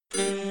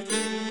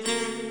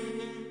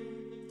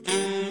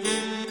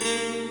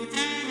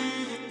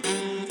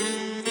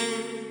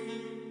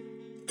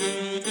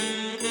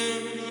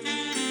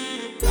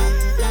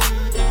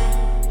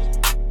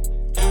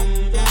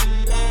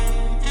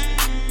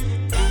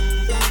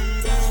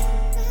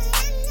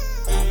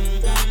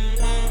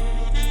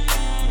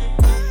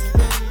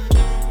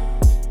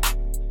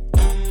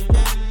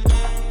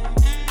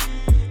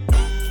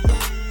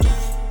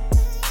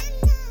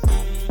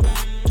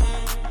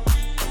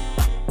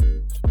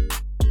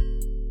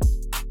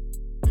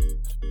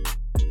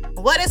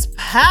What is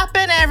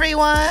poppin',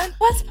 everyone?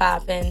 What's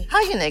poppin'?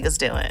 How you niggas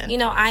doing? You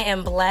know, I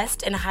am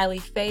blessed and highly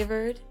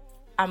favored.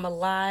 I'm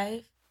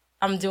alive.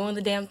 I'm doing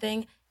the damn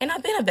thing. And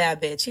I've been a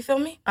bad bitch. You feel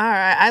me? All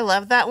right. I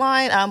love that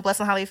line. Blessed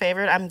and highly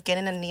favored. I'm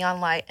getting a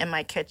neon light in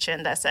my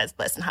kitchen that says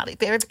blessed and highly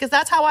favored because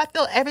that's how I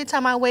feel every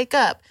time I wake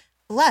up.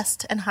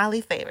 Blessed and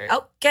highly favored.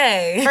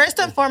 Okay. First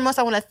and foremost,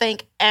 I want to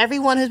thank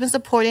everyone who's been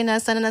supporting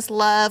us, sending us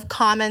love,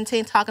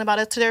 commenting, talking about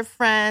us to their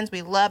friends.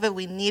 We love it.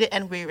 We need it.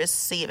 And we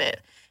receive it.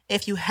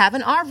 If you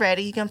haven't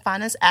already, you can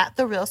find us at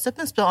The Real Sip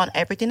and Spill on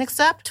everything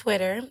except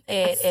Twitter.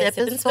 It is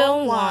Sip and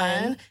Spill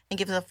 1. And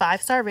give us a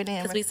 5-star rating.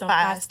 Because we some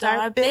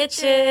 5-star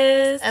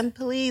bitches. And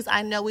please,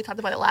 I know we talked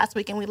about it last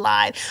week and we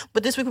lied,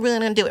 but this week we're really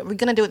going to do it. We're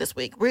going to do it this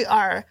week. We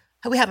have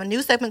a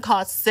new segment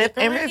called Sip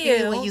and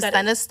Review when you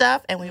send us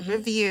stuff and we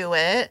review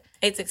it.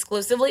 It's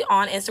exclusively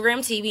on Instagram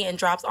TV and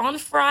drops on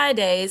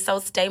Fridays, so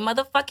stay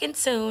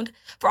motherfucking tuned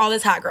for all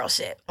this hot girl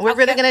shit. We're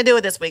really going to do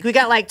it this week. We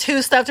got like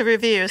 2 stuff to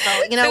review,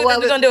 so you know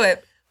what? We're going to do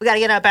it. We got to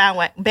get on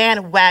our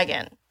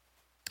bandwagon.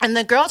 And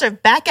the girls are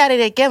back at it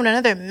again with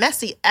another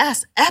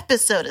messy-ass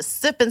episode of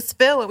Sip and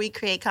Spill where we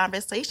create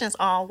conversations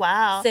all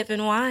wild.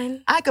 Sipping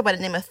wine. I go by the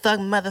name of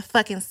Thug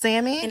Motherfucking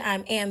Sammy. And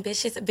I'm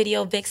ambitious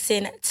video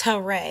vixen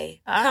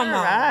Teray. All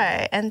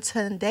right. And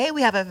today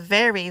we have a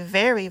very,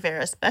 very,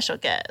 very special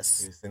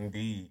guest. Yes,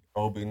 indeed.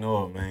 Obi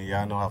Noah, man.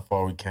 Y'all know how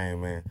far we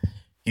came, man.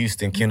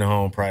 Houston CUNY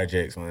Home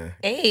Projects, man.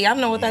 Hey, I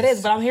don't know what that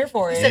is, but I'm here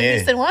for it. You said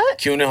Houston what?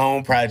 CUNY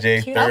Home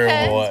Projects, CUNY.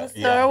 Third Ward.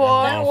 Third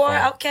Ward. Third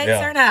Ward. Okay,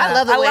 turn out. I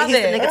love the way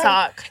Houston nigga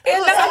talk.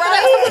 Isn't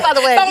that right? By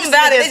the way, Something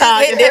about it.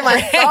 talk. It It just hit my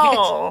hit different.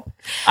 soul.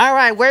 All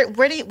right.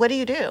 What do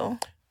you do?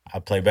 I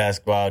play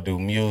basketball, do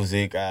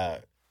music.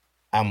 I'm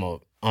an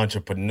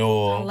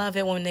entrepreneur. I love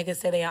it when niggas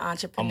say they're an I'm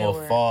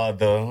entrepreneur. a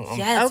father.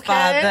 Yes, Okay.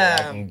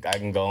 father. I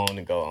can go on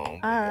and go on.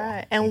 All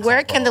right. And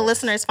where can the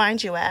listeners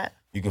find you at?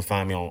 You can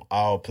find me on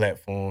all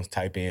platforms.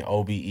 Type in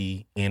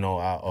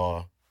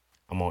OBENOIR.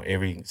 I'm on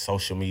every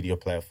social media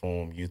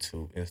platform,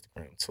 YouTube,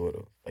 Instagram,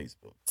 Twitter,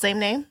 Facebook. Same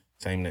name?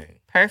 Same name.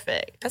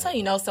 Perfect. That's how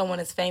you know someone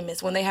is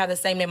famous, when they have the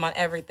same name on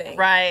everything.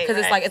 Right, Because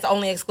right. it's like it's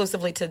only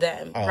exclusively to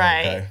them. Oh,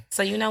 Right. Okay.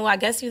 So you know, I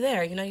guess you're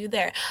there. You know you're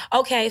there.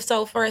 Okay,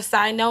 so for a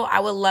side note,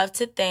 I would love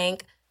to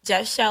thank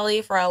Jeff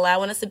Shelley for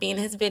allowing us to be in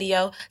his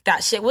video.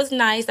 That shit was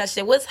nice. That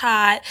shit was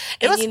hot.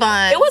 It was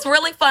fun. It was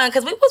really fun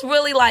because we was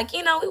really like,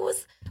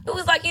 it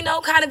was like,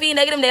 kind of being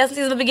negative Nancy's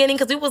in the beginning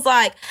because we was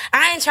like,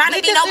 I ain't trying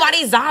to be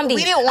nobody's zombie.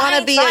 We didn't want I to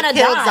ain't be a tryna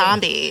killed die.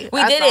 zombie. We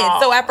That's did it.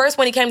 all. So at first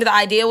when he came to the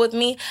idea with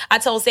me, I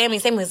told Sammy.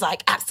 Sammy was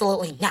like,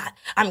 absolutely not.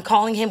 I'm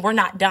calling him. We're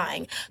not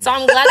dying. So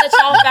I'm glad that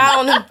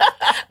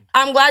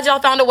y'all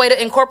found a way to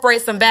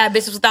incorporate some bad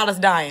bitches without us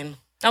dying.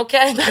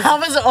 Okay? That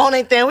was the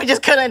only thing. We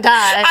just couldn't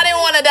die. I didn't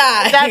want to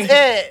die. That's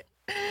it.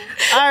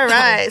 All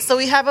right. So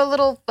we have a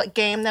little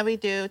game that we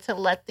do to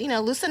let,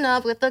 loosen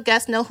up, let the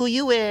guests know who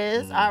you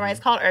is. All right. It's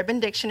called Urban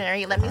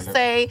Dictionary. Let me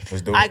say,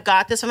 Let's do it. I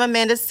got this from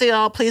Amanda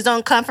Seal. Please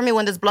don't come for me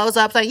when this blows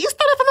up. Like, you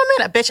stole that from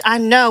Amanda. Bitch, I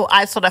know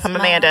I stole that from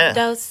Amanda.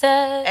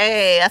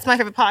 Hey, that's my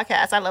favorite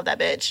podcast. I love that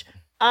bitch.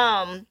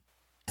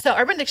 So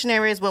Urban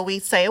Dictionary is where we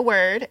say a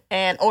word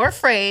or a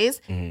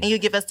phrase, and you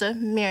give us the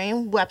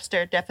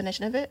Merriam-Webster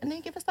definition of it, and then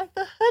you give us like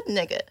the hood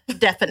nigga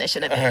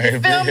definition of it. You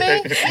feel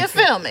me? You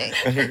feel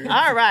me?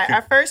 All right.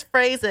 Our first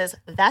phrase is,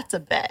 that's a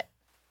bet.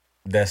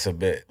 That's a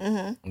bet.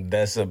 Mm-hmm.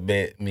 That's a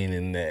bet,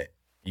 meaning that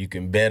you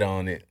can bet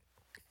on it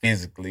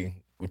physically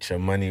with your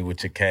money,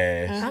 with your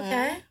cash.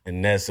 Okay.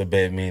 And that's a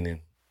bet,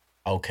 meaning,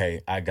 okay,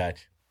 I got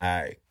you. All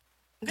right.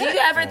 Do you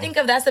ever think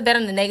of that's a bet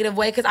in a negative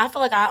way? Because I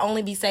feel like I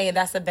only be saying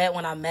that's a bet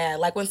when I'm mad.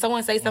 Like when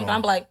someone says something,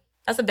 I'm like,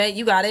 that's a bet,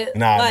 you got it.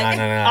 Nah.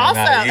 Also,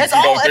 It it's go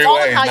all- it's three all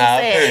in ways. how you Nah,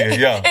 say it.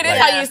 Yeah, It is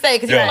how you say it,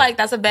 because you're like,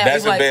 that's a bet.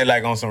 That's People a like, bet,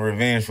 like on some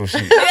revengeful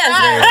shit.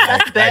 Yes.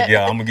 That's a bet. Like,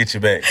 yeah, I'm gonna get you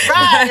back.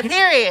 Right,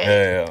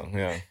 period.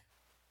 Yeah.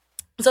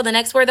 So the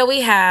next word that we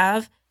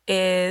have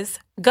is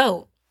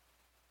goat.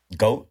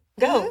 Goat.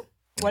 Goat.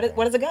 What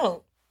is a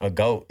goat? A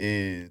goat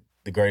is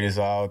the greatest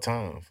of all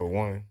time, for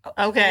one.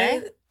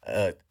 Okay.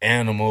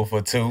 Animal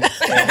for two.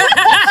 That's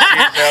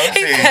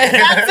it.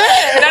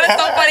 That is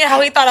so funny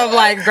how he thought of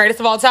like greatest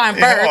of all time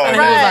first. Yeah, And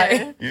right. he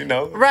was like, You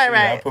know, Right.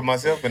 I put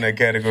myself in that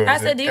category. I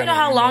said, do you know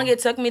how long it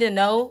took me to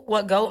know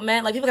what goat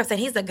meant? Like people kept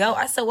saying he's a goat.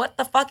 I said, what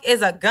the fuck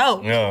is a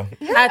goat? Yeah,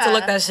 I had to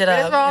look that shit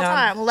It's up. for all you know?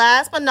 time.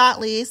 Last but not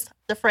least,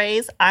 the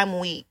phrase, I'm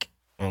weak.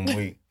 I'm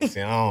weak.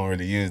 See, I don't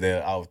really use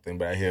that often,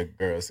 but I hear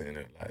girls saying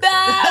it. Like,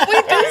 We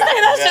do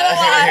say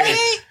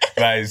that shit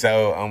a lot. like,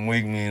 so I'm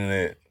weak meaning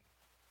that,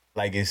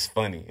 like, it's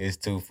funny. It's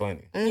too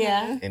funny.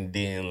 Yeah. And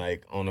then,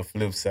 like, on the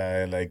flip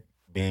side, like,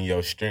 being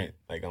your strength.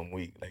 Like, I'm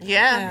weak. Like,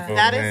 Yeah, you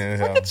that feel is.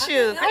 me? Look at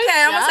you. Okay,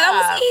 I'm gonna say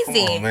that was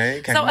easy. Come on, man.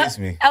 You can't miss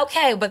me.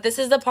 Okay, but this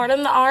is the part of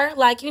our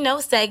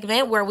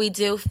segment where we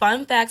do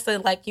fun facts. So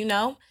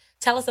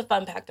tell us a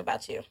fun fact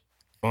about you.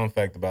 Fun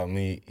fact about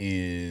me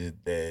is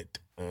that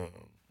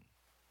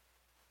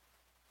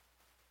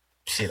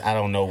Shit, I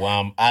don't know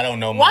why I don't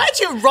know. Why'd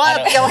you run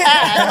up your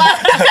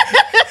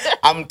hat?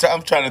 I'm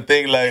trying to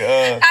think like.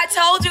 I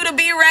told you to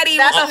be ready.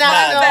 That's a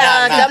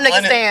dumb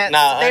nigga stance.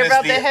 They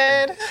rub their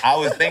head. I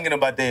was thinking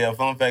about that. A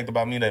fun fact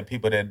about me that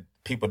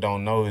people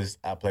don't know is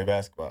I play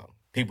basketball.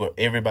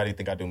 Everybody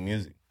think I do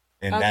music.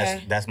 And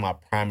that's my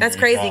primary. That's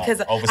crazy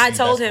because I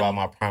told him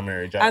my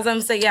primary job. As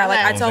I'm saying,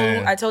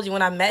 I told you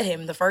when I met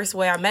him, the first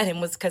way I met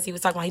him was because he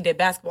was talking about he did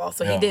basketball.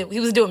 So he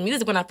was doing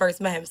music when I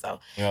first met him. So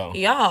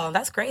y'all,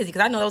 that's crazy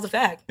because I know that was a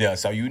fact. Yeah,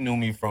 so you knew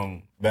me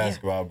from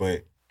basketball,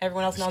 but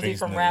everyone else knows you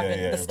from rapping.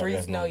 The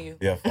streets know you.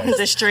 Yeah,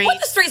 the streets. What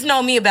the streets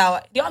know me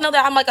about? Y'all know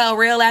that I'm like a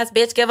real ass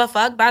bitch. Give a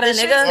fuck about a nigga. The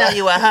streets know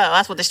you a hoe.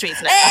 That's what the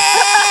streets know.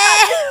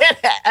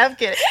 I'm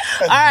kidding.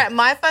 All right,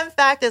 my fun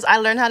fact is I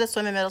learned how to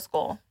swim in middle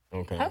school.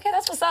 Okay,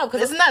 that's what's up.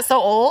 Isn't that so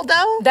old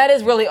though? That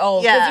is really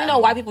old. Yeah. Because you know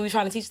white people be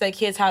trying to teach their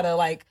kids how to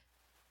like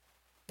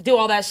do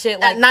all that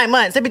shit. Like at 9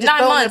 months, they be just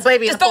throwing the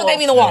baby in the pool. Just throw the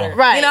baby in the water,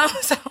 right? You know.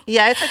 So,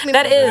 yeah, it took me.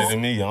 That is to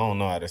me. I don't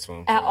know how to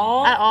swim at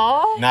all. At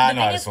all? Nah, I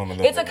know how to swim a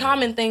little. It's a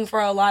common thing for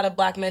a lot of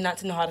black men not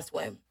to know how to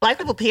swim. Black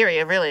people,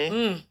 period.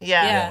 Really.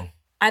 Yeah.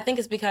 I think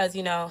it's because,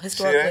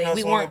 historically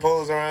we weren't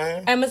pools around here.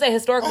 I'm gonna say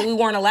historically we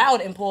weren't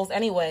allowed in pools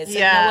anyway. So you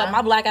know what?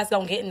 My black ass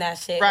don't get in that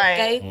shit. Right.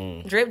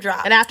 Okay? Drip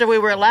drop. And after we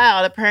were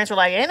allowed, the parents were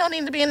like, ain't no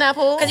need to be in that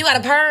pool. Because you got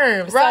a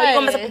perm. So you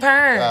gonna mess up a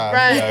perm.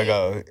 Right.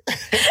 Go.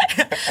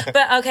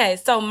 But okay,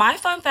 so my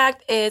fun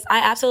fact is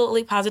I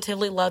absolutely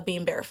positively love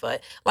being barefoot.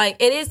 Like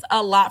it is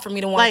a lot for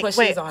me to want to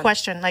put shoes on.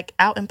 Question, like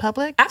out in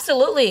public?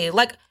 Absolutely.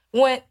 Like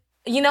when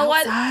you know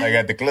what? Like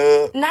at the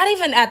club? Not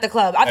even at the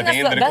club. I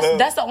think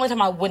that's the only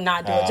time I would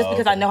not do it, just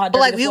because I know how dirty the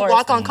floor is. But like you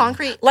walk on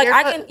concrete? Like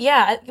barefoot?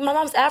 My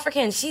mom's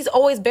African. She's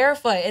always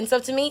barefoot. And so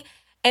to me,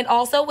 and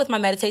also with my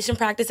meditation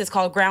practice, it's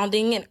called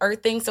grounding and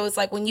earthing. So it's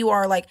like when you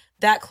are like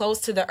that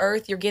close to the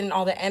earth, you're getting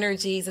all the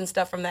energies and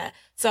stuff from that.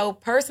 So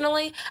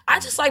personally,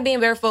 I just like being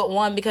barefoot,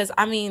 one, because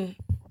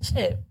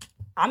shit,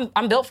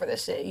 I'm built for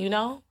this shit, you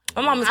know?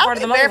 My mom is part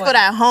of the motherland. Barefoot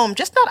at home,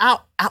 just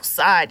not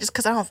outside. Just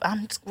because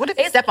what if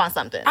you step on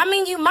something? I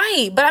mean, you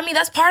might, but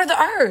that's part of the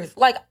earth.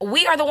 Like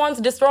we are the ones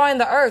destroying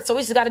the earth, so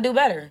we just got to do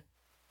better.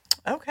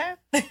 Okay,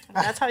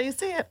 that's how you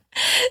see it.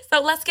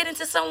 So let's get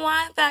into some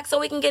wine facts, so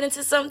we can get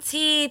into some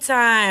tea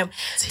time.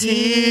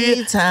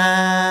 Tea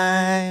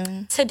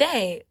time.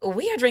 Today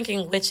we are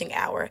drinking Witching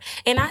Hour,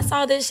 and I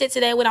saw this shit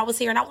today when I was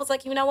here, and I was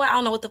like, you know what? I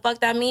don't know what the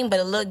fuck that means,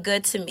 but it looked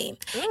good to me.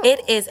 Ooh.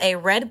 It is a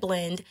red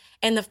blend.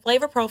 And the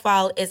flavor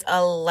profile is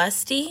a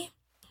lusty.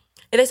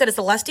 They said it's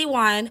a lusty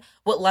wine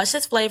with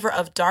luscious flavor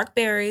of dark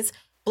berries,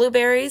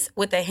 blueberries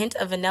with a hint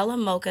of vanilla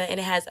mocha, and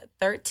it has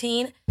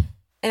 13.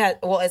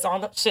 It's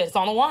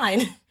on the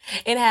wine.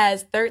 It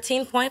has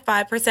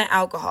 13.5%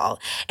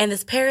 alcohol, and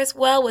this pairs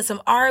well with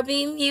some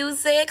R&B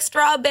music,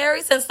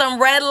 strawberries, and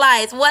some red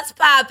lights. What's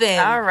poppin'?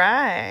 All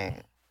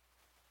right.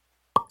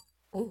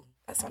 Ooh,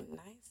 that sounded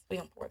nice. We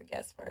gonna pour the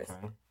guest first.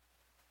 Okay.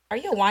 Are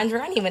you a wine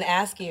drinker? I didn't even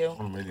ask you.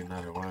 I'm really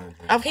not a wine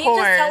drinker. Of course. Can you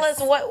just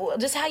tell us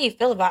just how you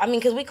feel about it? I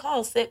mean, because we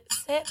call sip,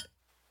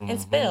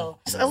 and spill.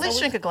 At least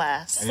drink a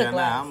glass.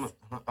 I'm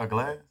a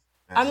glass.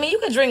 I mean, you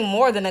could drink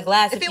more than a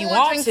glass if you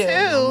want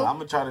to. I'm going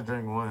to try to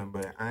drink one,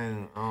 but I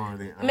don't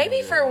really.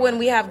 Maybe for when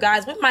we have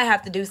guys, we might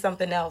have to do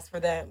something else for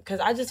them.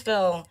 Because I just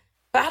feel,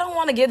 but I don't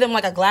want to give them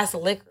like a glass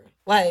of liquor.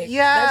 Like,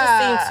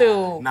 that just seems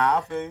too. Nah,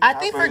 I feel you. I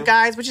think for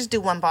guys, we just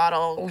do one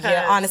bottle.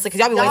 Yeah, honestly, because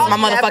y'all be wasting my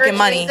motherfucking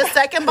money. The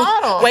second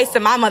bottle.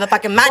 Wasting my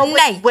motherfucking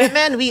money. With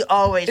women, we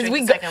always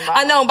drink the second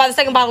bottle. I know, by the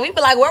second bottle, we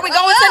be like, where we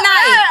going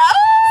tonight?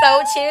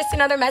 So, cheers to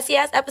another messy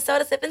ass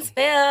episode of Sip and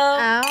Spill.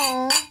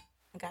 Ow.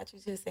 I got you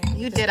too, Sam.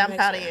 You did. I'm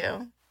proud of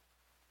you.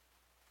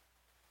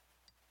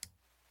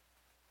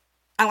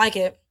 I like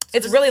it.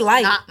 It's really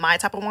light. Not my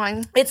type of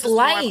wine. It's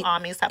light.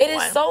 Ami's type of wine.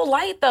 It is so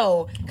light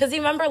though. Because you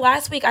remember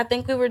last week, I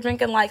think we were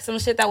drinking like some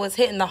shit that was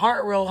hitting the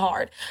heart real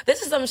hard.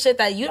 This is some shit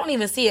that you don't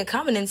even see it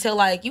coming until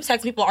like you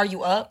text people, "Are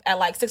you up?" at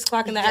like 6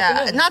 o'clock in the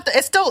afternoon.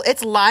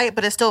 It's light,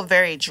 but it's still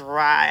very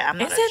dry.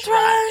 Is it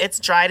dry? It's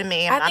dry to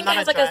me. I think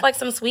it has like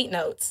some sweet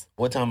notes.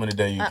 What time of the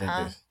day you drink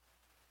this?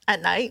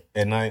 At night.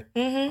 At night?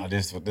 Mm-hmm.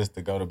 This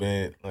to go to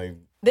bed? Like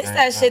this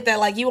that shit that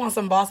like you want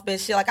some boss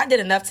bitch shit. Like I did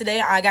enough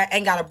today.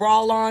 Ain't got a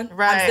brawl on.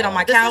 Right. I'm sitting on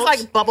my couch. This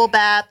is like bubble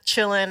bath,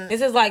 chilling.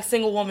 This is like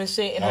single woman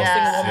shit in a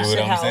single woman shit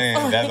house.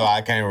 Saying? That's why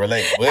I can't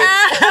relate. But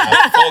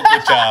I fuck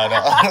with y'all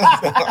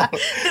though.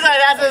 He's like,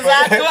 that's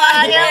exactly why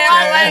I get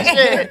wine like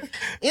shit.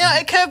 You know,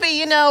 it could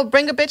be,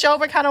 bring a bitch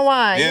over kind of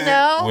wine. You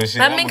know? Well,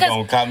 shit, I mean,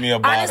 gonna call me a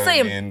bottle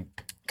honestly,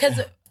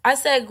 because I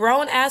said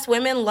grown ass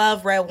women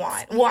love red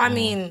wine. Well, I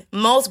mean,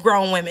 most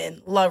grown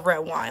women love red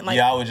wine. Like,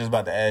 I was just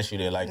about to ask you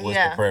that. Like, what's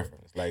the preference?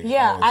 Like,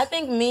 I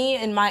think me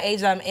and my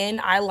age I'm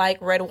in, I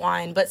like red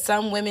wine, but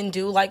some women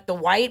do like the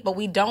white, but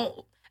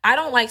I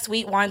don't like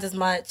sweet wines as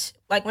much.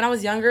 Like when I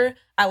was younger,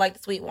 I liked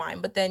the sweet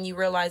wine, but then you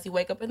realize you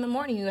wake up in the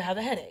morning, you have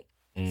a headache.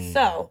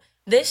 So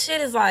This shit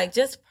is like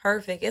just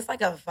perfect. It's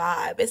like a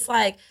vibe. It's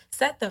like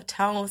set the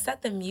tone,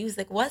 set the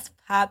music. What's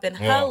popping?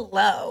 Yeah.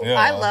 Hello. Yeah.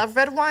 I love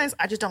red wines.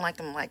 I just don't like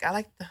them. I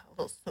like the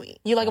little sweet.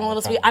 You like them a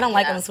little sweet? I don't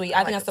like Yeah, them sweet.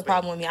 I I think like that's the the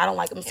problem with me. I don't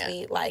like them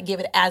sweet. Like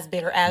give it as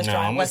bitter as No,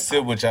 dry. I'm gonna What's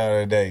sit with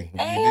y'all today.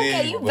 Hey,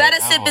 okay, you but better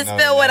I sip don't and know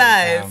spill the with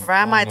next us. time. Bro,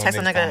 I might don't text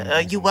a know next time nigga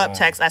I'm you gonna up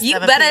text at you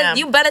 7 better p.m.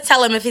 you better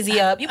tell him if he's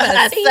up. You better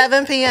at see.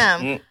 7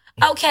 p.m.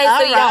 Okay, so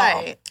All y'all,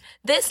 right.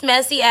 this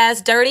messy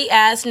ass, dirty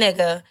ass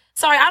nigga.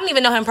 Sorry, I don't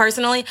even know him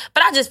personally,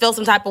 but I just feel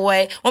some type of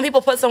way when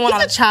people put someone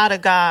He's on. a child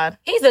of God.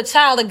 He's a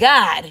child of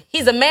God.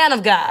 He's a man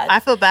of God. I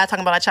feel bad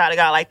talking about a child of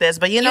God like this,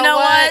 but you know know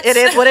what? what? It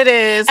is what it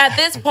is. At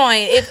this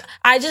point, if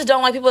I just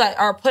don't like people that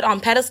are put on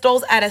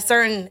pedestals at a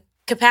certain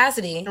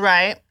capacity,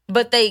 Right.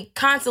 but they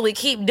constantly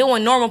keep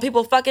doing normal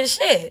people fucking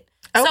shit.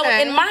 So,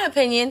 Okay. in my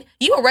opinion,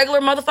 you a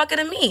regular motherfucker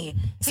to me.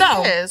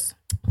 So, He is.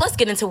 let's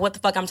get into what the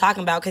fuck I'm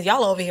talking about, because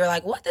y'all over here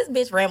like, what this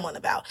bitch rambling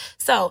about?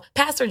 So,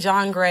 Pastor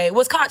John Gray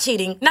was caught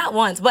cheating, not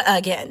once, but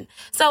again.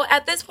 So,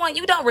 at this point,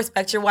 you don't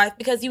respect your wife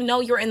because you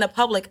know you're in the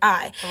public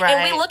eye. Right.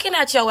 And we looking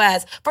at your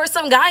ass for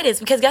some guidance,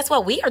 because guess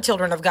what? We are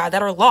children of God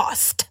that are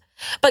lost.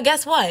 But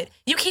guess what?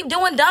 You keep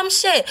doing dumb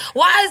shit.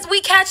 Why is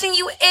we catching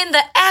you in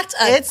the act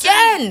again? It's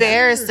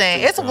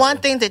embarrassing. It's one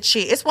thing to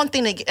cheat. It's one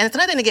thing to get, and it's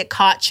another thing to get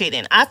caught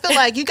cheating. I feel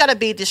like you got to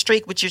be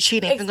discreet with your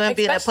cheating if you're going to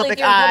be in the Especially public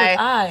if you're in eye, public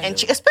eye.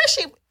 and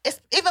especially it's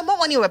even more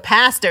when you're a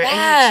pastor and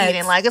Facts. you're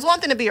cheating. Like it's one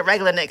thing to be a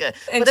regular nigga,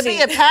 And but to be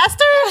cheat. a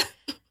pastor,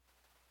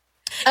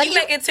 and You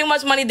making too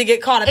much money to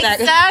get caught at that.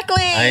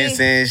 exactly. I ain't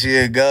saying she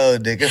a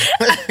gold digger.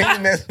 I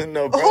ain't messing with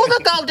no bro. Who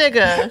the gold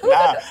digger?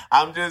 Nah,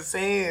 I'm just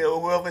saying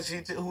whoever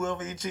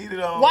he cheated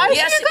on. Why is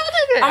Yeah, she a she- gold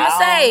digger? I'm gonna I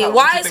say, don't know.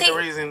 why What you is think he? the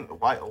reason?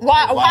 Why?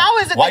 How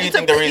is it Why that you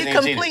think the reason you he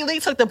cheated? completely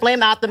took the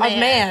blame out the man,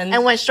 man.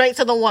 and went straight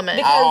to the woman?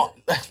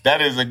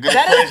 That is a good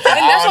That is- question.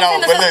 and that's I don't what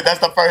I'm know, saying, but look, that's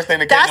the first thing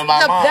that came That's to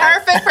my the mind.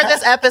 perfect for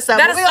this episode.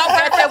 That But is we so gonna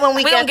get perfect. there when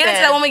we gonna get into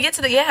there. that when we get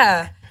to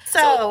the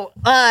So,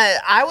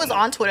 I was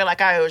on Twitter like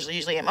I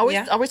usually am. Are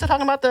we still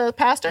talking about the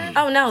pastor?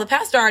 Oh no, the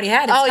pastor already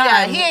had his Oh yeah,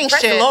 time. he ain't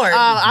Praise shit. the Lord.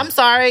 I'm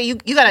sorry, you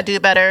got to do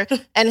better.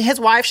 And his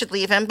wife should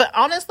leave him. But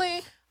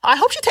honestly, I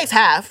hope she takes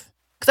half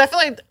because I feel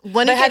like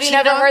when but he have gets you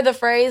never cheated on- heard the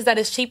phrase that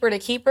it's cheaper to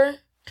keep her?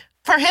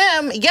 for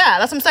him, yeah,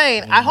 that's what I'm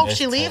saying. I hope that's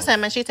she leaves tough.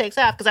 him and she takes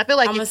half because I feel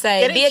like I'm gonna if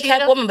say, getting be a cheated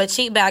kept on- woman, but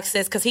cheat back,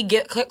 sis, because he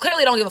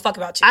clearly don't give a fuck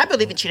about you. I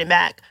believe in cheating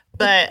back,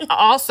 but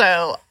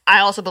I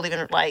also believe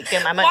in like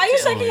getting my money. Why you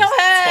too. shaking your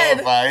head?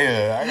 Tough out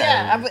here.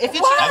 Yeah, if you cheat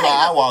That's on why me,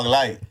 I walk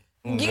light.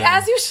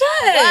 As you should.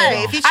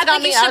 Right. If you cheat I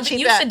on think me, I'll you cheat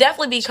should, back. should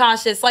definitely be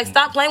cautious. Like,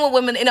 stop playing with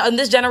women in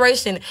this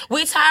generation.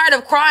 We tired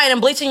of crying and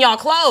bleaching y'all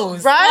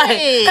clothes.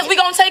 Right. Because we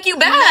going to take you I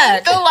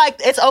back. feel like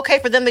it's okay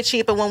for them to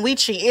cheat, but when we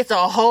cheat, it's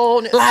a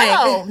whole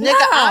nigga. no.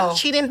 I'm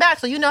cheating back,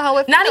 so you know how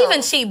it feels. Not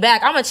even cheat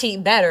back. I'm going to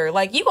cheat better.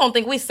 Like, you going to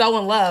think we so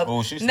in love.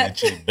 Oh, she said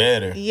cheat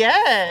better.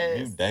 Yes.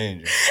 You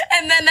dangerous.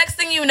 And then next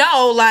thing you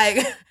know,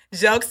 like,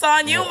 joke's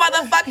on you,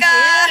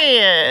 motherfucker.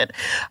 Period.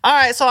 All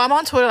right, so I'm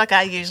on Twitter like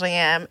I usually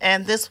am,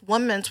 and this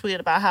woman tweeted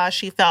about how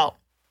she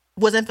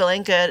wasn't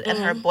feeling good, and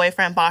her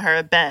boyfriend bought her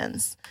a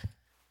Benz.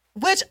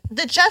 Which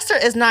the gesture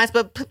is nice,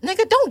 but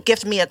nigga, don't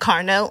gift me a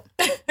car note.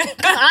 'Cause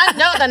I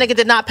know that nigga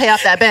did not pay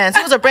off that Benz.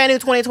 It was a brand new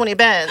 2020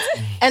 Benz,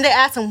 and they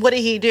asked him, "What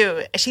did he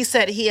do?" And she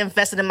said he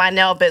invested in my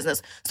nail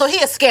business. So he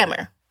a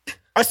scammer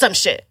or some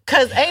shit.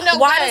 Cause ain't no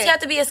Why way. does he have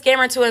to be a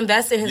scammer to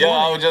invest in his Yo,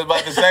 woman? I was just about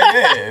to say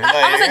that. Like,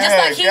 I was just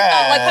like he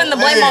felt like putting the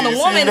blame on the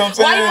woman. Why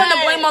you putting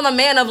the blame on the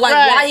man of like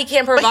Right. why he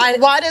can't But provide?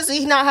 why does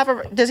he not have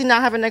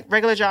a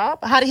regular job?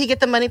 How did he get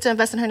the money to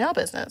invest in her nail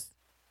business?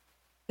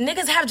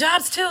 Niggas have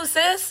jobs too,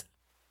 sis.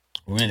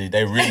 Really,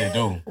 they really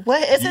do.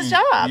 What is his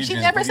job? You She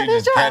just- never said you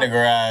his just job.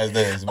 categorized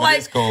us, but Like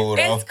it's cool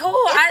though. It's cool.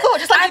 It's cool,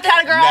 just like you think-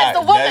 categorize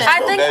the Nah, woman. that's I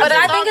true. think, That's but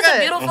I true. think it's a good.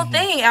 beautiful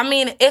thing. I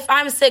mean, if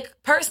I'm sick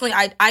personally,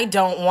 I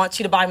don't want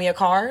you to buy me a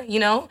car. You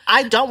know,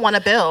 I don't want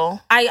a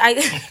bill. I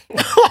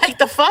Like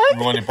the fuck? You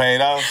want it paid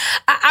off?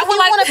 I would You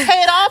like want to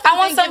pay it off? I and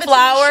want then some give it to me,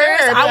 flowers.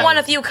 sure, I but want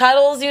a few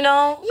cuddles. You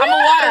know, I'm a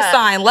Yeah. water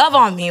sign. Love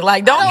on me.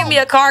 Like, don't give me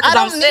a car because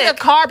I I'm don't need sick. a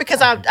car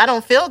because I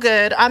don't feel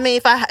good. I mean,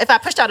 if I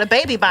pushed out a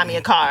baby, buy me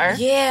a car.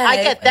 Yeah, I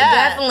get that.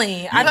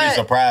 definitely. You'd be But-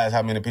 surprised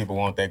how many people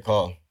want that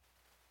car.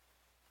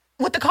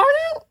 With the car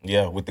note?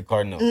 Yeah, with the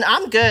car note.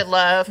 I'm good,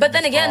 love. But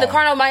then again, the Wow.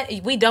 car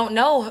note we don't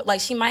know. Like,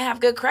 she might have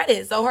good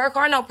credit. So her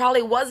car note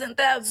probably wasn't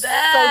that so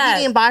bad.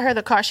 he didn't buy her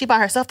the car. She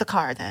bought herself the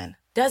car then.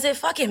 Does it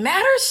fucking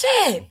matter?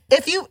 Shit.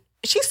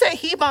 She said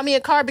he bought me a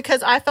car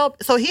because I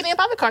felt, so he didn't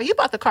buy the car. You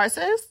bought the car,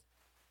 sis.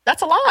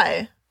 That's a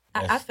lie.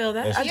 I feel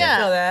that. that's I true. do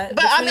feel that.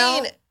 But you know,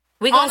 I mean,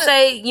 we gonna honest-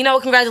 say,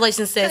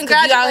 congratulations, sis.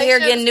 Because you out here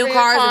getting new Congratulations for your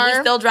cars and we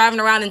car. still driving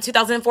around in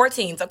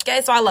 2014s.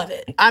 Okay, so I love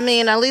it. I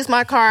mean, at least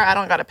my car, I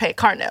don't got to pay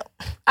car note.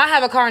 I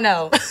have a car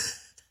note.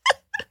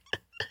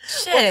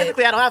 Shit.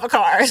 Typically, I don't have a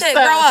car. Shit, so-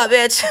 grow up,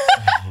 bitch.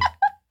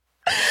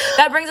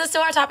 That brings us to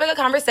our topic of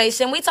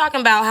conversation. We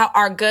talking about how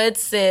our good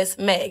sis,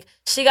 Meg,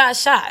 she got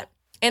shot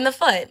in the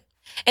foot.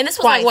 And this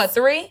was Twice. like,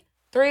 what,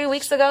 3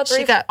 weeks ago?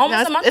 She got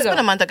almost a month It's ago. been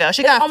a month ago.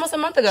 She It's got almost a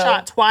month ago.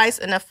 shot twice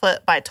in the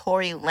foot by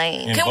Tory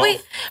Lane. In Can both? we,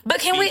 but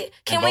can we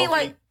both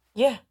like, feet?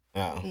 yeah.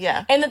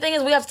 Yeah. And the thing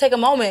is, we have to take a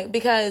moment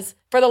because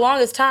for the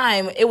longest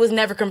time, it was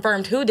never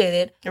confirmed who did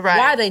it,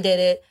 why they did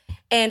it.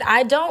 And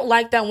I don't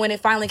like that when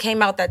it finally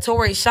came out that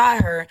Tory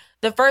shot her,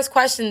 the first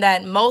question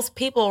that most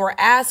people were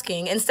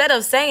asking, instead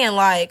of saying,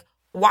 like,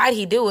 why did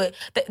he do it?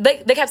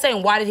 They kept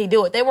saying, why did he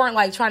do it? They weren't,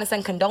 like, trying to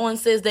send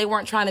condolences. They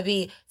weren't trying to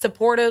be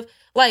supportive.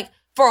 Like,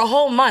 for a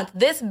whole month,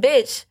 this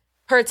bitch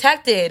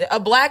protected a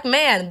black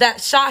man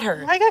that shot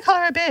her. Why you gotta call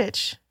her a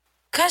bitch?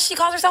 Because she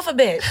calls herself a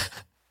bitch.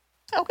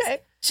 Okay.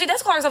 She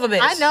does call herself a bitch.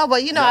 I know,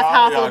 but you know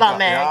how I feel about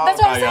Meg. That's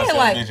what I'm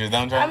saying.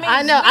 Like,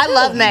 I know. I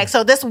love Meg.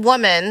 So this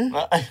woman...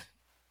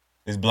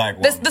 This black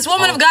woman. This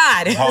woman of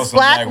God. This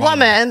black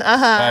woman.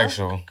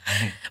 Actual.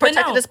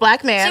 Protected this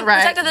black man, she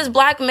protected this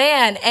black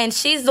man, and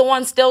she's the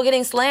one still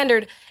getting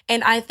slandered.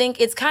 And I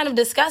think it's kind of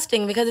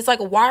disgusting because it's like,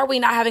 why are we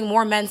not having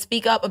more men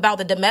speak up about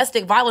the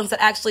domestic violence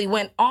that actually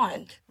went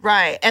on?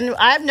 Right. And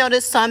I've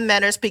noticed some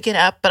men are speaking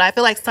up, but I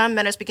feel like some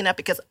men are speaking up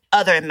because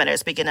other men are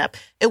speaking up.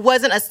 It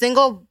wasn't a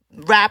single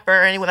rapper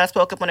or anyone that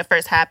spoke up when it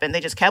first happened. They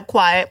just kept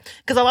quiet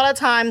because a lot of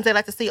times they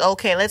like to see,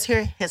 okay, let's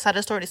hear his side of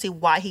the story to see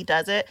why he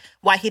does it,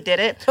 why he did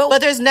it. But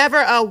there's never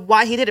a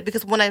why he did it,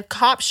 because when a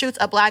cop shoots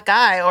a black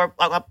guy or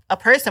a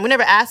person, we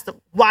never ask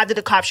why did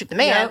the cop shoot the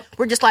man. Yep.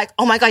 We're just like,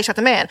 oh my God, he shot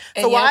the man.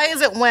 So why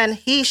is it when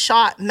he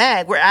shot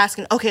Meg, we're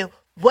asking, okay,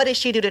 what did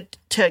she do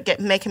to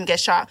make him get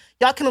shot?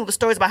 Y'all came up with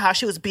stories about how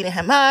she was beating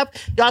him up.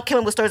 Y'all came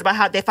up with stories about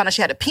how they found out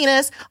she had a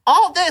penis.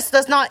 All this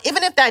does not,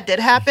 even if that did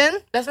happen,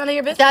 that's none of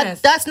your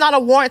business. That's not a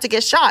warrant to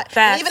get shot.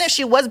 Facts. Even if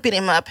she was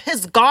beating him up,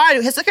 his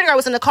security guard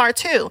was in the car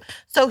too.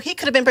 So he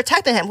could have been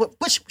protecting him,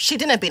 which she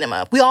didn't beat him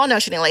up. We all know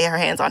she didn't lay her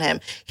hands on him.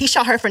 He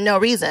shot her for no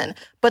reason.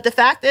 But the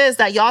fact is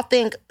that y'all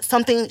think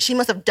she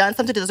must have done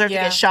something to deserve to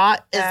get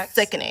shot is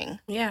sickening.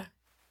 Yeah.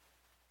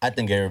 I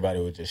think everybody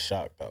was just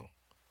shocked though.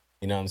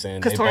 You know what I'm saying?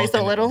 Because Tory's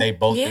so little? They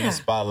both in the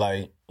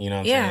spotlight. You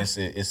know what I'm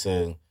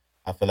saying?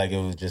 I feel like it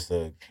was just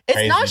a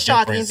crazy, it's not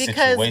shocking because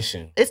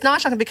situation. It's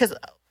not shocking because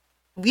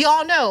we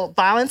all know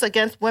violence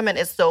against women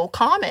is so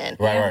common.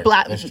 Right.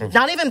 Black,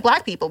 not even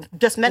black people,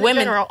 just men in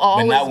general.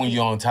 Always, but not when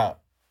you're on top.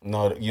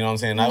 No, you know what I'm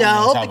saying?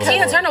 Because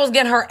Tina Turner was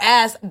getting her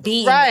ass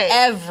beat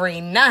every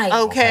night.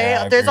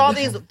 Okay, there's all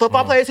these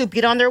football players who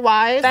beat on their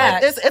wives.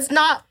 Like, it's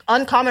not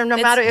uncommon, no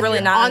matter if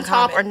you're on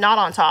top or not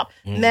on top.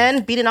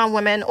 Men beating on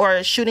women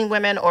or shooting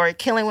women or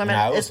killing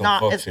women is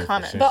not as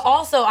common. Sure. But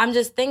also, I'm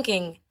just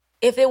thinking,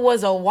 if it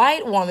was a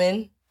white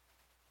woman,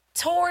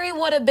 Tory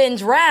would have been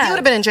dragged. He would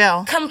have been in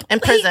jail, in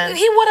prison.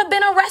 He would have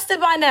been arrested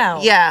by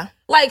now. Yeah.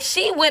 Like,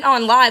 she went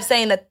on live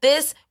saying that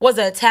this was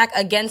an attack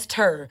against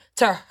her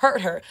to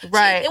hurt her.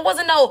 Right. It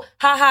wasn't no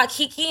ha-ha,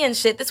 kiki and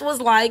shit. This was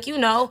like, you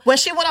know. When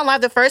she went on live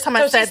the first time,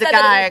 I said the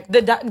guy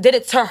did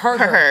it to hurt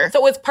her.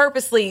 So it's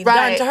purposely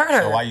done to hurt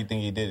her. So why you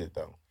think he did it,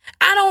 though?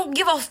 I don't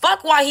give a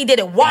fuck why he did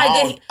it.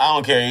 Why did he? I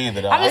don't care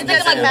either, though. I'm just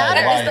thinking, like,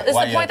 matter. It's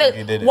the point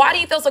that, why do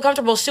you feel so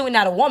comfortable shooting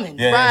at a woman?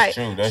 Yeah, that's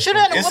true.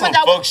 Shooting at a woman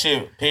that fuck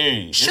shit,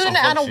 period. Shooting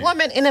at a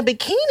woman in a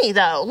bikini,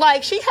 though.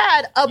 Like, she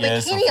had a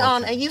bikini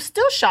on and you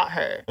still shot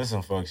her. That's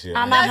some fuck shit.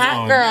 I'm a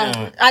hot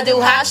girl. I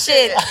do hot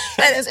shit.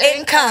 That is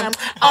income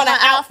on an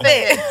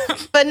outfit.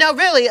 But no,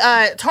 really,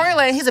 Tory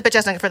Lanez, he's a bitch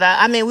ass nigga for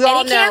that. I mean, we all know.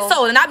 And he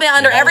canceled. And I've been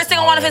under every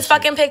single one of his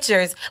fucking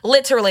pictures.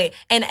 Literally.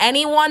 And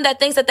anyone that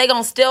thinks that they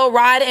gonna still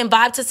ride and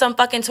vibe to some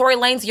fucking Tory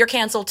Lanez, you're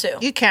canceled too.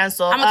 You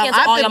canceled. I'm gonna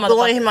cancel all I've been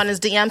bullying him on his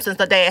DM since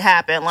the day it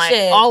happened. Like,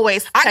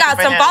 always. I got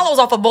some follows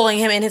off of bullying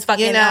him in his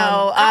fucking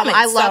comments,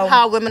 I love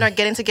how women are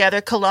getting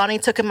together.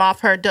 Kalani took him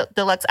off her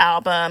deluxe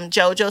album.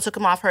 JoJo took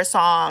him off her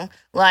song.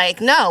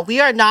 Like, no, we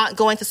are not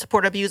going to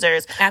support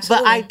abusers.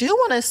 Absolutely. But I do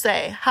want to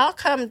say,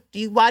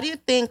 why do you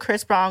think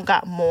Chris Brown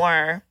got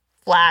more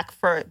flack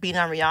for being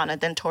on Rihanna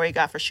than Tory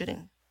got for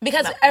shooting?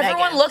 Because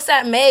everyone looks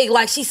at Meg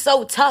like she's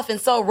so tough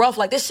and so rough.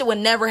 Like, this shit would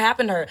never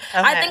happen to her. Okay.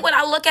 I think when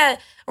I look at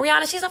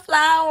Rihanna, she's a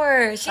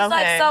flower. She's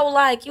like so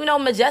like, you know,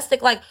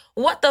 majestic. Like,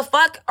 what the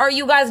fuck are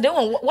you guys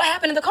doing? What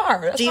happened in the car?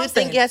 That's do you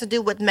think it has to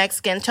do with Meg's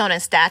skin tone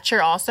and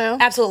stature also?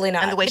 Absolutely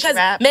not. And the way she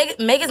raps?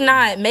 Meg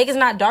is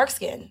not dark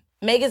skinned.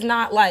 Meg is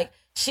not like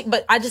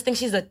but I just think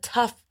she's a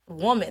tough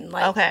woman.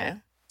 Like,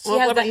 she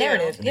has that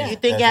narrative. Yeah. You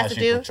think it has to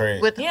do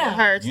with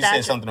her stature? You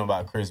said something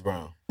about Chris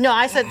Brown. No,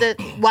 I said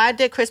that why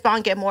did Chris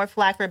Brown get more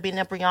flack for beating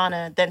up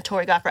Rihanna than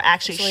Tory got for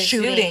actually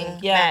shooting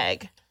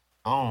Meg?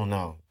 I don't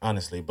know,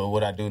 honestly. But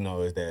what I do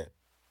know is that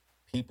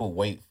people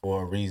wait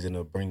for a reason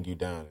to bring you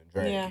down and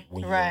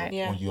drag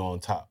you when you're on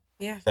top.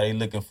 Yeah. So they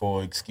looking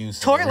for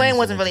excuses. Tory Lanez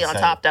wasn't really on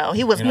top, though.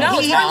 He was I'm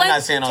not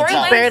saying on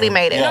top. He barely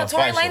made it. No,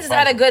 Tory Lanez is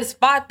at a good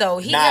spot, though.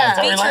 He has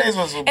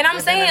features. And I'm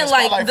saying,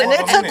 like, and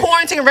it took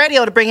Quarantine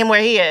Radio to bring him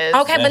where he is.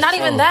 Okay, but not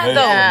even that,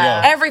 though.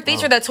 Yeah. Every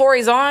feature that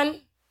Tory's on,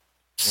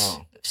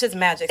 shit's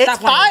magic. It's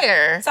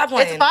fire. Stop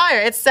playing. It's fire.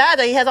 It's sad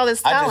that he has all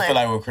this talent. I just feel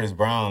like with Chris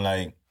Brown,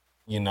 like,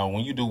 you know,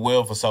 when you do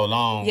well for so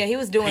long, he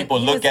was doing.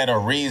 People look at a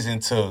reason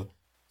to,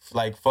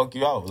 like, fuck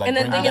you off. Like, and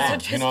the thing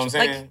is, you know what I'm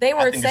saying? Like, they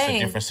were I think saying,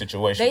 it's a different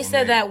situation. They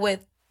said that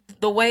with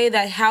the way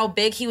that how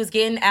big he was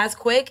getting as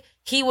quick,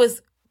 he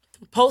was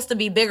supposed to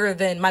be bigger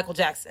than Michael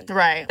Jackson.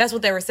 Right. That's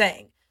what they were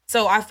saying.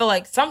 So I feel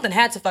like something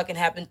had to fucking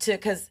happen too,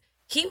 because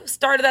he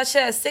started that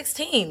shit at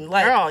 16.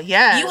 Like, girl,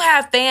 yeah. You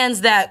have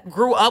fans that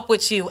grew up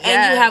with you,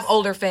 and you have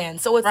older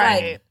fans. So it's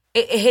like,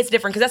 it hits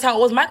different. Because that's how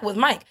it was with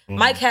Mike.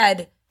 Mike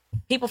had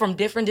people from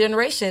different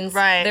generations,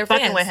 they're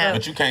fans with him.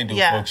 But you can't do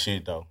fuck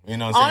shit though. You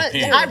know what I'm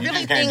saying? I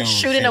really think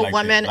shooting a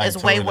woman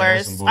is way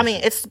worse. I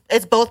mean,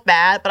 it's both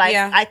bad, but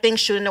I think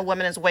shooting a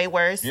woman is way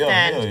worse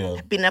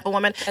than beating up a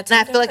woman. And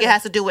I feel like it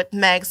has to do with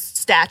Meg's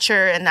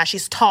stature and that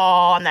she's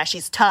tall and that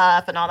she's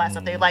tough and all that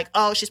stuff. They're like,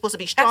 oh, she's supposed to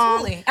be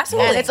strong.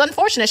 Absolutely. And it's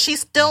unfortunate. She's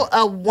still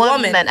a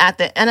woman at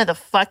the end of the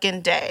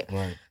fucking day.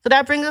 Right. So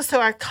that brings us to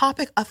our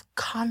topic of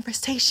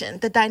conversation,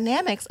 the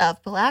dynamics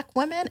of Black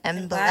women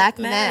and Black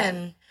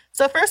men.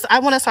 So first, I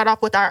want to start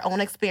off with our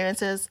own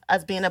experiences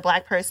as being a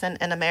Black person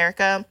in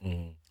America.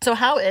 So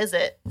how is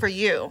it for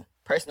you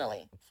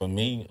personally? For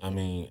me, I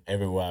mean,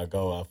 everywhere I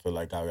go, I feel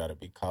like I got to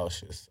be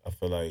cautious. I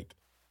feel like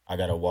I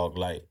got to walk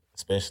light,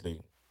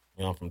 especially,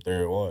 you know, I'm from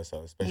Third Ward.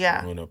 So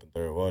especially growing up in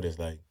Third Ward, it's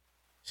like,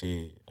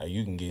 shit, like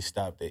you can get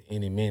stopped at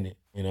any minute,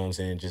 you know what I'm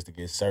saying, just to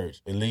get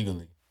searched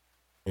illegally.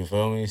 You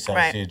feel me? So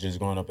shit, just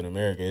growing up in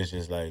America, it's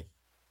just like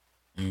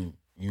you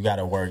got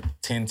to work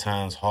 10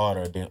 times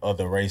harder than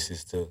other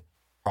races to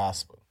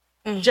prosper.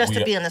 Just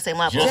to be on the same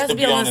level. Just to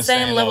be on the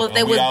same level that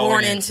they was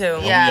born into.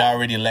 We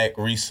already lack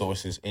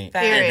resources in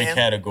every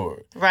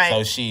category. Right.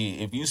 So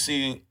if you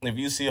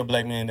see a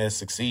Black man that's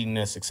succeeding,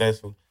 that's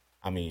successful,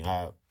 I mean,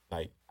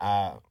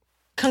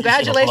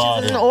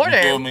 congratulations is in order.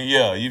 You feel me?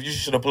 Yeah, you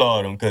should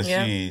applaud him because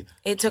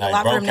it took a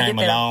lot for him to get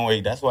there. A long way.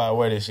 That's why I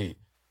wear this shit.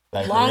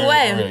 Like long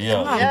way. The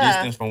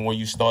distance from where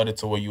you started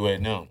to where you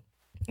at now.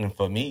 And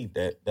for me,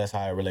 that's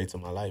how I relate to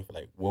my life.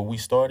 Like where we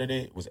started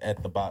it was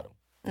at the bottom.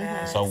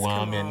 Yes, so where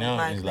I'm in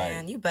now is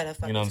like, you better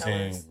fucking know what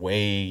I'm saying,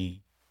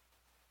 way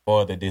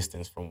farther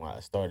distance from where I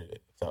started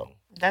it. So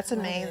that's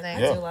amazing.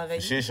 I do love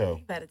it. Shit show.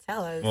 You better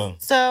tell us. Yeah.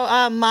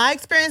 So my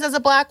experience as a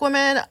Black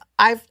woman,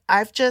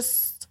 I've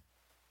just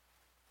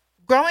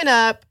growing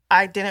up,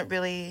 I didn't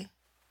really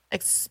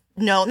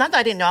not that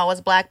I didn't know I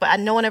was Black, but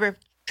no one ever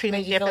treated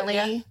me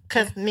differently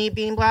because me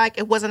being Black.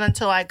 It wasn't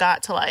until I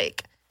got to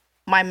like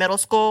my middle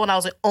school and I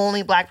was the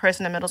only Black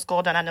person in middle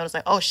school that I noticed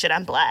like, oh shit,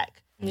 I'm Black.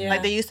 Yeah.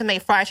 Like they used to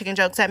make fried chicken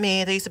jokes at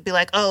me. They used to be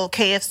like, "Oh,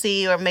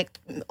 KFC," or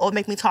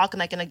make me talk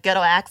like in a ghetto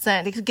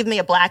accent. They could give me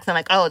a Black accent,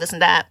 like, "Oh, this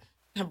and that."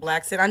 A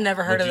Black accent. I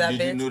never heard of that.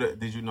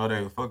 Did you know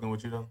they were fucking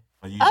with you though?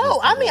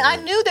 I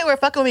knew they were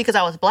fucking with me because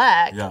I was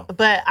Black. Yeah.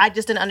 But I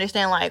just didn't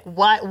understand like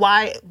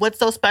why what's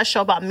so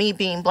special about me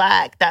being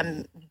Black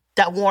that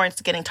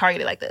warrants getting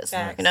targeted like this.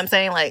 Facts. You know what I'm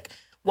saying? Like.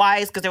 Why?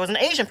 Is because there was an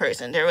Asian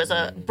person, there was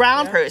a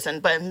brown person,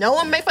 but no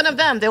one made fun of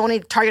them. They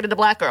only targeted the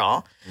Black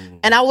girl,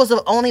 and I was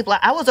the only Black.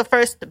 I was the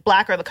first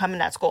Black girl to come in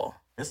that school.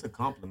 It's a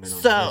compliment on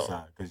the other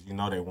side because you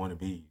know they want to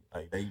be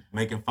like they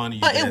making fun of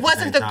you. But it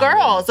wasn't the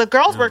girls. The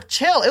girls were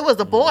chill. It was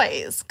the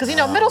boys because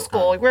middle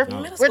school. We're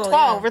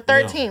 12. We're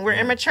 13. We're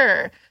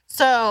immature.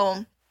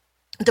 So.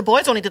 The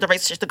boys only did the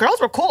racist shit. The girls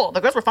were cool. The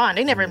girls were fine.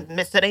 They never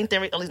missed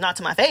anything, at least not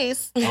to my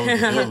face.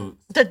 The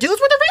dudes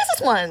were the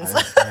racist ones.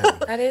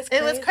 That is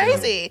crazy. It was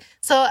crazy.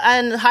 So,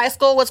 and high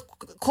school was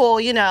cool,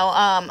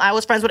 I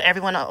was friends with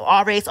everyone,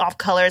 all race, all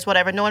colors,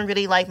 whatever. No one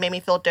really, made me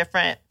feel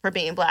different for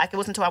being Black. It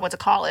wasn't until I went to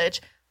college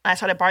and I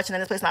started bartending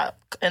in this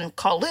place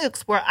called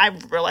Luke's where I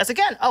realized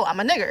again, oh, I'm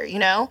a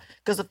nigger,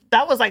 Because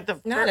that was like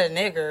Not a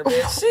nigger,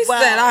 bitch. She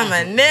said I'm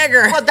a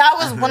nigger. Well, that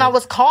was when I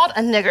was called a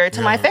nigger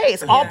to my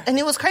face. And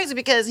it was crazy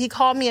because he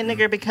called me a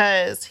nigger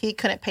because he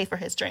couldn't pay for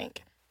his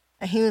drink.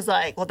 And he was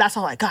like, well, that's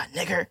all I got,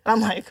 nigger. And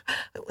I'm like,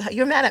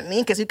 you're mad at me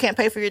because you can't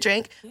pay for your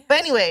drink? Yeah. But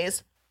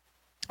anyways,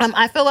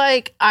 I feel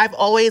like I've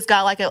always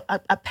got like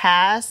a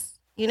pass,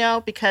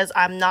 because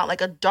I'm not like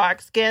a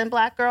dark-skinned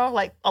Black girl.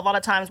 Like a lot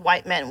of times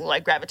white men will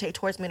like gravitate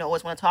towards me and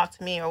always want to talk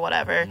to me or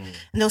whatever. And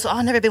they'll say, oh,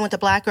 I've never been with a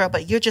Black girl,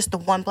 but you're just the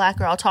one Black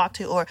girl I'll talk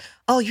to. Or,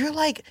 oh, you're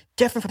like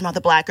different from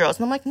other Black girls.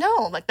 And I'm like,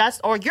 no, like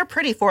or you're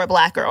pretty for a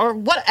Black girl or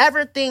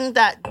whatever thing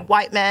that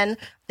white men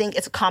think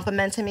it's a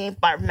compliment to me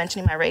by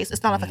mentioning my race.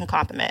 It's not a fucking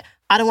compliment.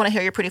 I don't want to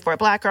hear you're pretty for a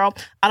Black girl.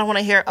 I don't want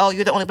to hear, oh,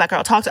 you're the only Black girl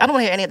I'll talk to. I don't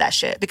want to hear any of that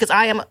shit because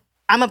I'm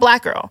a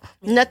Black girl.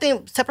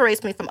 Nothing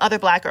separates me from other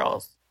Black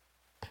girls.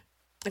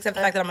 Except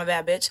the fact that I'm a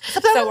bad bitch.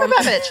 I'm a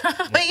bad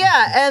bitch. But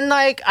yeah, and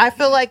I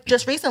feel like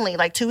just recently,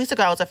 2 weeks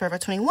ago, I was at Forever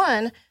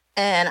 21,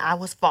 and I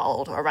was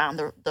followed around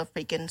the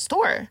freaking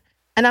store.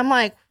 And I'm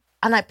like,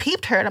 and I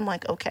peeped her, and I'm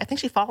like, okay, I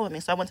think she followed me.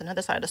 So I went to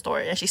another side of the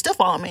store, and she's still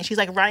following me. And she's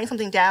writing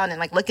something down and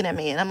looking at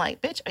me. And I'm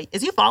like, bitch,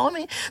 is you following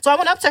me? So I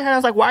went up to her, and I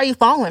was like, why are you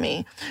following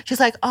me?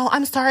 She's like, oh,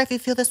 I'm sorry if you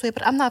feel this way,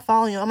 but I'm not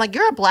following you. I'm like,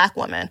 you're a Black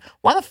woman.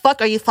 Why the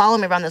fuck are you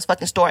following me around this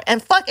fucking store?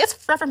 And fuck, it's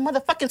Forever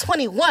motherfucking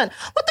 21. What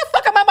the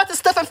fuck am I about to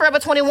stuff in Forever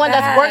 21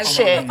 that's worth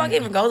shit? Who the fuck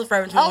even goes to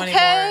Forever 21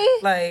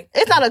 anymore?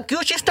 It's not a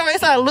Gucci store.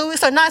 It's not a Louis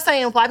store. Not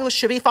saying Black people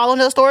should be following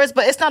those stores,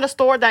 but it's not a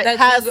store that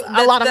has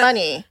a lot of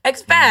money.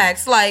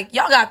 Facts.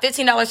 Y'all got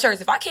 $15 shirts.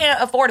 If I can't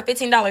afford a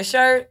 $15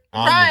 shirt,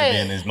 I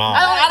don't his mom.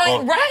 I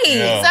don't right.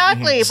 Yeah.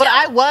 Exactly. But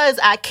I was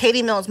at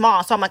Katie Mills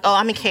Mall, so I'm like, oh,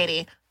 I'm in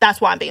Katie. That's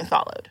why I'm being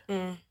followed.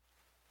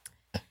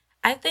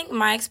 I think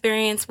my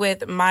experience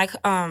with my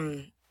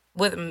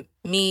with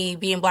me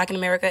being Black in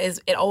America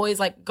is it always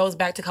like goes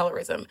back to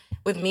colorism.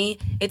 With me,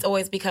 it's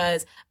always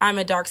because I'm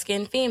a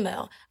dark-skinned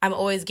female. I'm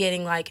always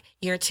getting like,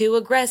 you're too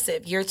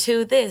aggressive, you're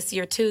too this,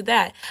 you're too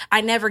that.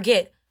 I never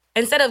get,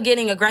 instead of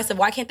getting aggressive,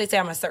 why can't they say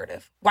I'm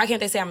assertive? Why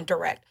can't they say I'm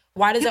direct?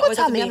 Why does people it always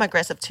tell have to me be, I'm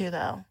aggressive too,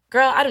 though?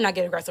 Girl, I do not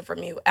get aggressive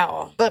from you at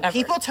all. But ever.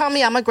 people tell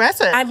me I'm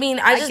aggressive. I mean,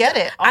 I just get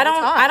it. I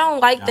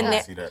don't like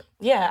the see that.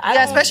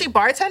 Yeah, especially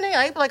bartending.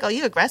 I'd be like, "Oh,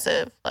 you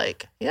aggressive?"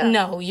 Like, yeah.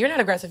 No, you're not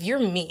aggressive. You're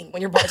mean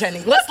when you're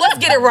bartending. Let's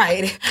get it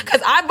right,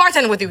 because I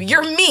bartended with you.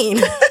 You're mean.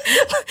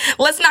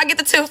 Let's not get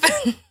the two.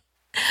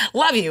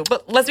 Love you,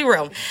 but let's be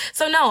real.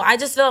 So no, I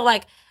just feel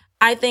like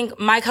I think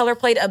my color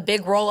played a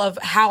big role of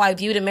how I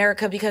viewed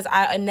America, because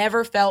I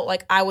never felt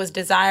like I was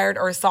desired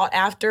or sought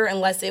after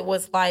unless it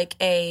was like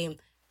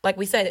like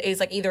we said,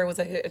 it's like either it was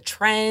a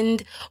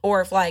trend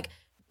or if like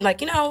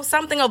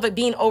something of it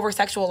being over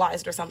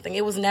sexualized or something.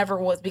 It was never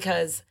was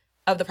because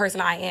of the person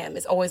I am.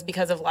 It's always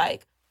because of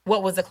like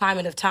what was the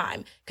climate of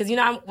time. Because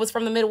I was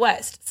from the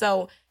Midwest,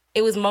 so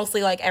it was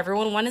mostly like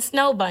everyone wanted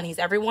snow bunnies,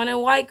 everyone wanted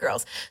white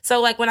girls.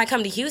 So like when I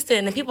come to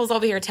Houston and people's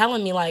over here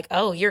telling me like,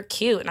 "Oh, you're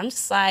cute," and I'm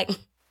just like,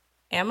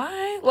 am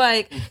I?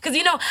 Like, because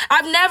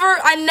I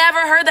never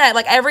heard that.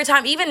 Like every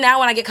time, even now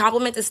when I get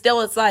compliments, it's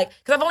like,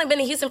 because I've only been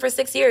in Houston for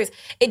 6 years,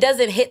 it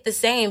doesn't hit the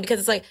same, because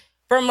it's like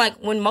from like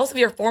when most of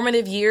your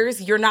formative years,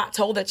 you're not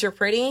told that you're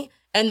pretty,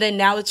 and then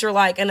now that you're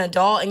like an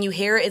adult and you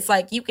hear it, it's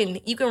like you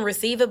can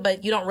receive it,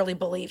 but you don't really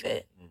believe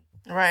it.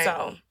 Right.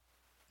 So.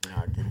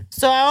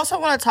 So I also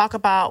want to talk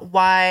about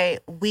why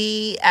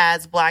we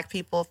as Black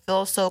people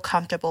feel so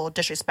comfortable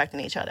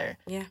disrespecting each other.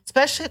 Yeah.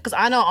 Especially because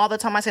I know all the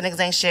time I say niggas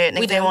ain't shit,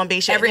 niggas ain't want to be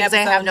shit, Every niggas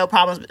ain't have no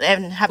problems,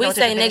 and have we no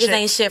say niggas shit.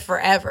 ain't shit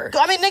forever.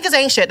 I mean, niggas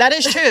ain't shit. That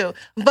is true.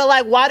 But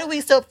like, why do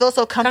we still feel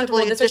so comfortable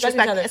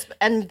disrespecting?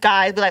 And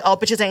guys be like, "Oh,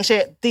 bitches ain't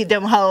shit.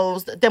 Them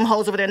hoes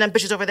over there, and them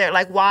bitches over there."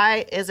 Like,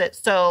 why is it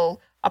so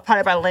a part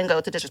of our lingo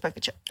to disrespect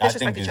each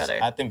other?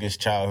 I think it's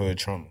childhood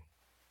trauma.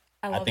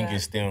 I think that. it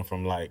stemmed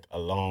from like a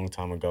long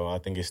time ago. I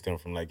think it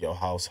stemmed from like your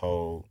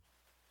household,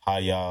 how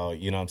y'all,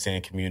 you know what I'm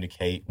saying,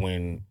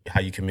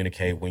 how you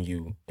communicate when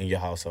you in your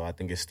household. I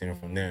think it stemmed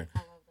from there.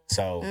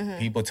 So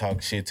people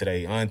talk shit to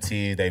their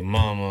auntie, their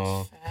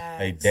mama,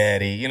 their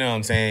daddy, you know what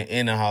I'm saying,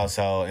 in the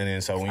household. And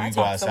then so when you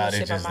go outside,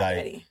 it's just like,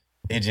 daddy.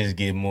 It just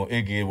get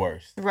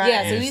worse. Right.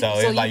 Yeah, And so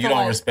it's like you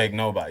don't respect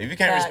nobody. If you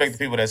can't respect the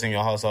people that's in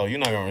your household, you're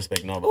not going to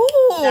respect nobody.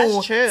 Ooh,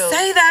 that's true.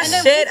 Say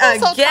that shit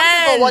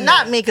again. Well,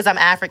 not me because I'm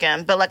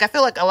African, but like I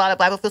feel like a lot of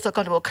Black people feel so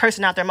comfortable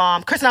cursing out their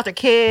mom, cursing out their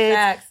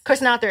kids,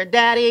 cursing out their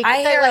daddy.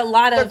 I hear a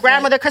lot of their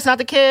grandmother cursing out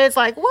the kids.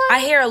 Like what?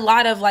 I hear a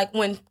lot of like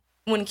when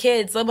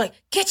kids, they're like,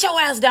 "Get your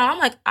ass down." I'm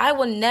like, I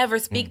will never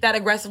speak that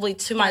aggressively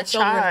to my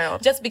children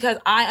just because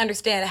I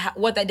understand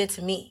what that did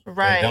to me.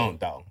 Right. They don't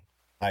though.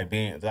 Like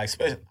being like,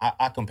 especially,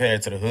 I compare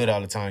it to the hood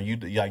all the time. You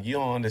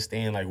don't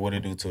understand like what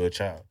it do to a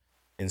child,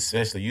 and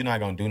especially you're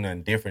not gonna do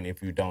nothing different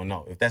if you don't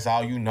know. If that's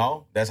all you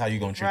know, that's how you are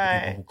gonna treat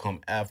the people who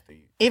come after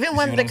you. Even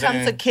when it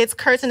comes to kids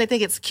cursing, they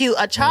think it's cute.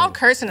 A child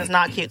cursing is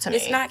not cute to me.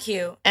 It's not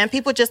cute, and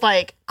people just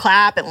like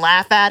clap and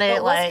laugh at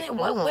it.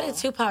 What did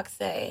Tupac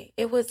say?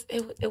 It was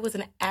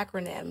an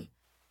acronym.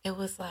 It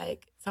was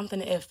like something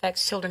that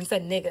affects children. He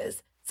said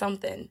niggas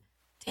something.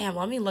 Damn,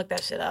 let me look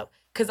that shit up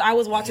because I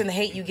was watching The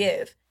Hate U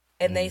Give.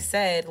 And they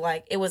said,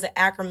 like, it was an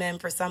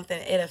acronym for something.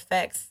 It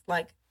affects,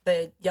 like,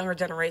 the younger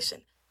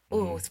generation.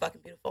 Ooh, it's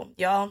fucking beautiful.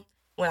 Y'all,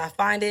 when I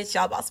find it,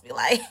 y'all about to be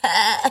like,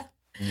 I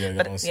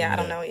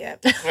don't know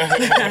yet.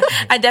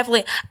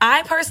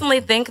 I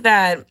personally think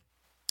that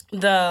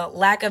the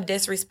lack of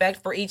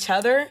disrespect for each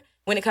other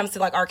when it comes to,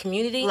 like, our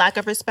community. Lack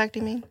of respect,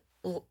 you mean?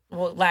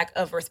 Well, lack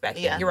of respect.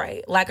 Yeah, you're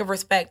right. Lack of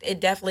respect, it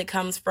definitely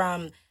comes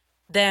from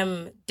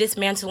them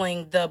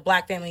dismantling the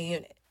Black family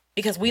unit.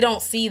 Because we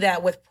don't see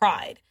that with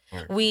pride.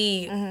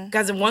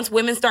 Because once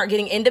women start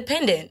getting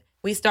independent,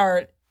 we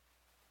start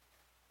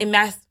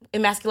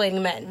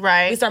emasculating men.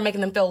 Right. We start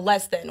making them feel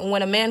less than.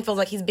 When a man feels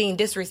like he's being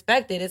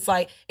disrespected, it's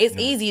like, it's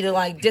easy to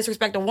like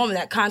disrespect a woman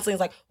that constantly is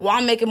like, well,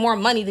 I'm making more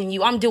money than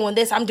you. I'm doing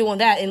this, I'm doing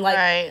that. And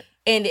like,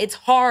 and it's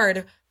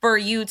hard for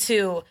you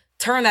to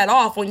turn that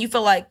off when you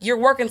feel like you're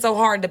working so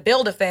hard to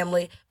build a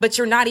family, but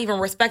you're not even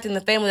respecting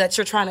the family that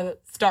you're trying to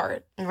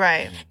start.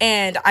 Right.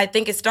 And I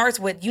think it starts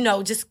with,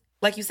 just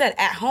like you said,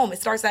 at home. It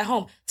starts at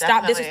home.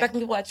 Stop disrespecting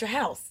people at your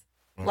house.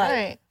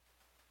 Right.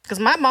 Because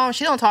my mom,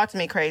 she don't talk to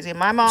me crazy.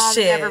 My mom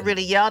never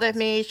really yelled at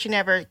me. She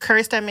never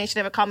cursed at me. She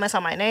never comments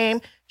on my name.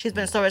 She's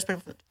been so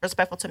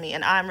respectful to me,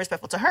 and I'm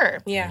respectful to her.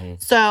 Yeah.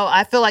 So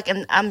I feel like,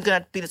 and I'm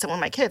going to be the same with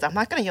my kids. I'm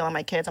not going to yell at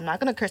my kids. I'm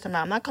not going to curse them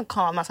out. I'm not going to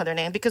call them outside their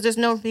name because there's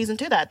no reason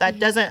to that. That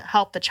doesn't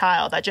help the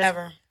child. That just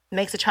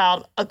makes the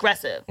child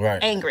aggressive,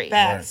 angry.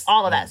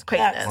 All of that's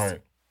craziness.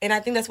 And I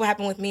think that's what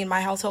happened with me in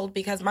my household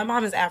because my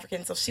mom is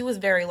African, so she was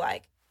very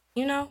like,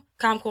 you know,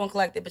 calm, cool, and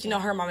collected. But you know,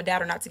 her mom and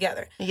dad are not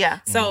together. Yeah.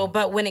 So,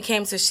 but when it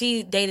came to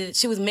she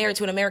was married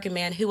to an American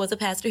man who was a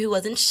pastor who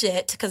wasn't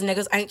shit, because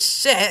niggas ain't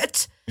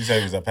shit. You say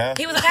he was a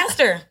pastor? He was a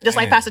pastor. Just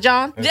like Pastor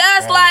John?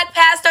 Just like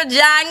Pastor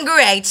John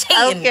Gray.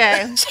 Cheating.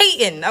 Okay.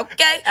 Cheating,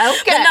 okay?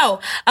 Okay. But no,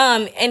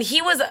 and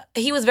he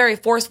was very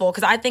forceful,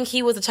 because I think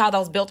he was a child that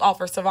was built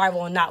off of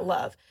survival and not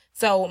love.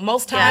 So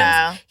most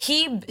times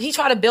he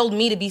tried to build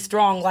me to be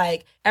strong.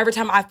 Like every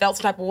time I felt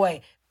some type of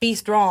way, be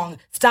strong,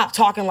 stop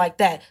talking like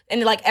that.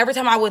 And like every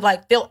time I would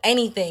like feel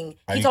anything,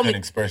 he told me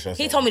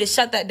to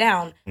shut that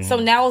down. Mm-hmm. So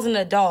now as an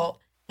adult,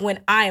 when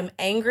I am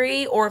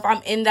angry or if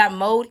I'm in that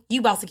mode,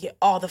 you about to get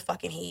all the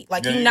fucking heat.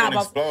 Like you're not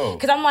about to,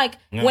 because I'm like,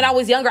 when I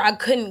was younger, I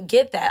couldn't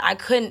get that. I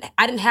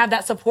didn't have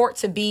that support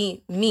to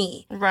be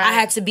me. Right. I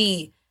had to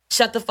be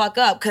shut the fuck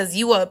up because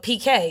you a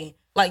PK.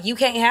 Like you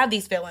can't have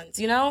these feelings,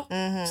 you know?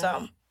 Mm-hmm.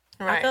 So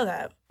I feel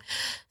that.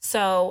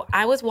 So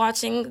I was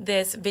watching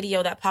this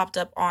video that popped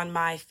up on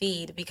my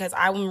feed because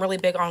I'm really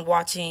big on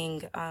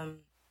watching,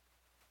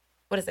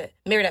 what is it?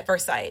 Married at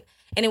First Sight.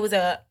 And it was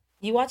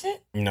you watch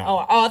it? No.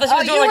 Oh, I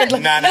thought you were doing like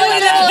a... No.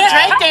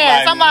 Drake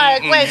dance. I'm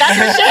like, wait, that's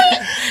your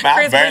shit?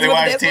 I barely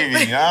watch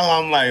TV.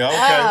 I'm like, okay.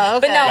 Oh,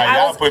 okay. But no, like,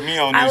 y'all put me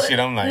on this shit.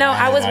 I'm like, no,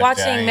 I was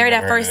watching Married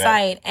at First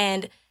Sight,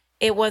 and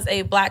it was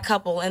a black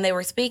couple, and they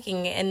were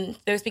speaking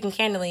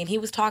candidly, and he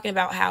was talking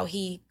about how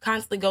he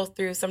constantly goes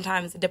through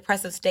sometimes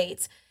depressive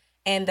states,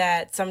 and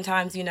that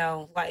sometimes, you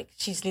know, like,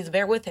 she just needs to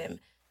bear with him.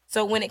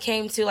 So when it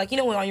came to, like, you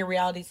know, when on your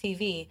reality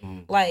TV,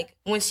 like,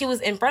 when she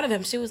was in front of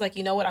him, she was like,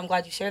 you know what, I'm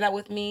glad you shared that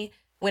with me.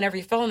 Whenever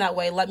you're feeling that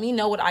way, let me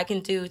know what I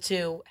can do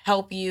to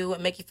help you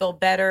and make you feel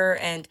better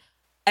and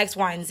X,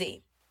 Y, and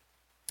Z.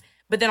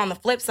 But then on the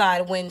flip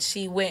side, when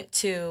she went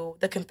to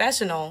the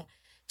confessional,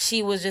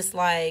 she was just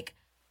like,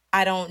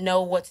 I don't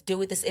know what to do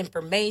with this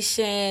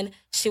information.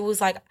 She was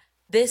like,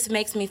 this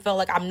makes me feel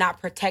like I'm not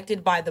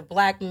protected by the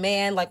black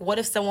man. Like, what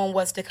if someone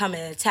was to come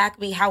and attack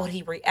me? How would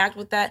he react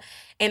with that?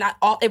 And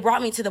it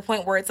brought me to the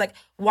point where it's like,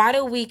 why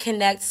do we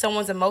connect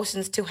someone's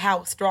emotions to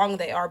how strong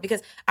they are?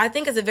 Because I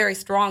think it's a very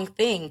strong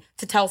thing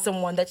to tell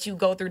someone that you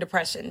go through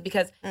depression,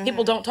 because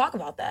people don't talk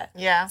about that.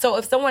 Yeah. So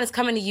if someone is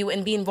coming to you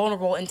and being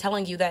vulnerable and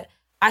telling you that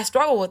I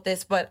struggle with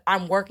this, but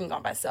I'm working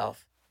on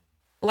myself.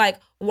 Like,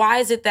 why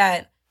is it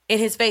that in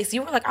his face,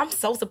 you were like, I'm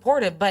so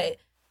supportive, but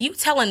you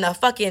telling the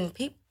fucking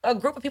a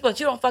group of people that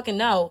you don't fucking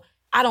know,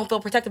 I don't feel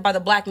protected by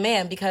the black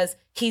man because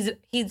he's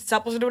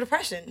supposed to do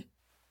depression.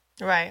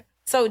 Right.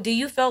 So do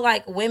you feel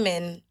like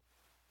women,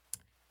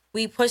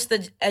 we push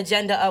the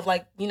agenda of,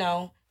 like, you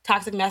know,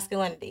 toxic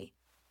masculinity,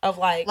 of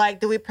like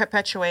do we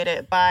perpetuate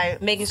it by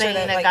making saying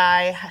sure that a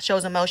guy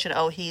shows emotion,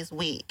 oh, he's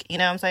weak? You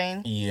know what I'm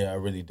saying? Yeah, I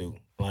really do.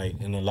 Like,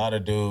 and a lot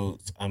of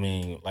dudes, I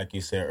mean, like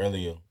you said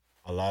earlier,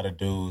 a lot of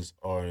dudes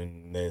are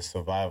in their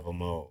survival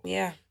mode.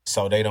 Yeah.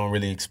 So they don't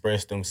really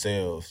express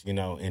themselves, you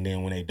know. And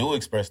then when they do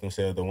express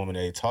themselves, the woman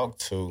they talk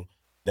to,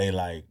 they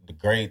like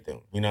degrade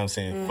them. You know what I'm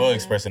saying? For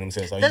expressing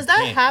themselves. So does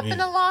that happen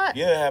a lot?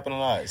 Yeah, it happen a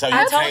lot. So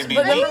I told you,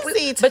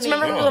 but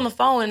remember we were on the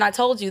phone and I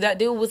told you that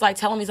dude was like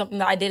telling me something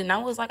that I did, and I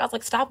was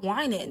like, stop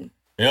whining.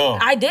 Yeah.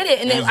 I did it,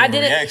 and then I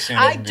did it.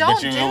 I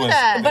don't do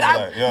that.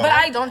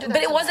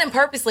 But it wasn't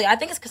purposely. I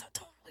think it's because I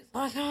don't.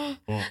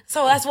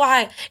 So that's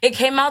why it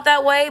came out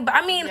that way. But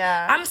I mean,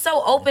 I'm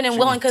so open and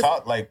willing because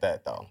taught like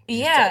that though.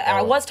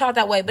 I was taught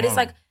that way. But it's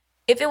like,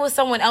 if it was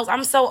someone else,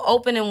 I'm so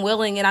open and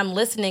willing, and I'm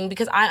listening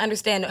because I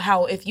understand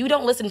how if you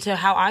don't listen to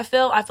how I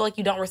feel like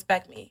you don't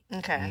respect me.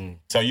 Okay.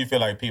 So you feel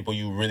like people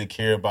you really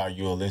care about,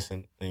 you'll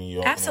listen and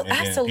you absolutely.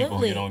 People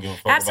who you don't give a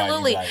fuck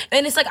absolutely. about, you like,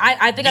 and it's like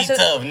I think I should.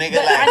 Tough, nigga.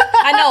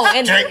 I know,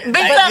 and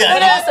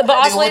but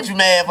also, what you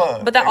mad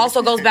for? But that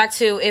also goes back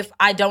to, if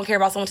I don't care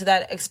about someone to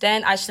that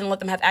extent, I shouldn't let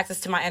them have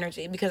access to my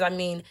energy. Because I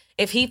mean,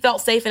 if he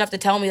felt safe enough to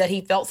tell me that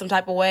he felt some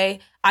type of way,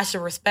 I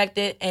should respect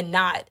it and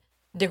not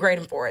degrade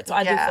him for it. So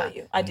I do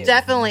feel you. I do.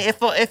 Definitely.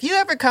 If you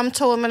ever come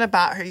to a woman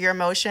about your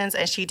emotions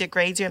and she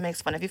degrades you and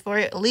makes fun of you for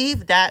it,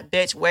 leave that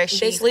bitch where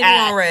she's leave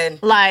at. On red.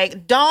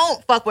 Like,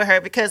 don't fuck with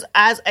her, because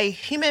as a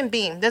human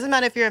being, doesn't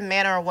matter if you're a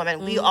man or a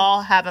woman, we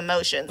all have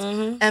emotions.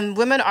 And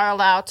women are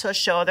allowed to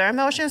show their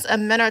emotions,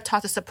 and men are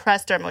taught to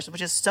suppress their emotions,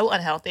 which is so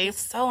unhealthy.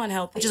 It's so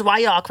unhealthy. Which is why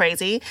y'all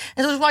crazy.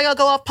 And which is why y'all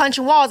go off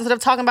punching walls instead of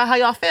talking about how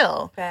y'all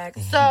feel.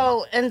 Facts.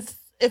 So, and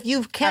if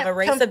you can't have a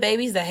race of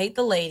babies that hate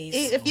the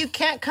ladies. If you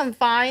can't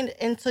confine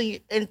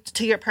into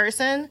your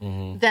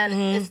person,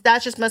 then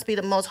that just must be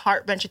the most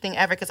heart-wrenching thing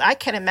ever. Because I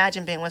can't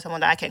imagine being with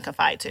someone that I can't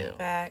confide to.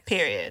 Facts.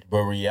 Period.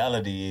 But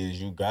reality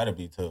is, you gotta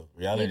be tough.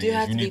 Reality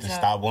is, you need to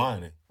stop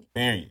whining.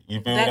 Period.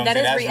 You feel what I'm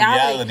saying? That's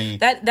reality.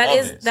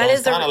 That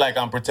is kind of like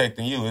I'm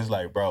protecting you. It's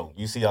like, bro,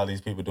 you see all these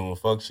people doing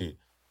fuck shit,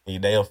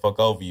 and they'll fuck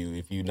over you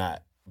if you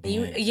not.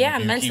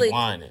 Mentally. Keep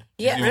whining.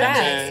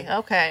 Yeah,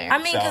 okay. I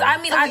mean, because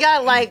I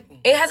got like,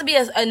 it has to be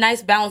a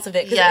nice balance of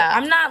it. Yeah,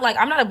 I'm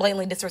not a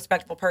blatantly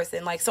disrespectful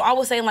person. Like, so I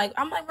was saying, like,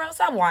 I'm like, bro,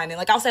 stop whining.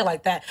 Like, I'll say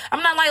like that.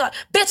 I'm not like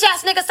bitch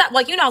ass nigga, stop.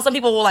 Like, you know, some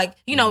people will like,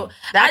 you know,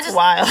 that's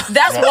wild.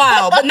 That's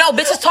wild. But no,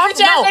 bitches talk.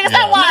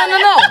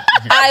 No.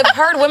 I've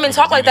heard women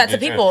talk like that to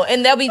people,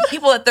 and there'll be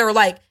people that they're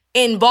like,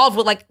 involved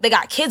with, like, they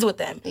got kids with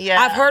them.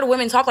 Yeah. I've heard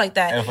women talk like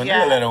that. And if a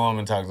nigga let a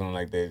woman talk to them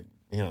like that,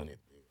 he don't need.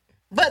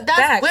 But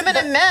that's women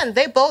and men.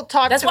 They both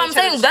talk to each other. That's what I'm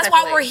saying. That's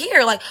why we're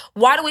here. Like,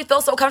 why do we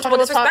feel so comfortable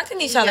disrespecting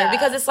each other?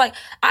 Because it's like,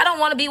 I don't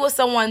want to be with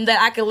someone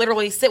that I can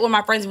literally sit with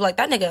my friends and be like,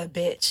 that nigga a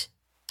bitch.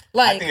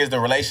 Like, I think it's the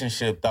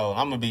relationship, though.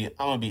 I'm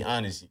gonna be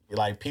honest.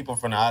 Like, people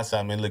from the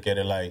outside may look at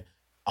it like,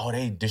 oh,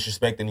 they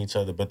disrespecting each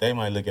other. But they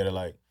might look at it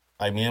like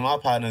me and my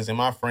partners and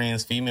my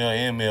friends, female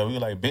and male, we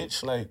like,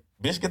 bitch,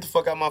 get the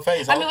fuck out of my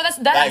face. I mean, that's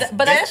different.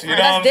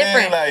 That's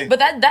different. Like, but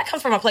that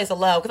comes from a place of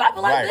love. Because I'd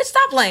be like, bitch,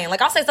 stop playing.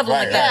 Like, I'll say something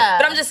like that. Yeah.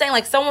 But I'm just saying,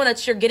 like, someone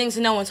that you're getting to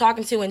know and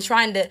talking to and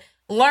trying to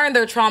learn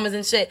their traumas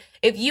and shit.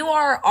 If you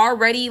are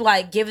already,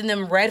 like, giving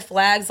them red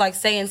flags, like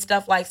saying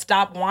stuff like,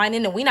 stop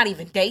whining, and we not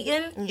even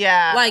dating,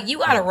 like, you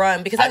gotta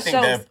run. Because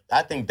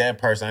I think that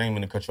person, I ain't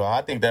even in control.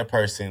 I think that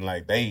person,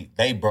 like,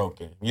 they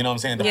broken. You know what I'm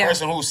saying? The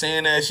person who's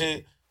saying that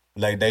shit,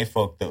 like, they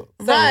fucked up.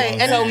 Right.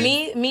 And so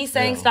me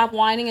saying stop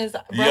whining is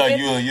broken.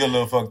 Yeah, you're a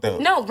little fucked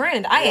up. No,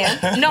 granted, I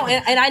am. No,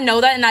 and I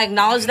know that and I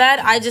acknowledge that.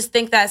 I just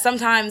think that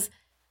sometimes,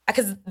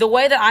 because the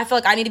way that I feel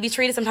like I need to be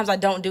treated, sometimes I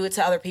don't do it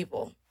to other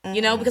people. Mm-hmm.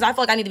 You know, because I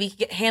feel like I need to be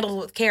handled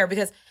with care.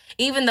 Because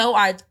even though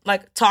I,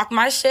 like, talk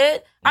my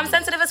shit, I'm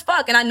sensitive as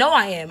fuck. And I know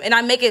I am. And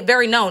I make it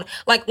very known.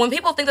 Like, when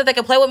people think that they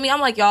can play with me, I'm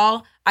like,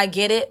 y'all, I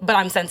get it, but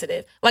I'm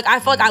sensitive. Like, I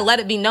feel like I let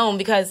it be known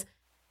because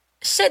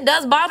shit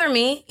does bother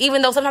me,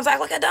 even though sometimes I act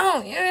like I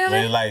don't. You know what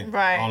I mean?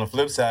 Like, on the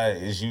flip side,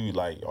 is you,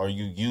 like, are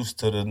you used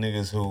to the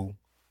niggas who,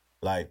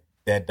 like,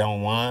 that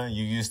don't whine?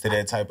 You used to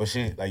that type of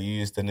shit? Like, you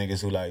used to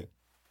niggas who, like,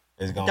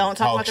 is gonna don't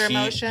talk about their shit.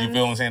 Emotions? You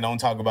feel what I'm saying? Don't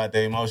talk about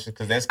their emotions,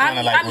 because that's kind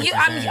of like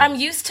I'm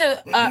used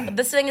to,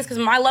 this thing is because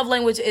my love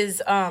language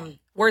is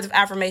words of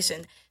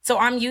affirmation. So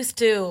I'm used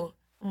to,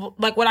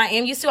 like, what I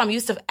am used to, I'm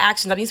used to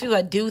actions. I'm used to people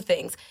that do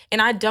things.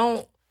 And I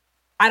don't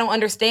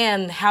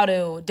understand how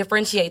to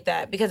differentiate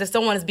that, because if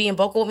someone is being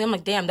vocal with me, I'm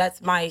like, damn,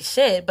 that's my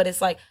shit. But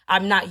it's like,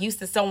 I'm not used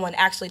to someone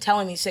actually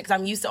telling me shit, because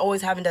I'm used to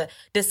always having to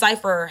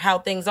decipher how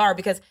things are,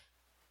 because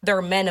they're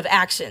men of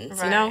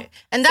actions, you know?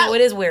 And so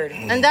it is weird.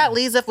 And that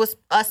leaves us with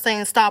us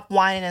saying, stop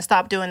whining and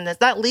stop doing this.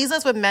 That leaves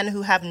us with men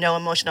who have no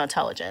emotional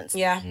intelligence.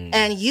 Yeah.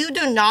 And you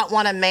do not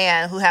want a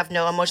man who have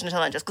no emotional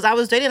intelligence. Because I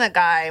was dating a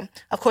guy,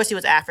 of course he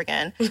was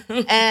African.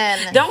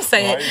 And don't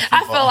say it.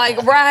 I feel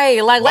like,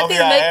 like, let these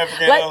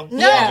make... Like,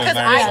 no, because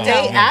I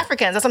date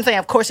Africans. That's what I'm saying.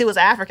 Of course he was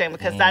African,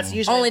 because that's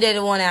usually... Only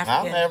dated one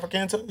African. I'm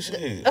African too,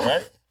 shit,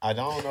 right? I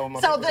don't know.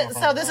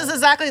 So this is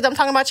exactly, I'm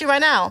talking about you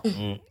right now.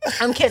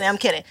 I'm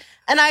kidding.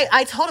 And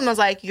I told him, I was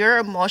like, your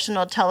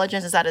emotional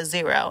intelligence is at a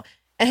 0.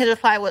 And his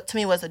reply to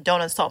me was, don't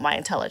insult my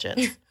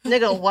intelligence.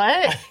 Nigga,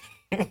 what?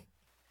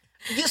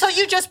 So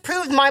you just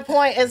proved my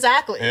point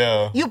exactly.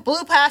 Yeah. You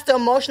blew past the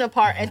emotional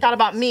part and thought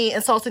about me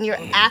insulting your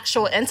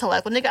actual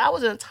intellect. Well, nigga, I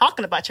wasn't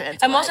talking about your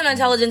intellect. Emotional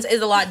intelligence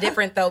is a lot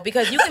different, though,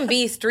 because you can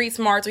be street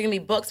smart or you can be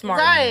book smart.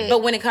 Right.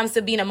 But when it comes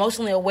to being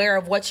emotionally aware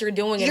of what you're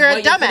doing and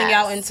what you're putting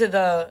out into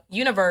the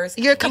universe,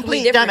 you're a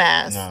complete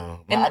dumbass. No.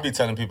 I be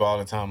telling people all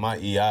the time, my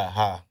EI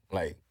high.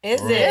 Like, is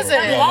it?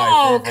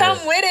 Come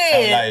with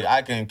it. Like,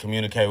 I can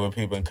communicate with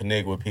people and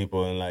connect with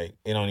people, and, like,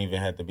 it don't even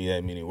have to be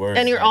that many words.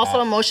 And you're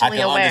also emotionally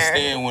aware. I can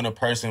understand when a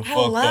person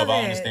fucked up.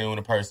 I understand when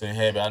a person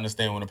happy. I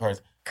understand when a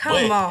person...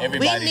 Come on. We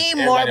need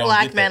more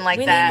black men like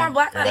that. We need more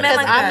black men like that.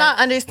 Because I'm not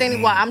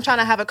understanding why I'm trying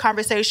to have a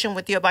conversation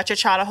with you about your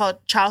childhood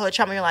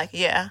trauma. You're like,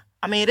 yeah.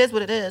 I mean, it is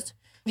what it is.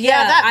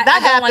 Yeah,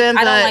 that happened,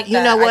 but you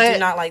know what? I do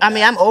not like that. I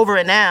mean, I'm over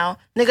it now.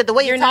 Nigga, the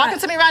way you're talking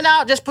to me right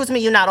now just proves to me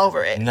you're not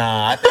over it.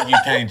 Nah, I think you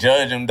can't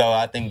judge him, though.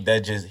 I think that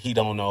just, he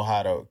don't know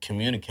how to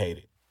communicate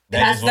it.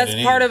 That's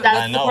part of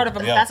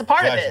That's a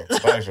part of it.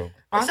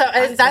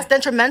 So that's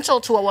detrimental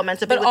to a woman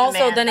to be with a man.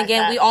 But also, then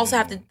again, we also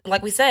have to,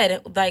 like we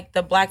said, like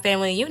the Black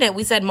family unit,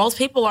 we said most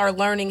people are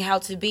learning how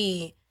to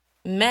be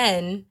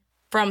men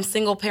from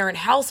single parent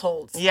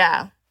households.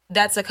 Yeah.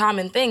 That's a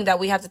common thing that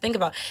we have to think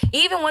about.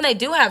 Even when they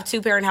do have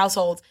 2-parent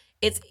households,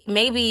 it's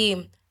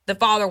maybe the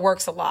father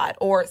works a lot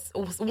or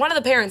one of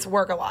the parents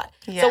work a lot.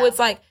 Yeah. So it's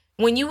like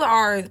when you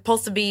are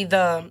supposed to be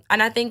and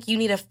I think you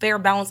need a fair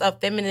balance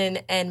of feminine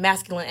and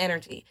masculine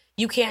energy.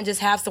 You can't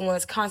just have someone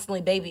that's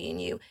constantly babying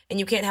you, and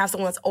you can't have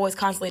someone that's always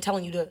constantly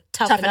telling you to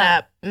toughen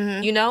up.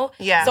 Mm-hmm. You know?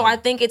 Yeah. So I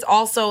think it's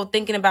also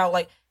thinking about,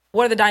 like,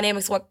 what are the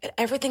dynamics?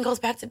 Everything goes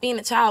back to being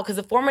a child, because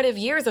the formative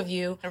years of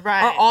you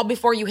are all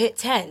before you hit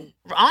 10.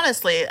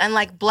 Honestly, and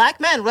like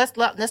black men, let's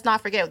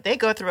not forget, they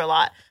go through a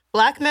lot.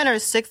 Black men are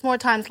 6 more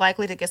times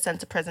likely to get sent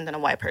to prison than a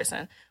white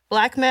person.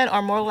 Black men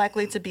are more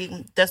likely to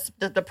be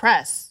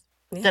depressed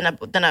than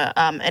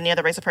any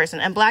other race of person,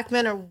 and black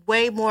men are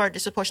way more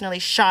disproportionately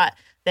shot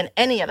than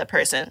any other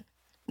person.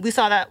 We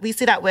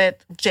see that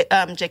with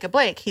Jacob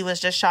Blake. He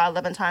was just shot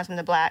 11 times from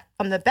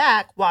the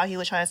back while he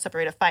was trying to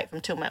separate a fight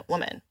from 2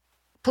 women.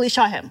 Police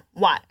shot him.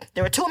 Why?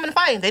 There were 2 women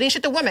fighting. They didn't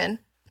shoot the women.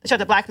 They shot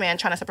the black man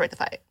trying to separate the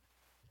fight.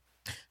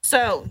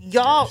 So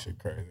y'all,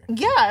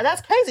 yeah,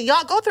 that's crazy.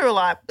 Y'all go through a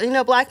lot. You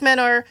know, black men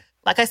are,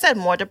 like I said,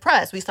 more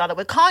depressed. We saw that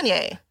with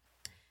Kanye.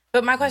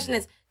 But my question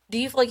is, do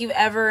you feel like you've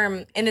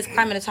ever, in this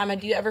climate of time,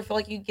 do you ever feel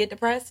like you get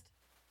depressed?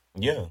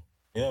 Yeah.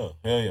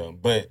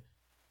 But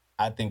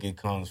I think it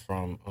comes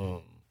from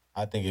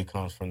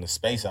the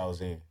space I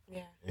was in.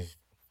 Yeah.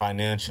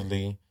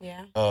 Financially.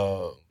 Yeah.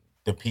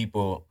 The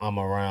people I'm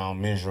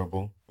around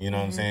miserable. You know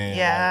what I'm saying?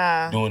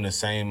 Yeah. Like, doing the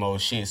same old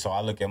shit. So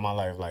I look at my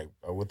life like,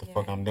 what the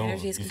fuck I'm doing?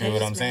 You feel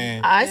what I'm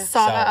saying? I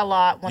saw that a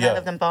lot when I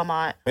lived in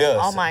Beaumont. Yeah,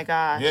 oh my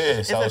gosh. Yeah,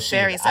 it's so a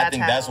very sad I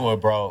think that's what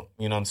brought,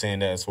 you know what I'm saying?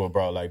 That's what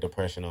brought like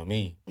depression on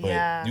me.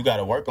 But you got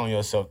to work on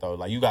yourself though.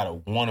 Like you got to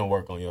want to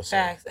work on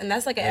yourself. Facts. And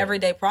that's like an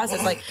everyday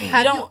process. Like you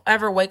don't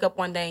ever wake up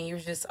one day and you're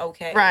just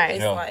okay. Right.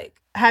 It's like.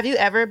 Have you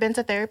ever been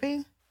to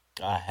therapy?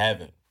 I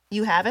haven't.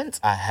 You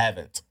haven't? I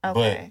haven't.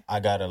 Okay. But I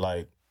got to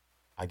like.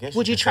 I guess.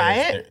 Would you try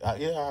it?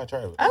 Yeah, I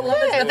try it.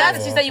 Okay,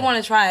 that's you say you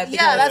want to try it.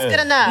 Yeah, that's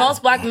good enough.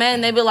 Most black men,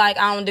 they be like,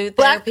 I don't do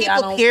therapy. Black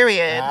people,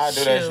 period. I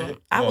do that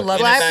shit. I would love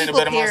black people,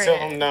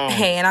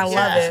 Hey, and I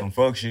love it. Some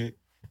fuck shit.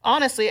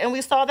 Honestly, and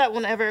we saw that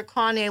whenever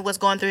Kanye was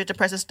going through a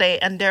depressive state,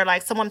 and they're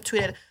like, someone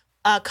tweeted,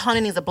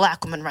 Kanye needs a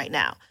black woman right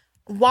now.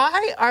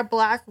 Why are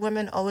black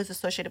women always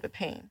associated with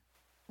pain?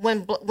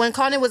 When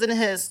Kanye was in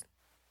his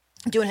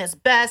doing his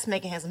best,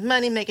 making his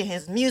money, making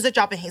his music,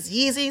 dropping his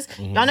Yeezys.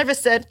 Y'all never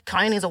said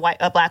Kanye needs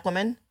a black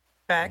woman.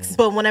 Facts.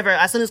 But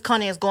as soon as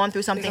Kanye is going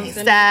through something, he's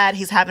sad,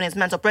 he's having his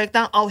mental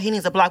breakdown, he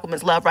needs a black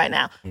woman's love right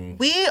now.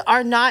 We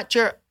are not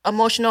your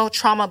emotional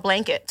trauma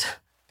blanket.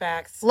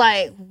 Facts.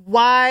 Like,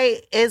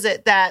 why is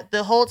it that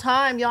the whole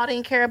time y'all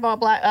didn't care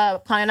about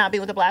Kanye not being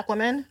with a black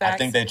woman? Facts. I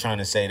think they're trying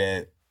to say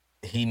that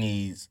he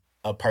needs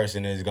a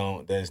person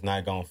that's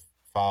not gonna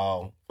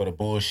fall for the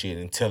bullshit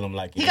and tell him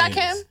like he got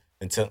Kim.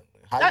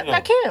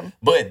 Not Kim.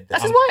 But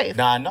that's his wife.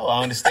 Nah, I know,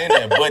 I understand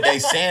that. But they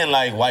saying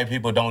like white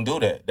people don't do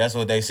that. That's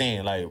what they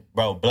saying. Like,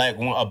 bro,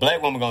 a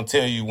black woman gonna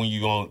tell you when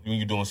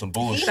you doing some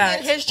bullshit. He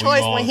made his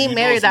choice when he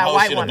married that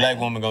white woman. A black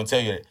woman gonna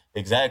tell you that.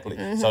 Exactly.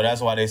 So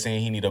that's why they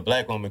saying he need a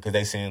black woman, because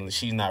they saying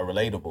she's not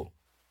relatable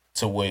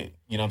to what,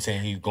 you know what I'm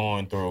saying, he's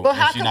going through. But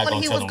how come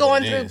when he was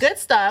going through good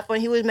stuff, when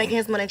he was making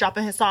his money,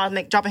 dropping his songs,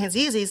 dropping his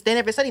Yeezys, they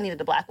never said he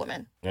needed a black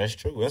woman? That's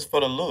true. That's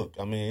for the look.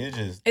 I mean,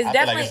 it's definitely,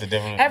 feel like it's a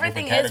different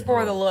everything different is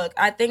for the look.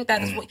 I think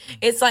that's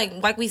it's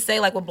like we say,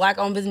 like with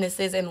black-owned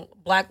businesses and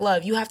black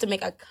love, you have to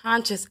make a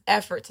conscious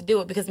effort to do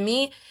it. Because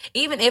me,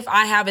 even if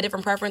I have a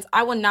different preference,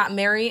 I would not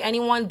marry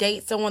anyone,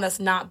 date someone that's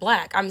not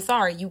black. I'm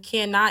sorry. You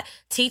cannot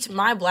teach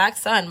my black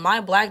son, my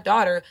black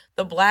daughter,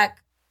 the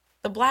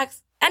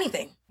blacks,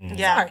 anything.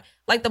 Yeah. Sorry.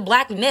 Like the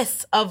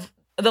blackness of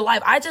the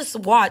life. I just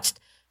watched,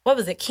 what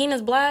was it? King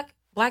is Black?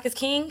 Black is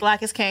King?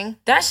 Black is King.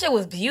 That shit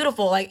was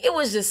beautiful. Like, it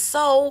was just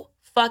so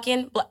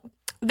fucking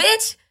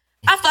bitch,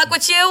 I fuck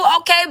with you.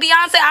 Okay,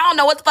 Beyonce, I don't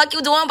know what the fuck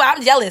you doing, but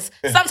I'm jealous.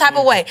 Some type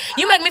of way.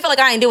 You make me feel like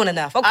I ain't doing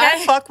enough, okay?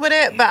 I fuck with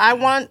it, but I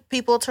want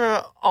people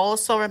to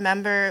also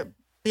remember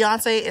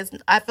Beyonce is,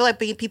 I feel like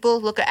people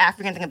look at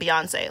African thing of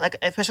Beyonce, like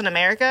especially in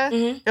America,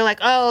 they're like,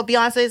 oh,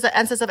 Beyonce is the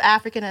essence of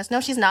Africanness.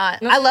 No, she's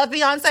not. I love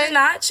Beyonce. She's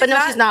not.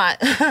 She's not.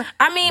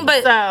 I mean,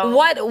 but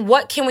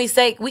what can we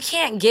say? We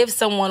can't give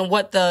someone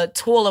what the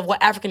tool of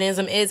what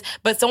Africanism is,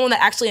 but someone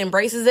that actually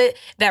embraces it,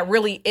 that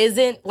really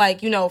isn't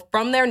like,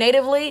 from there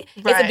natively,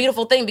 it's a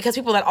beautiful thing, because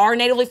people that are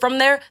natively from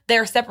there,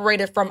 they're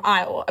separated from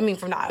Iowa. I mean,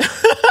 from Iowa.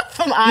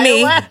 From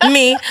Iowa?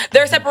 Me.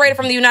 They're separated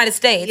from the United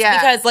States. Yeah.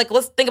 Because, like,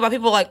 let's think about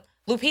people like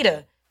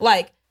Lupita.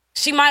 Like,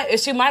 she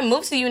might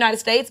move to the United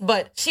States,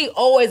 but she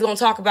always gonna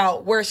talk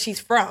about where she's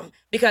from,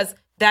 because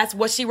that's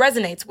what she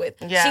resonates with.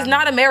 Yeah. She's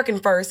not American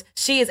first.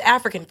 She is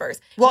African first.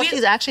 Well,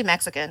 she's actually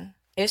Mexican.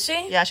 Is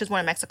she? Yeah, she was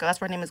born in Mexico.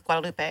 That's why her name is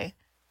Guadalupe.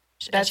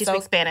 She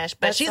speaks Spanish,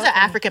 but she's so an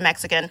African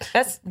Mexican.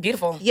 That's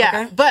beautiful. Yeah,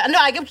 okay. But no,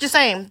 I get what you're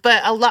saying.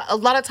 But a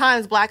lot of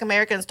times, Black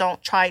Americans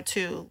don't try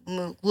to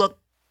look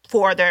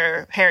for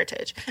their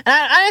heritage. And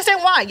I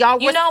understand why.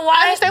 You know why?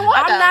 I understand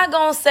why. I'm not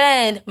going to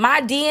send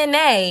my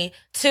DNA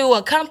to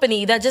a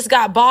company that just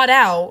got bought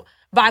out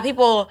by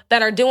people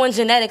that are doing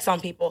genetics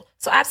on people.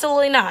 So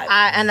absolutely not.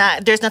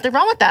 There's nothing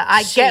wrong with that.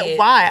 I get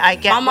why.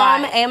 My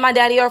mom and my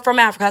daddy are from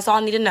Africa. That's all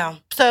I need to know.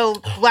 So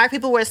Black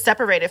people were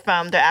separated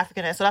from their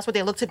Africanness. So that's what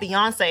they look to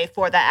Beyonce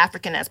for, that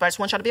Africanness. But I just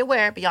want y'all to be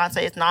aware,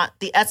 Beyonce is not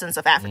the essence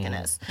of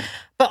Africanness.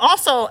 But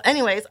also,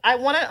 anyways, I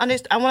want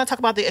to talk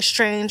about the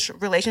estranged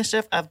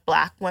relationship of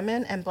Black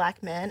women and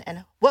Black men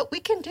and what we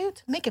can do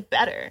to make it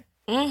better.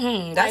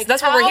 Mm-hmm.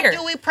 That's why we're here. How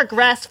do we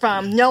progress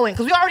from knowing?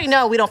 Because we already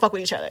know we don't fuck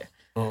with each other.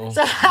 So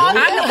hold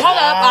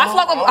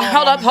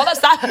up,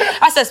 stop.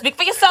 I said, speak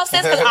for yourself,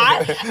 sis, because I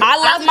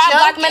love my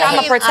Black men. I'm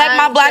going to protect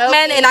my Black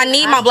men, and I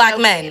need my Black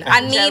men. I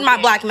need my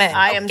Black men.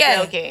 I am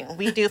joking.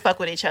 We do fuck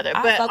with each other.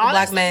 But fuck with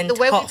Black men. The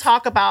way we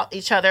talk about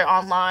each other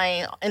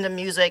online, in the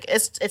music,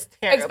 it's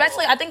terrible.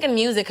 Especially, I think, in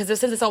music, because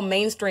since it's so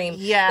mainstream.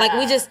 Yeah. Like,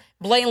 we just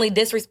blatantly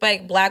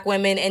disrespect Black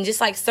women and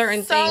just, like,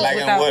 certain things. Like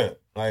without,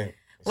 what?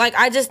 Like,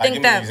 I just think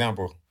give that... me an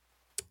example.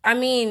 I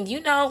mean,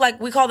 like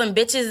we call them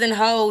bitches and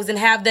hoes and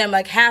have them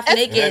like half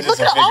naked. That's just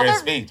a figure of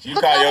speech. You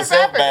call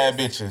yourself bad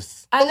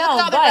bitches. I know, look at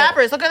all the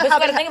rappers. Look at how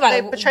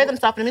they portray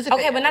themselves in the music.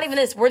 Okay, but not even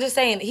this. We're just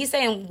saying, he's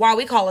saying why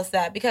we call us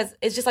that, because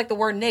it's just like the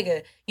word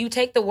nigga. You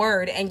take the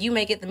word and you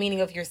make it the meaning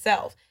of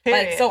yourself.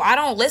 Period. Like, so I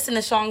don't listen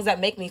to songs that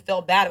make me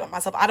feel bad about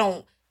myself. I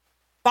don't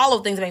follow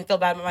things that make me feel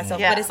bad about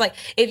myself. But it's like,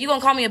 if you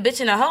gonna call me a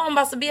bitch and a hoe, I'm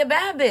about to be a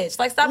bad bitch.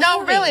 Like, stop.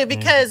 No, really,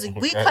 because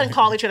we couldn't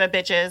call each other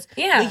bitches.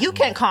 Yeah, but you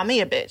can't call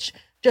me a bitch.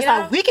 Just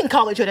how we can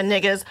call each other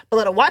niggas, but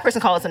let a white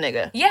person call us a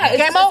nigga. Yeah,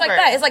 it's like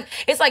that.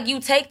 It's like you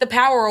take the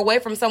power away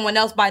from someone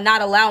else by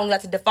not allowing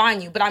that to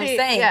define you. But I'm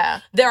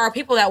saying there are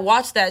people that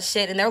watch that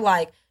shit and they're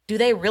like, do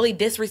they really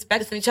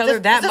disrespect each other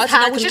that much? This is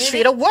how we should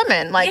treat a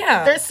woman. Like,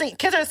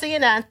 kids are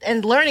seeing that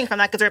and learning from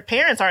that because their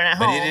parents aren't at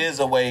home. But it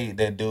is a way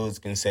that dudes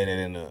can say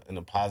that in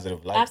a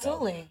positive light.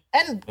 Absolutely. Though.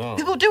 And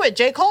people do it.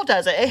 J. Cole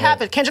does it. It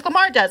happens. Kendrick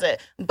Lamar does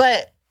it.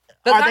 But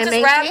are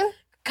they mainstream?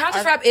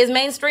 Conscious rap is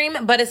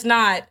mainstream, but it's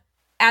not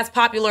as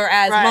popular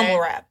as mumble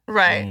rap.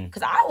 Right.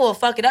 Because I will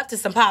fuck it up to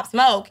some Pop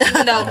Smoke,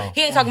 even though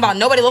he ain't talking about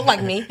nobody look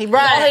like me.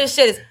 Right. All his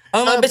shit is,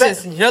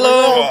 bitches,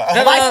 yellow,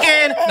 light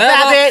skin,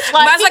 bad bitch.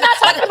 Like, he's not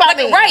talking about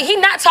me. Right, he's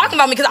not talking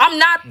about me because I'm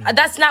not,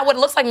 that's not what it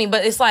looks like me.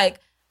 But it's like,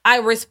 I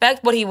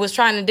respect what he was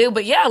trying to do.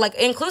 But yeah, like,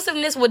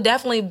 inclusiveness would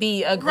definitely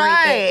be a great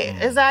thing.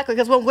 Right, exactly.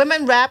 Because when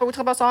women rap or we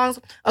talk about songs,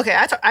 okay,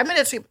 I made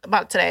a tweet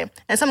about it today,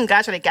 and some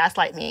guy tried to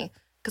gaslight me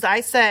because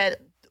I said,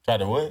 try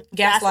to what?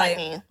 Gaslight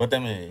me. What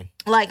that mean?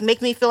 Like,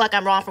 make me feel like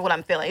I'm wrong for what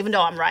I'm feeling, even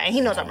though I'm right. And he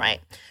knows I'm right.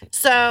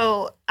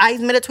 So I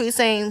made a tweet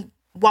saying,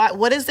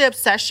 what is the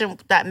obsession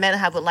that men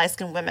have with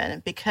light-skinned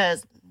women?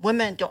 Because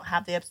women don't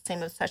have the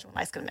same obsession with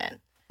light-skinned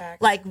men.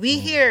 Facts. Like, we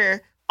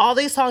hear all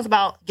these songs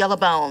about yellow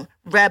bone,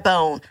 red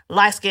bone,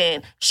 light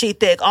skin, she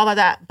thick, all of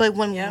that. But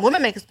when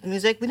women make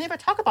music, we never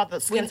talk about the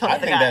skin tone of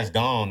the guy. I think that's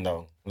gone,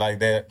 though. Like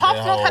that. Pop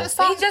Smoke had a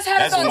song. He just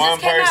had a song that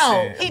just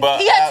came out.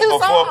 He had two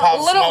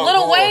songs.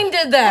 Lil Wayne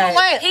did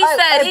that. He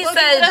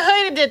said the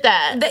Hoodie did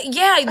that.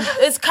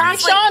 It's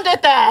constantly. Sean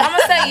did that. I'm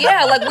gonna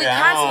say like we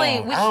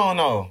constantly. I don't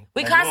know.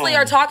 We constantly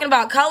are talking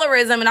about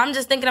colorism, and I'm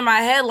just thinking in my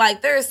head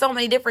like there are so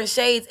many different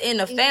shades in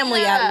the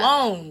family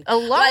alone.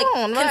 Like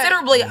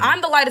considerably,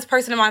 I'm the lightest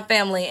person in my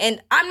family, and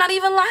I'm not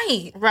even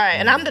light. Right,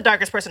 and I'm the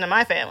darkest person in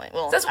my family.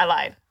 Well, I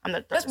lied. I'm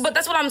the darkest. But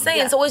that's what I'm saying.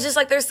 Yeah. So it's just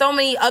like there's so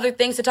many other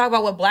things to talk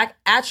about with black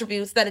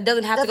attributes that it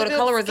doesn't have to go to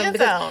colorism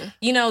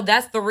because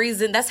that's the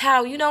reason. That's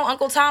how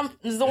Uncle Tom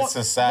is the one.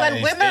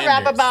 When women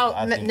rap about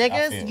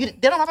niggas,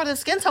 they don't rap about the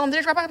skin tone. They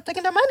just rap about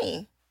taking their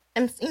money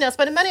and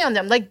spending money on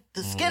them. Like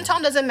the skin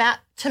tone doesn't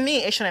matter to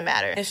me. It shouldn't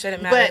matter. It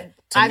shouldn't matter.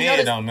 But to me,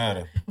 it don't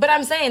matter. But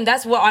I'm saying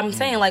that's what I'm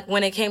saying. Like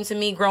when it came to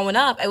me growing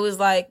up, it was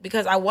like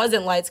because I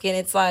wasn't light skinned.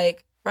 It's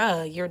like,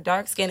 bruh, you're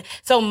dark skinned.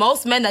 So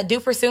most men that do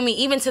pursue me,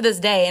 even to this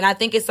day, and I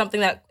think it's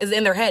something that is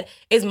in their head,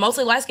 is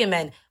mostly light skinned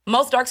men.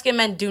 Most dark skinned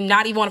men do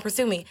not even want to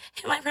pursue me.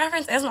 And my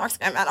preference is dark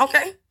skinned men.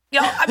 Okay.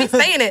 Y'all, I be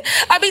saying it.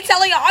 I be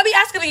telling y'all, I be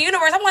asking the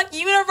universe. I'm like,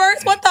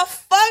 universe, what the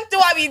fuck do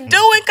I be doing?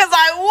 Because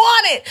I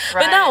want it.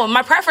 Right. But no,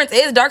 my preference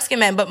is dark-skinned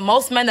men. But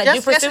most men that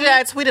do pursue me. Yesterday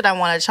I tweeted I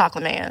wanted a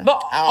chocolate man.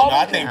 But I don't know.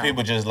 I think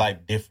people just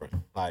like different.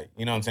 Like,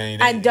 you know what I'm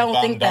saying? I don't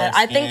think that.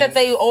 I think that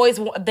they always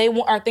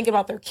are thinking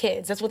about their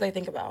kids. That's what they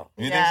think about.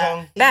 You think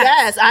so?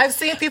 Yes. I've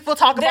seen people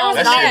talk about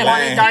not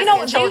wanting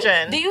dark-skinned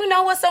children. Do you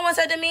know what someone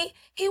said to me?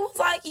 He was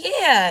like,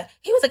 yeah.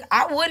 He was like,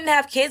 I wouldn't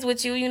have kids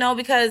with you,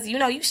 because,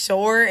 you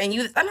short and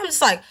you. And I'm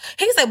just like,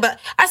 he's like, but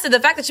I said, the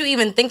fact that you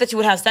even think that you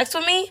would have sex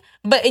with me,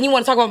 and you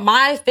want to talk about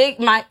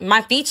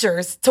my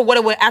features to what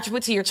it would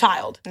attribute to your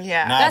child.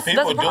 Yeah. Now,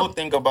 people do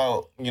think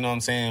about, you know what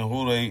I'm saying,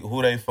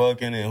 who they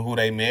fucking and who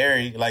they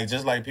marry. Like,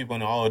 just like people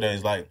in the old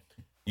days, like,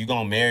 you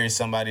gonna marry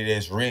somebody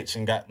that's rich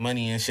and got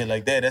money and shit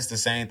like that. That's the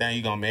same thing.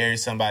 You gonna marry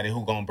somebody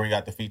who gonna bring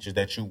out the features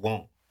that you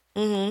want.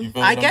 Mm-hmm.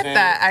 I get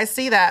that. I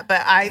see that,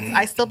 but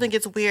I still think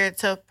it's weird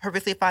to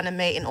purposely find a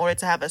mate in order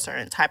to have a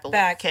certain type of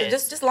kid.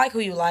 Just like who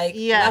you like,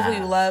 love who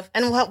you love,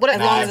 and what as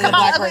long as come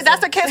out ugly,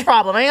 that's the kid's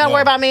problem. You ain't gotta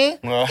worry about me. It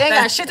ain't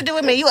got shit to do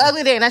with me. You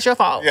ugly then, that's your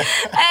fault. Yeah.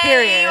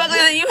 Period. You ugly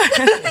then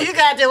you. You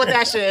gotta deal with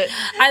that shit.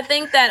 I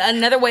think that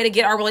another way to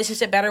get our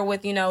relationship better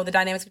with the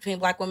dynamics between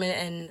black women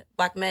and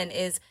black men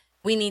is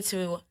we need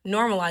to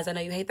normalize. I know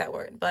you hate that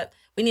word, but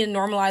we need to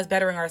normalize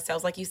bettering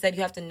ourselves. Like you said,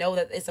 you have to know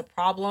that it's a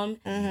problem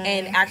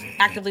and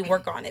actively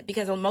work on it.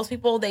 Because most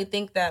people, they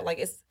think that like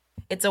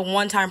it's a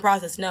one-time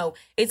process. No,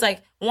 it's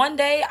like one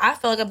day I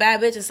feel like a bad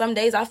bitch, and some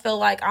days I feel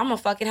like I'm a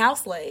fucking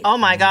house slave. Oh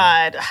my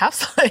God, house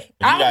slave! You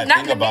gotta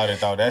think about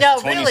it though.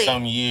 That's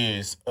 20-some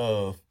years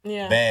of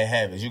bad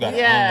habits. You gotta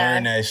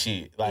unlearn that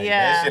shit. Like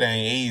that shit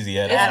ain't easy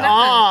at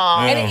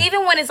all. And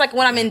even when it's like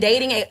when I'm in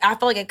dating, I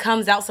feel like it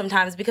comes out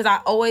sometimes because I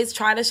always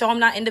try to show I'm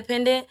not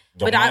independent.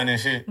 But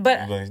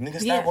nigga,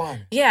 stop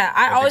whining. Yeah,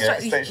 I always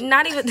try.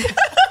 Not even.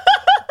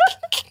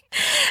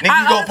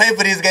 Nigga, you gonna pay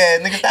for this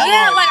gas. Nigga, stop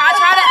whining. Like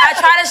I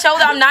try to show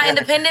that I'm not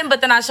independent, but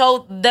then I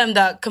show them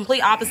the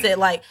complete opposite.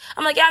 Like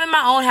I'm like, I'm in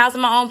my own house,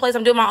 in my own place,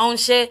 I'm doing my own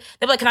shit.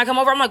 They're like, can I come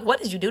over? I'm like,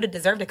 what did you do to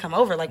deserve to come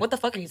over? Like, what the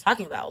fuck are you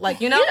talking about? Like,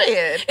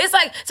 It's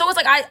like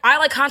I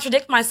like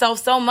contradict myself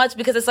so much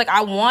because it's like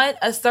I want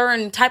a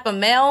certain type of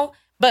male,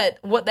 but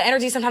what the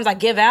energy sometimes I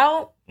give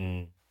out.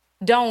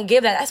 Don't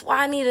give that. That's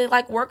why I need to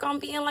like work on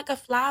being like a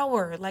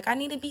flower. Like I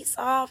need to be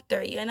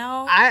softer,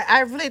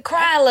 I really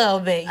cry a little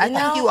bit. I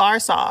think you are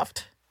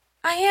soft.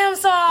 I am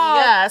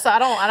soft. Yeah, so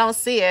I don't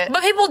see it.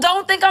 But people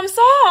don't think I'm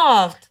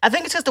soft. I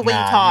think it's just the way you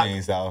talk. You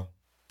ain't soft.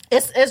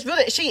 It's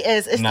really, she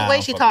is. It's the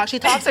way she talks. She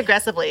talks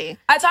aggressively.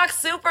 I talk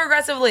super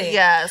aggressively.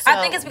 Yeah. So.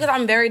 I think it's because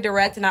I'm very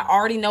direct and I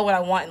already know what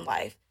I want in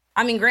life.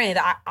 I mean, granted,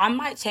 I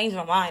might change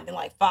my mind in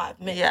like 5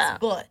 minutes,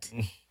 but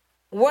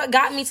what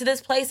got me to this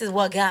place is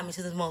what got me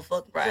to this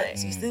motherfucking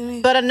place. You see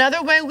me? But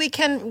another way we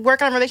can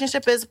work on a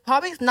relationship is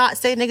probably not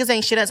say niggas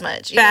ain't shit as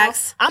much.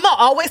 Facts. I'm going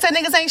to always say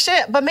niggas ain't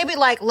shit, but maybe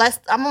like less.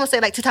 I'm going to say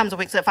like 2 times a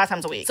week instead of 5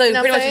 times a week. So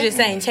pretty much you're just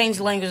saying change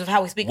the language of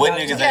how we speak what about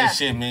niggas ain't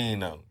shit mean,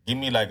 though? Give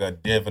me like a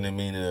definite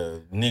meaning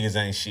of niggas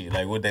ain't shit.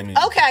 Like what that mean?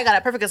 Okay, I got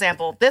a perfect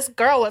example. This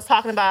girl was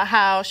talking about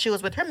how she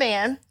was with her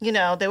man. You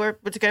know, they were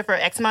together for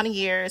X amount of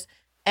years,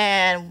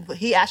 and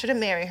he asked her to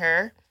marry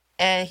her,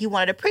 and he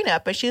wanted a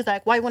prenup. And she was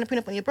like, why you want a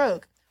prenup when you're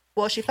broke?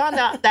 Well, she found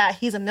out that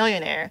he's a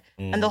millionaire.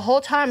 And the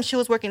whole time she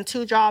was working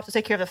 2 jobs to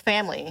take care of the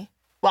family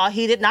while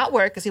he did not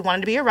work because he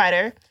wanted to be a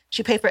writer.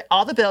 She paid for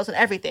all the bills and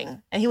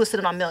everything. And he was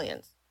sitting on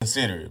millions.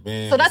 Consider it,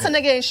 man. So that's a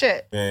nigga ain't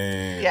shit.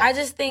 Yeah. I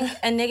just think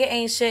a nigga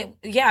ain't shit.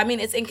 Yeah, I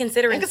mean, it's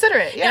inconsiderate.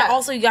 Inconsiderate, yeah. And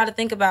also you got to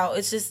think about,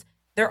 it's just,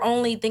 they're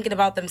only thinking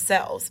about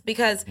themselves.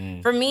 Because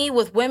for me,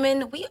 with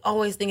women, we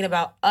always thinking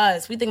about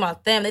us. We think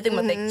about them. They think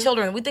about their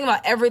children. We think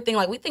about everything.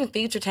 Like, we think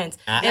future tense.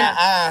 Not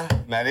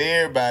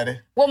everybody.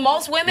 Well,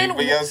 most women. Think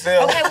for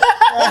yourself. Okay.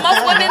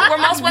 Well,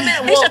 most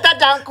women. He shut that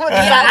down quick.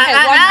 Yeah, okay.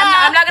 Well,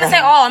 I'm not gonna say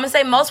all. I'm gonna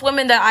say most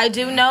women that I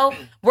do know.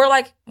 We're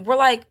like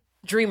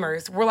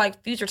dreamers. We're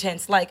like future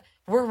tense. Like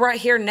we're right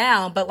here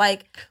now, but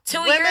like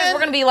 2 years we're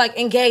gonna be like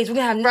engaged. We're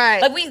gonna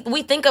have like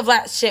we think of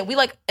that shit. We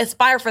like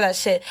aspire for that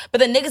shit. But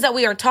the niggas that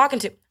we are talking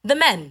to, the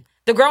men.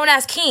 The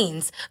grown-ass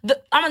keens. I'm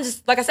gonna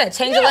just, like I said,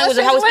 change the language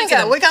of how we speak to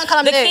them. We're gonna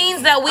call them the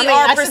keens that we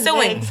are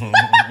pursuing.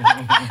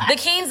 The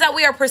keens that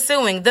we are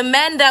pursuing. The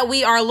men that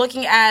we are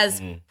looking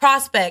as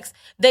prospects.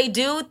 They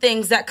do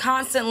things that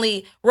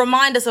constantly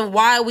remind us of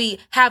why we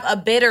have a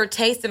bitter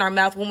taste in our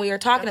mouth when we are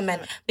talking to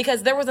men.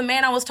 Because there was a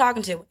man I was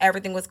talking to.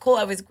 Everything was cool.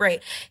 It was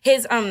great.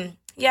 His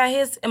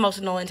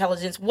emotional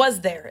intelligence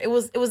was there. It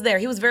was there.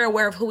 He was very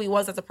aware of who he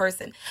was as a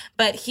person,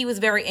 but he was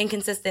very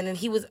inconsistent and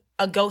he was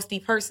a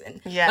ghosty person.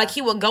 Yeah. Like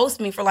he would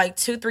ghost me for like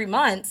 2-3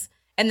 months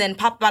and then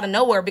pop up out of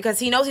nowhere because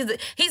he knows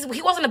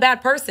he wasn't a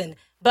bad person,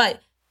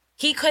 but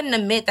he couldn't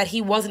admit that he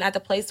wasn't at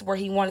the place where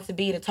he wanted to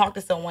be to talk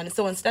to someone. And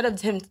so instead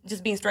of him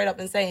just being straight up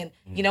and saying,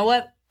 you know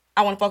what,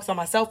 I want to focus on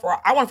myself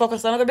or I want to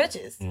focus on other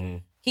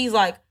bitches. He's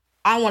like,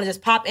 I want to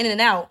just pop in and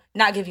out,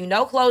 not give you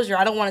no closure.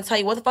 I don't want to tell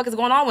you what the fuck is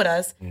going on with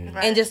us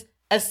and just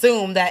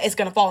assume that it's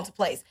going to fall into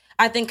place.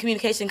 I think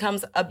communication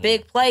comes a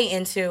big play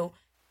into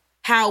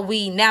how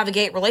we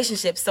navigate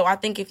relationships. So I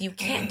think if you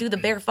can't do the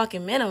bare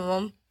fucking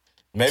minimum,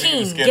 maybe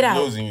you're scared of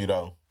losing you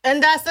though.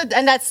 And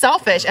that's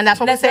selfish. And that's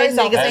what we say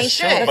niggas ain't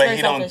shit. But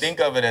he don't think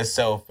of it as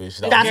selfish.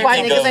 Though. That's why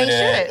niggas ain't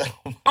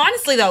shit.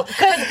 Honestly though.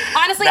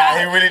 Honestly,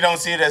 he really don't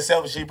see it as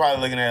selfish. He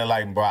probably looking at it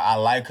like, bro, I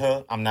like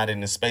her. I'm not in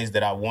the space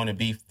that I want to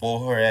be for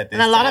her at this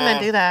time. And a lot of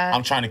men do that.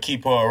 I'm trying to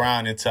keep her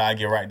around until I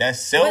get right.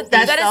 That's selfish.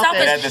 That is selfish.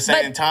 But at the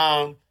same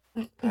time...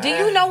 Do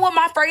you know what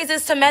my phrase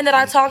is to men that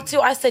I talk to?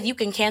 I said, you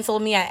can cancel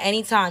me at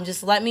any time.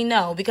 Just let me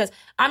know. Because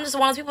I'm just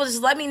one of those people,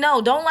 just let me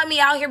know. Don't let me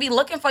out here be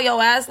looking for your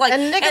ass. Like,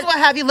 and niggas will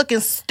have you looking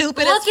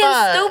stupid as fuck.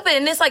 Looking stupid.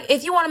 And it's like,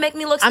 if you want to make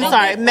me look stupid. I'm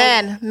sorry,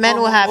 men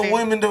will have you.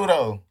 What women do,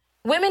 though?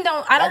 Women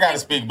don't. I gotta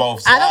speak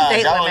both sides. I don't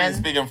date Y'all women. only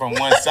speaking from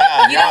one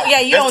side.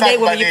 You don't date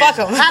women. You fuck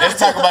them. Let's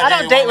talk about I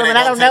don't date women.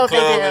 I don't know what they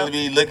do. And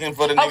be looking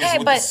for the niggas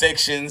with the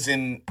sections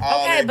and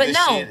all that good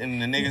shit, and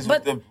the niggas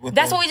with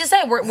that's what we just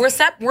said.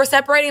 We're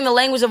separating the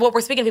language of what we're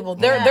speaking to people.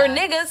 They're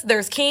niggas.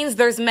 There's keens.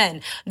 There's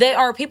men. They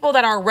are people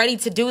that are ready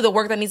to do the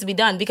work that needs to be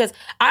done. Because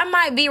I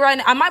might be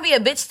a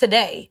bitch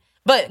today,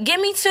 but give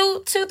me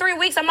 2-3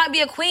 weeks. I might be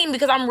a queen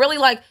because I'm really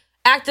like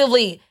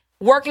actively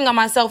working on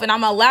myself and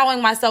I'm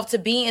allowing myself to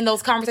be in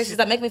those conversations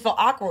that make me feel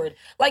awkward.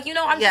 Like,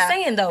 I'm just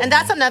saying though. And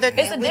that's another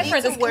thing. It's a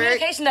difference. It's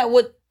communication that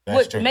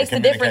makes the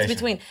difference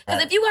between.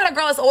 Because if you got a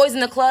girl that's always in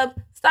the club,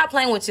 stop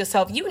playing with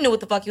yourself. You knew what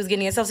the fuck you was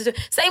getting yourself into.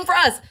 Same for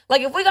us.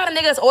 Like if we got a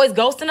nigga that's always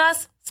ghosting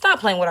us, stop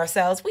playing with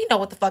ourselves. We know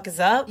what the fuck is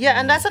up. Yeah,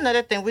 and that's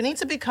another thing. We need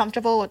to be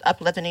comfortable with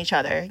uplifting each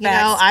other. You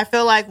know, I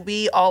feel like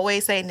we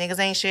always say niggas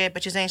ain't shit,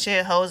 bitches ain't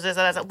shit, hoes this,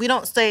 that. We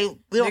don't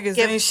niggas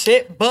ain't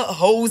shit but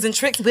hoes and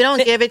tricks. We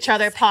don't give each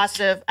other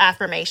positive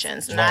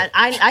affirmations. And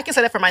I can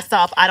say that for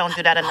myself. I don't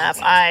do that enough.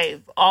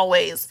 I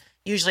always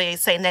usually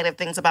say negative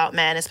things about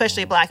men,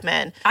 especially black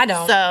men. I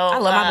don't. So I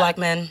love my black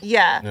men.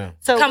 Yeah.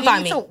 So come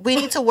find me. We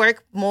need to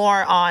work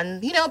more on,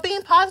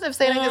 being positive,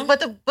 saying things. But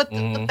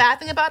the bad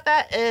thing about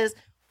that is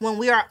when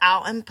we are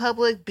out in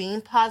public, being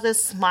positive,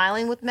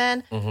 smiling with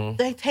men,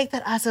 they take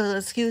that as an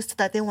excuse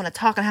that they want to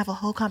talk and have a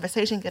whole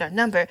conversation, get our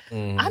number.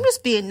 I'm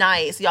just being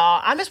nice,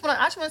 y'all. I just want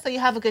to say you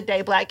have a good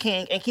day, Black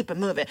King, and keep it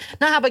moving.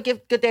 Not have a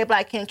good day,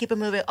 Black King, keep it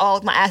moving. Oh,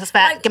 my ass is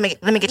fat.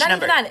 Let me get your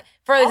number.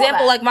 For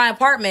example, like my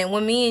apartment,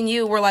 when me and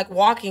you were like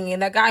walking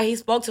and that guy, he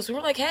spoke to us, we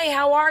were like, hey,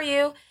 how are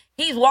you?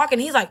 He's walking.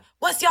 He's like,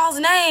 "What's y'all's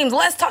names?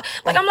 Let's talk."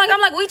 Like I'm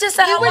like, we just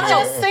said hello. We were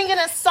just singing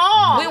a song.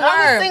 I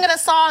was singing a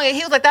song, and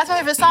he was like, "That's my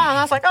favorite song."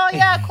 I was like, "Oh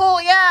yeah,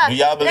 cool, yeah." Do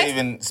y'all believe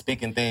in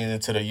speaking things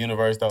into the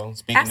universe though?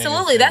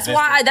 Absolutely. That's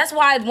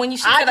why when you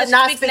I did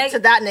not speak to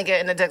that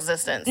nigga into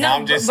existence. No,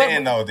 I'm just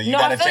saying though that you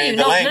gotta change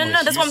the language.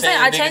 No, that's what I'm saying.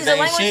 I changed the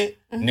language. Shit,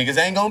 niggas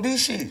ain't gonna be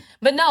shit.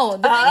 But no,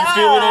 the thing is, you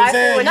feel what I'm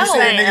saying?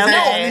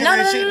 No,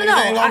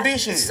 niggas ain't gonna be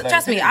shit.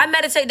 Trust me, I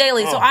meditate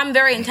daily, so I'm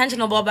very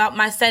intentional about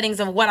my settings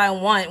of what I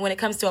want when it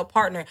comes to a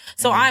partner.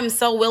 So I'm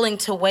so willing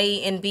to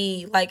wait and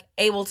be like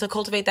able to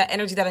cultivate that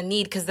energy that I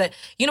need because the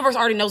universe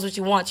already knows what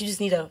you want. You just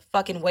need to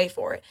fucking wait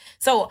for it.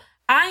 So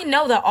I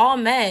know that all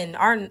men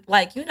are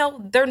like,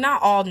 they're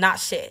not all not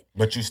shit.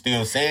 But you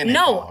still saying it.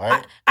 No, though,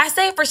 right? I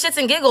say it for shits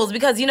and giggles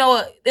because But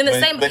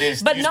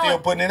you're still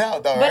putting it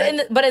out though,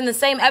 right? But in the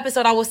same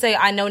episode, I will say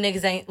I know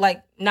niggas ain't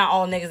like not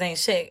all niggas ain't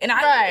shit, and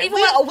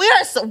we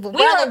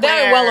are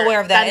very well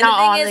aware of that. Not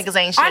all niggas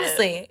ain't shit.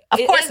 Honestly, of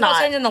course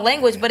not changing the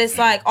language, but it's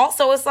like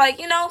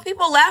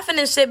people laughing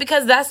and shit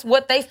because that's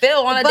what they feel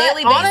on a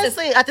daily basis.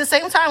 Honestly, at the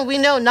same time, we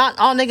know not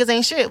all niggas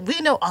ain't shit. We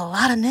know a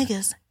lot of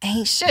niggas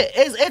ain't shit.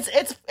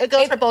 It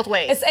goes for both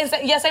ways.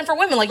 Same for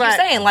women. Like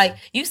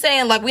you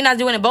saying like we not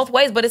doing it both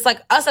ways, but it's like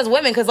us as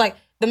women because like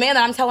the man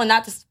that I'm telling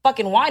not to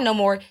fucking whine no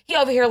more, he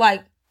over here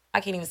like I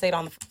can't even say it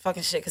on the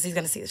fucking shit because he's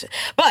gonna see the shit.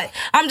 But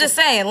I'm just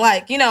saying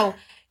like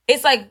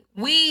it's like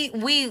we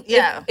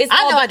yeah.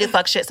 I do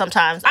fuck shit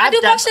sometimes. I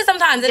do fuck shit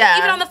sometimes. And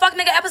even on the fuck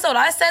nigga episode,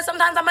 I said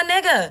sometimes I'm a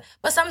nigga,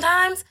 but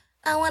sometimes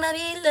I wanna be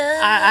loved.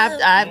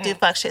 I do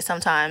fuck shit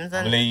sometimes. And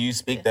I believe you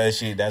speak that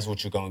shit, that's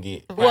what you're gonna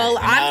get. Right. Well,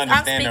 I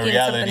understand the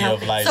reality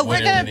of like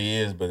what it really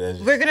is, but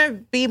we're gonna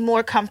be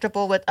more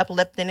comfortable with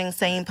uplifting and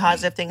saying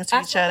positive things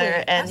to each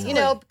other, and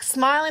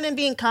smiling and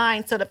being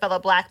kind to the fellow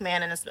black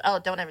man. And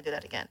don't ever do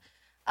that again.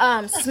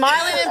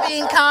 Smiling and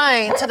being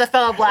kind to the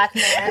fellow black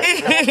man,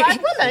 black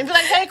women, and be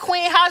like, "Hey,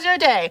 queen, how's your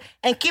day?"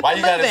 And keep it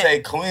moving. Why you gotta say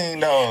queen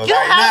though? You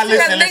have to,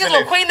 because niggas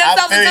will queen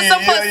themselves into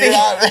some pussy.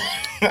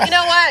 You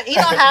know what? You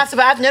don't have to,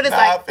 but I've noticed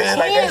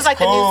queen is like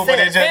cool, the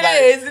new sis.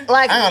 It is.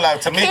 Like, I ain't gonna lie.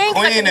 To me,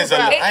 queen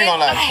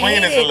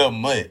is a little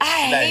much. I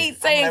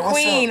hate saying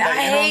queen. I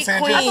hate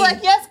queen. I feel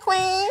like yes,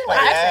 queen.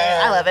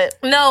 I love it.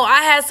 No,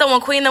 I had someone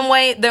queen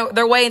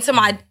their way into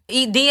my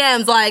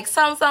DMs like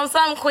some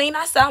queen.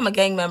 I said I'm a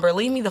gang member.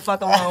 Leave me the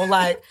fuck alone.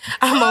 Like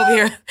I'm over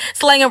here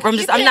slanging from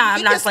just. I'm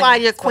not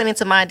slide your queen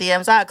into my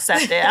DMs. I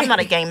accept it. I'm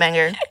not a gang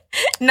banger.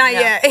 Not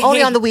yet.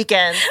 Only on the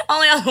weekend.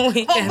 Only on the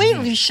weekend. But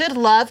we should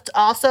love to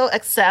also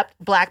accept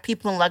black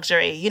people in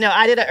luxury.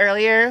 I did it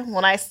earlier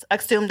when I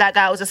assumed that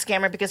guy was a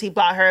scammer because he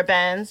bought her a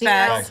Benz.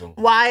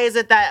 Why is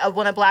it that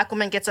when a black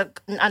woman gets a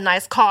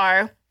nice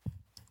car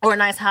or a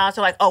nice house,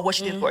 they're like, "Oh, what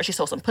she did for her? She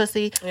sold some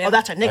pussy. Yeah. Oh,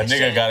 that's her nigga. A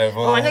nigga got it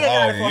for her.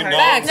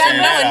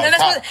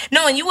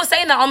 No, and you were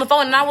saying that on the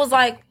phone, and I was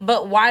like,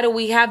 but why do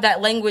we have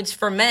that language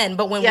for men?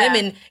 But when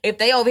women, if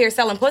they over here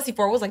selling pussy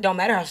for it, was like, don't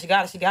matter how she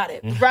got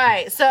it.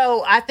 Right.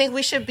 So I think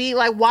we should be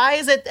like, why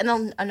is it?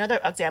 And another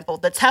example,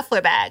 the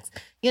Teflon bags.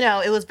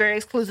 It was very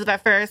exclusive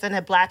at first, and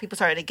then black people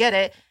started to get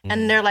it,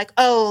 and they're like,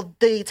 oh,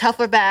 the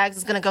Teflon bags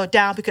is gonna go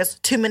down because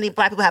too many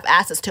black people have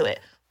access to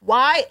it.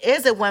 Why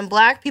is it when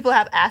black people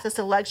have access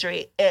to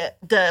luxury,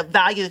 the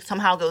value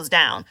somehow goes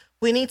down?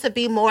 We need to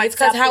be more. It's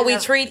because how we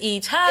treat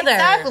each other.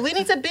 Exactly. We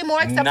need to be more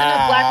accepting of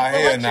black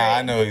people luxury.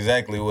 I know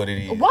exactly what it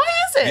is. Why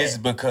is it? It's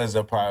because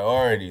of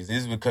priorities.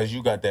 It's because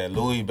you got that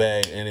Louis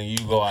bag and then you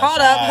go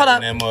outside hold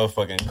up. And that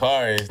motherfucking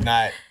car is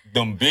not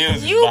them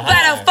bills. You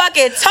better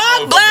fucking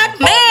talk, black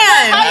man.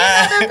 How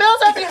you know their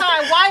bills are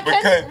behind?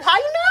 How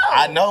you know?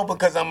 I know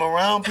because I'm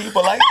around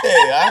people like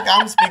that.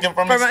 I'm speaking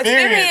from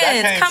experience.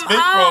 I can't speak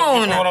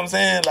from, you know what I'm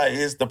saying? Like,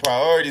 it's the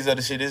priorities of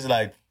the shit. It's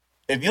like,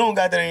 if you don't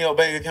got that in your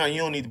bank account,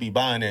 you don't need to be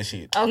buying that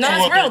shit. Okay. No,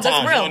 that's real.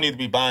 That's real. You don't need to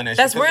be buying that shit.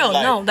 That's real.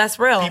 No, that's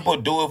real. People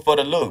do it for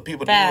the look.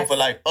 People do it for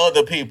like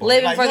other people.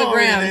 Living for the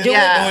gram.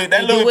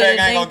 That little bag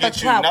ain't gonna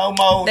get you no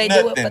more. They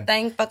do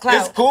it for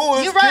clout. It's cool.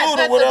 It's You're right. cute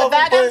or whatever. The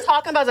bag I'm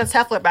talking about is a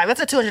Teflon bag.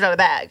 That's a $200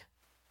 bag.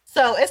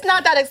 So it's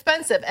not that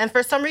expensive. And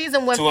for some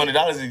reason, when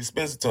 $200 is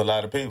expensive to a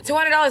lot of people.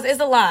 $200 is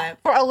a lot.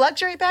 For a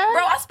luxury bag?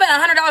 Bro, I spent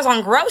 $100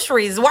 on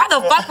groceries. Why the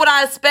fuck would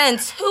I spend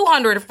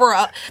 $200 for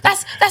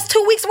that's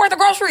 2 weeks worth of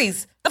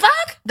groceries? The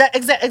fuck?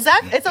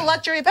 Exactly. It's a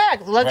luxury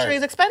bag. Luxury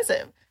is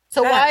expensive.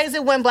 So why is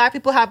it when black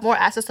people have more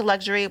access to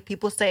luxury,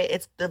 people say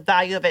it's the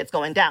value of it's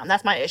going down?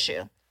 That's my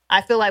issue.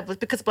 I feel like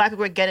because black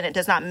people are getting it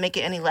does not make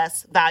it any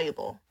less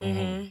valuable.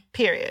 Mm-hmm.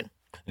 Period.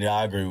 Yeah,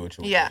 I agree with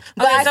you. Yeah,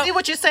 but I see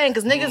what you're saying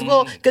because niggas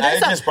will. I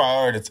just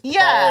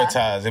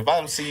prioritize. If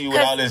I see you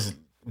with all this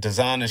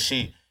designer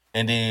shit,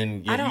 and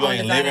then you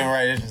ain't living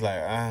right, it's just like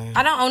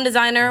I don't own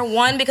designer.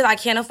 One, because I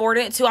can't afford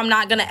it. Two, I'm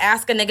not gonna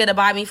ask a nigga to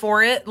buy me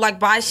for it.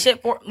 Buy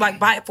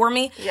it for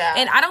me. Yeah.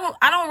 And I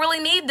don't really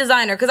need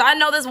designer because I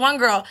know this one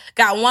girl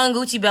got one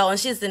Gucci belt and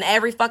she's in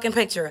every fucking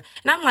picture.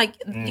 And I'm like,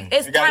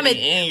 it's you time. Be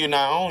in you,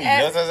 not on you.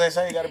 That's what they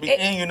say. You gotta be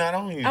in you, not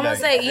on you. I'm gonna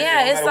say,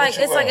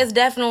 it's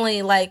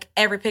definitely like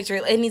every picture.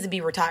 It needs to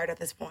be retired at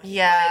this point.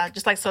 Yeah,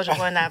 just like Soulja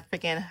Boy and that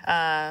freaking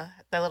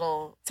That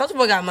little Soulja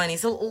Boy got money,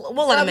 so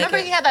we'll let him make it. Remember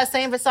he had that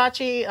same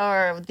Versace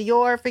or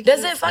Dior.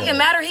 Does it fucking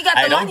matter? He got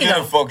the money. Don't get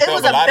him fucked up.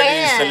 A lot of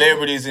these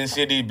celebrities and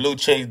shit, these blue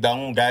chicks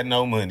don't got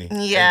no money.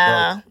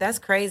 Yeah, that's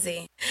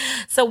crazy.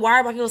 So why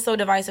are black people so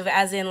divisive?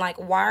 As in, like,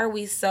 why are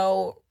we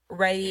so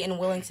ready and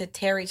willing to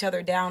tear each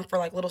other down for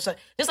like little shit?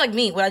 Just like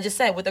me, what I just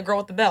said with the girl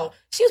with the belt.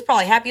 She was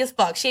probably happy as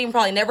fuck. She ain't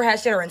probably never had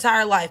shit her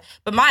entire life.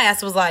 But my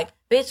ass was like,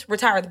 bitch,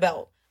 retire the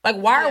belt. Like,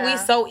 why are we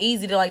so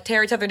easy to like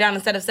tear each other down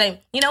instead of saying,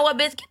 you know what,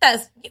 bitch, get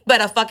that, you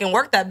better fucking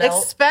work that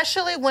belt.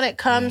 Especially when it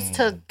comes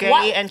to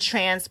gay and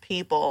trans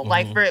people.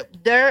 Like,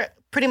 they're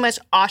pretty much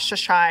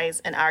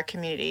ostracized in our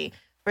community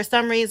for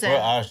some reason.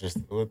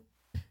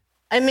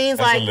 It means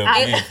like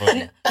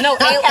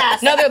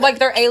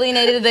they're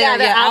alienated.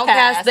 They're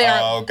outcasts.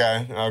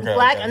 Okay.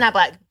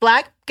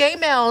 Black gay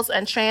males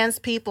and trans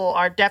people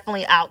are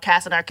definitely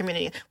outcasts in our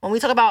community. When we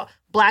talk about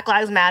Black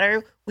Lives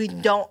Matter, we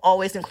don't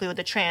always include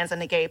the trans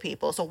and the gay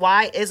people. So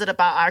why is it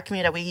about our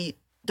community that we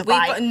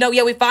divide?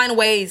 We find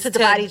ways to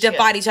divide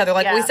each other.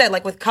 Like we said,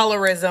 like with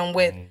colorism,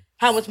 with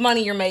how much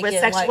money you're making, with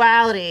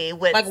sexuality,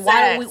 with like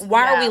why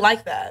are we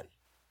like that?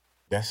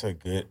 That's a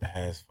good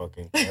ass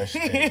fucking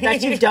question.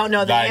 That you don't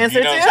know the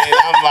answer to.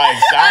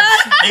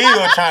 I'm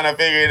still trying to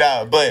figure it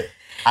out. But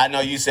I know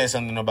you said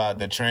something about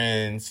the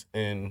trans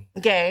and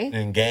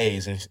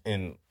gays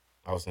and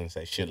I was gonna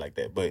say shit like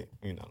that, but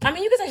you know. I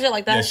mean, you can say shit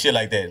like that. Yeah, shit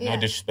like that. No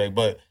disrespect,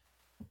 but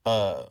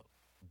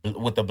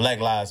with the Black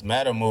Lives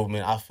Matter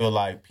movement, I feel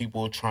like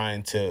people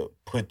trying to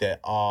put that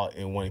all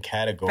in one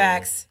category.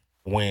 Facts.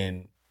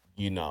 When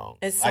you know,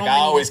 like I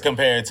always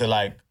compare it to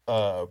like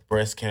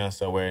breast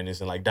cancer awareness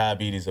and like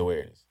diabetes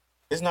awareness.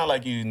 It's not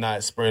like you're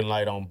not spreading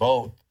light on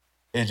both.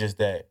 It's just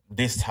that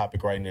this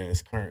topic right now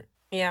is current.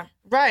 Yeah.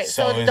 Right.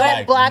 So don't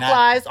like Black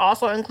lives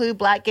also include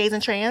Black gays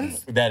and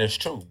trans? That is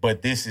true.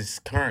 But this is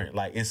current.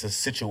 Like, it's a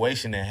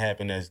situation that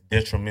happened that's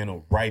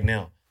detrimental right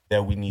now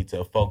that we need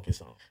to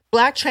focus on.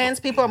 Black trans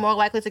people are more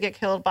likely to get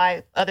killed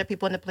by other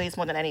people in the police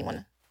more than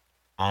anyone.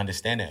 I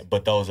understand that.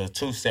 But those are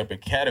two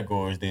separate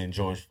categories than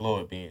George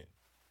Floyd being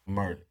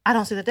murdered. I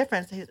don't see the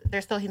difference.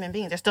 They're still human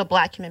beings. They're still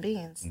Black human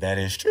beings. That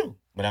is true.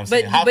 But I'm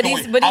saying, how can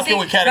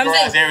we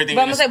categorize everything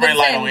and spread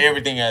light on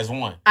everything as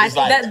one? It's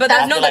that's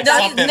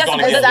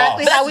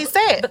exactly how we say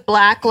it.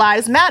 Black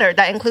Lives Matter.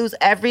 That includes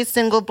every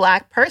single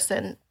Black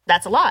person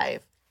that's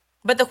alive.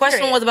 But the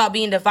question was about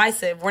being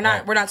divisive. We're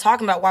not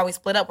talking about why we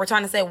split up. We're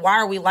trying to say, why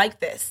are we like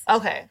this?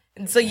 Okay.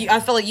 And so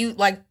I feel like you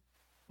like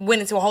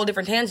went into a whole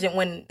different tangent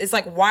when it's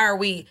like, why are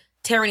we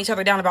tearing each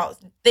other down about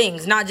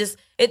things? Not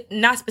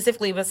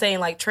specifically, but saying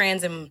like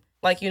trans and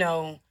like, you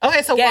know.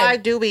 Okay, so why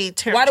do we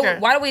tear?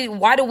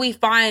 Why do we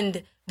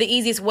find the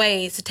easiest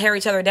ways to tear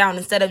each other down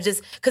instead of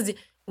just because?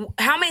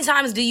 How many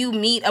times do you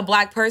meet a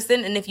Black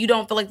person and if you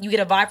don't feel like you get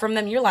a vibe from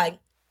them, you're like,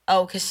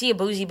 oh, because she a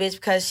bougie bitch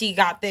because she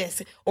got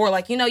this, or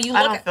like, you know, you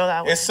look. I don't feel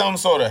that way. It's some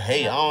sort of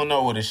hate. I don't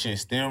know where the shit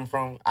stem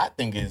from. I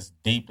think it's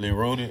deeply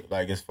rooted.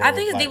 Like I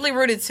think it's deeply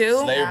rooted too.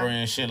 Slavery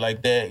and shit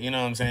like that. You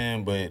know what I'm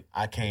saying? But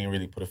I can't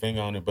really put a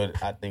finger on it.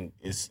 But I think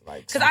it's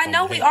like because I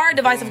know we are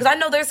divisive. Because I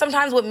know there's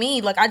sometimes with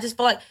me, like I just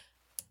feel like.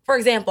 For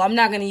example, I'm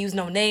not going to use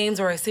no names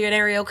or a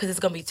scenario because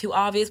it's going to be too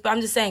obvious, but I'm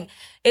just saying,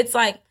 it's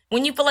like,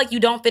 when you feel like you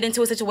don't fit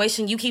into a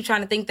situation, you keep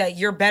trying to think that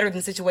you're better than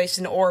the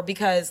situation or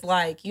because,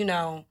 like, you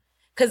know,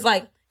 because,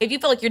 like, if you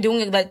feel like you're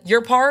doing like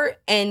your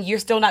part and you're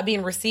still not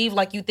being received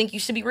like you think you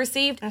should be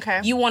received,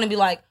 you want to be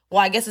like, well,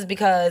 I guess it's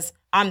because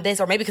I'm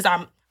this or maybe because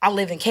I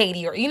live in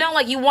Katy or, you know,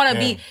 like you want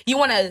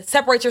to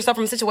separate yourself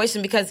from a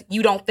situation because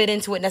you don't fit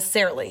into it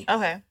necessarily.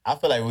 Okay. I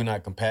feel like we're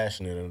not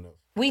compassionate enough.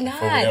 We not.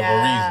 For whatever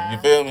reason. You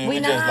feel me?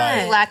 We just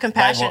like lack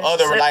compassion.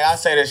 Like I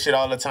say that shit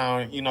all the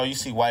time. You know, you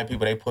see white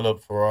people, they pull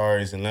up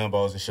Ferraris and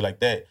Lambos and shit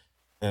like that.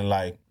 And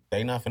like,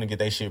 they not finna get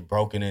their shit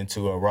broken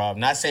into or robbed.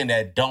 Not saying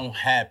that don't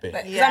happen.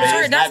 But I'm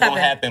sure it's not gonna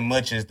happen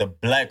much as the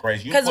Black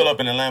race. You pull up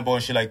in a Lambo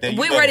and shit like that.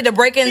 We ready to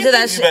break into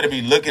that shit. You better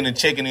be looking and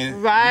checking it.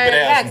 Right. You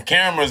better have some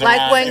cameras like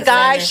around. Like when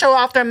guys show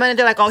off their money,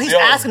 they're like, oh, he's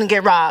asking to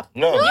get robbed.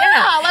 No.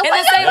 Yeah. And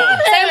the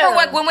same for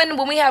like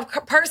when we have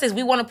purses,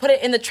 we want to put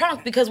it in the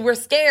trunk because we're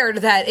scared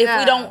that if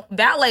we don't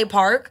valet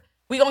park,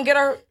 we gonna get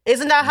our...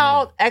 Isn't that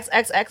how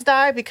XXX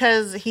died?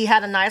 Because he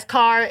had a nice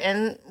car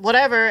and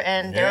whatever,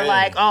 and they're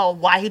like, oh,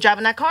 why he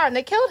driving that car? And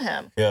they killed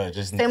him. Yeah,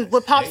 just... Same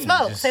with Pop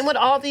Smoke. Same with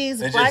all these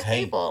Black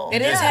people.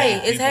 It is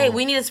hate. It's hate.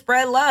 We need to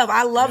spread love.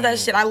 I love that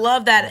shit. I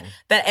love that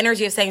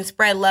energy of saying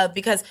spread love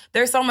because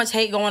there's so much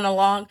hate going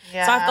along.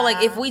 Yeah. So I feel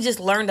like if we just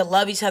learn to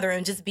love each other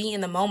and just be in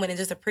the moment and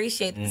just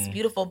appreciate this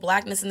beautiful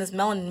Blackness and this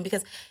melanin,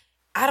 because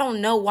I don't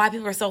know why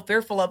people are so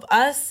fearful of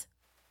us,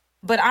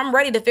 but I'm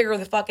ready to figure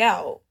the fuck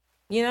out.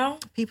 You know?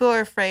 People are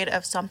afraid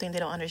of something they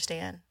don't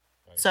understand.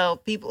 Right. So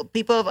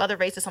people of other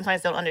races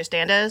sometimes don't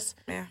understand us.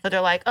 Yeah. So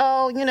they're like,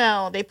 oh, you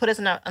know, they put us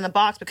in a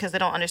box because they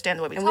don't understand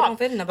the way we talk. We don't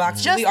fit in the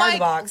box. We are the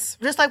box.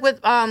 Just like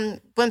with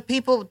when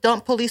people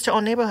don't police their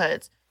own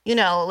neighborhoods. You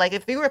know, like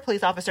if you were a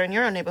police officer in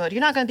your own neighborhood, you're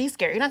not going to be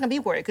scared. You're not going to be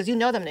worried because you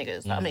know them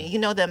niggas. I mean, you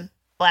know them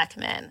Black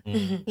men.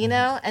 You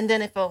know? And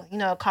then if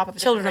a cop of a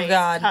Children of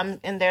God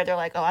come in there, they're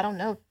like, oh, I don't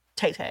know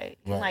Tay-Tay.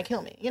 You might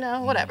kill me. You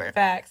know, whatever.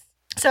 Facts.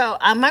 So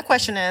my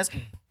question is,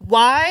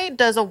 why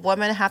does a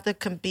woman have to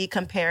be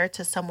compared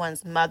to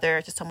someone's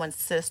mother, to someone's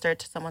sister,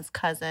 to someone's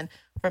cousin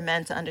for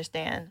men to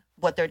understand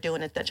what they're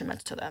doing is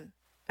detrimental to them?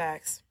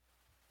 Facts.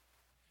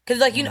 Because,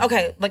 like, you know,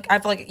 okay, like, I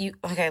feel like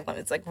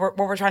it's like, what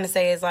we're trying to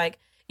say is, like,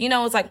 you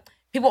know, it's like,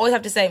 people always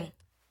have to say,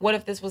 what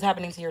if this was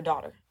happening to your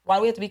daughter? Why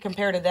do we have to be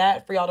compared to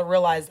that for y'all to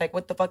realize, like,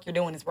 what the fuck you're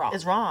doing is wrong?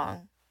 It's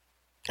wrong.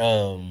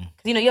 Because,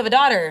 you know, you have a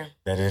daughter.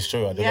 That is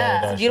true. I do have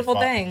a daughter. It's a beautiful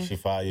thing. She's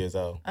 5 years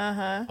old.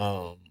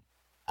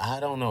 I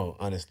don't know,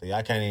 honestly.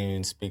 I can't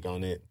even speak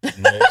on it much.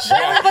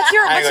 But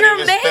you're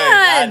a man.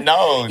 I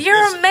know.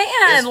 You're a man.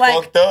 It's like,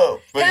 fucked up.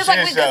 Because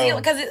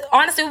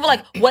honestly, we were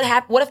like,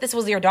 what if this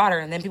was your daughter?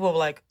 And then people were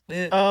like,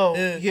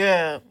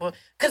 yeah.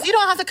 Because you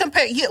don't have to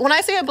compare. When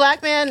I say a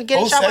black man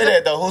getting shot. Who say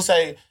that, though? Who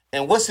say,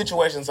 in what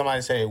situation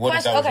somebody say, what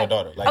if that was your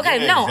daughter? Like,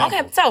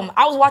 So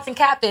I was watching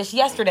Catfish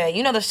yesterday.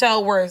 You know the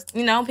show where,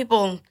 you know,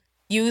 people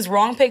use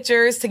wrong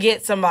pictures to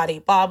get somebody,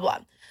 blah, blah.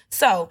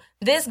 So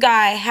this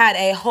guy had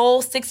a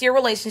whole 6-year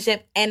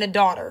relationship and a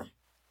daughter.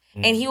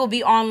 And he will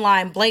be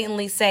online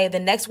blatantly say, the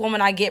next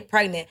woman I get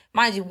pregnant,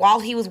 mind you, while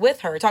he was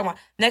with her, talking about,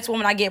 next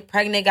woman I get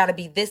pregnant got to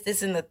be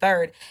this, and the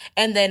third.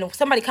 And then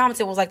somebody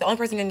commented, was like, the only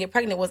person who didn't get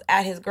pregnant was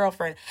at his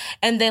girlfriend.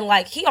 And then,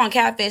 like, he on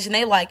Catfish, and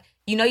they like,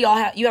 you know,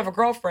 you have a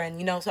girlfriend,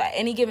 you know, so at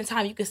any given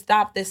time, you can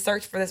stop this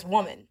search for this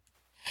woman.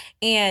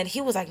 And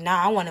he was like,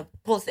 nah, I want to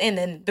pull this in.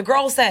 And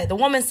the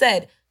woman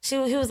said, he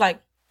was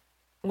like,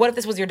 what if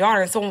this was your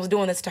daughter and someone was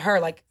doing this to her?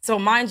 Like, so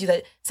mind you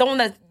that someone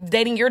that's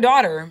dating your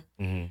daughter,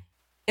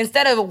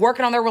 instead of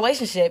working on their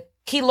relationship,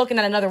 he looking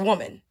at another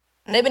woman.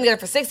 They've been together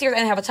for 6 years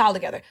and have a child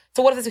together.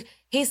 So what if this?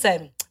 He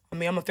said, I'm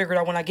going to figure it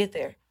out when I get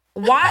there.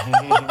 Why?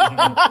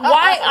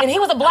 Why? And he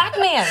was a black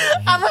man.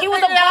 He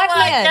was a black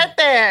man. Get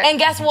there. And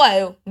guess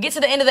what? Get to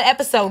the end of the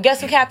episode.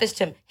 Guess who catfished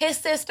him? His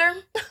sister.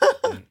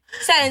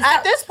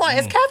 At this point,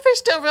 is Catfish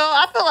still real?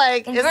 I feel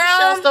like, is the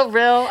show still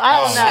real? I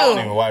don't know. I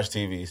don't even watch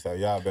TV, so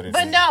y'all better.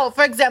 But no,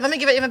 for example, let me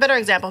give an even better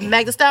example.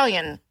 Meg Thee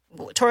Stallion,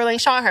 Tory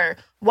Lanez shot her.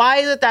 Why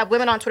is it that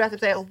women on Twitter have to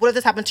say, what if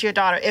this happened to your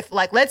daughter? If,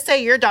 like, let's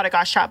say your daughter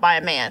got shot by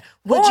a man,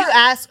 would you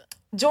ask...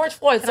 George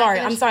Floyd,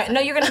 I'm sorry.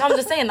 No, you're going to, I'm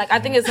just saying, like, I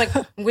think it's like,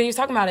 when you're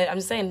talking about it, I'm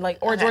just saying, like,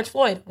 or George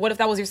Floyd, what if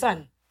that was your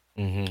son?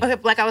 Okay,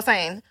 like I was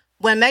saying,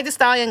 when Meg Thee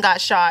Stallion got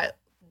shot,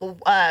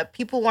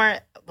 people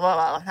weren't, blah,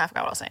 blah, blah, I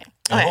forgot what I was saying.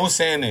 Okay. Who's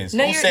saying this?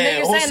 Who's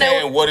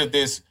saying what if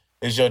this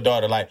is your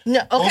daughter? Like,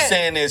 who's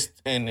saying this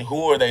and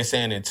who are they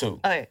saying it to?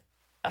 Okay.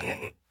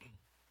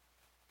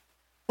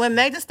 When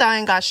Meg Thee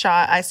Stallion got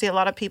shot, I see a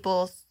lot of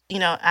people, you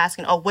know,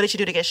 asking, oh, what did you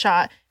do to get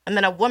shot? And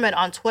then a woman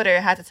on Twitter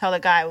had to tell the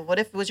guy, what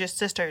if it was your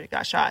sister that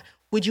got shot?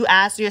 Would you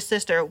ask your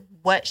sister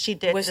what she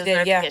did to deserve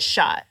to get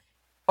shot?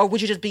 Or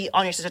would you just be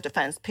on your sister's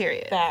defense,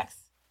 period? Facts.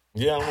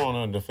 Yeah, I'm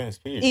on her defense,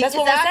 period. That's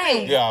what we're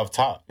saying. Yeah, off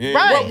top. Yeah,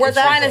 right. We're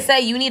trying to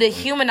say you need to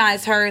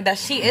humanize her, that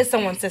she is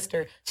someone's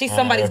sister. She's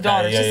somebody's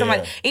daughter. She's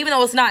somebody, even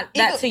though it's not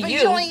that to you. But you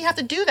don't even have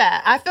to do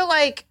that. I feel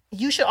like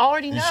you should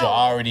already know. You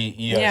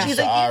should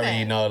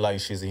already know, like,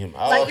 she's a human.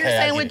 Like you're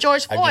saying with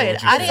George Floyd.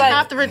 I didn't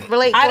have to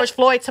relate George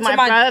Floyd to my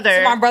brother.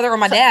 To my brother or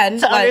my dad.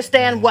 To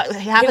understand what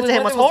happened to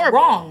him was horrible.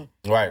 Wrong.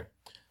 Right.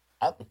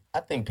 I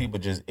think people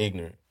just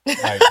ignorant. Like,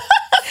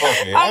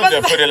 fuck it. I'm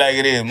just put it like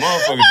it is.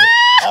 Motherfucker,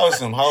 that was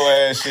some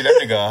hoe ass shit. That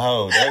nigga a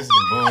hoe. That's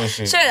some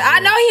bullshit. Shit, I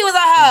know he was a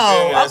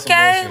hoe.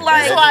 Okay,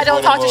 like that's why I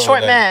don't talk to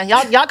short men.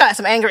 Y'all got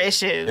some anger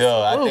issues.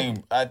 Yo,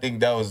 I think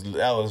that was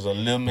a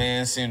little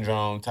man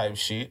syndrome type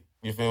shit.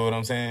 You feel what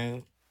I'm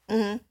saying?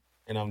 Mm-hmm.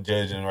 And I'm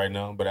judging right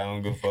now, but I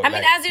don't give a fuck. I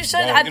mean, as you should.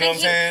 I think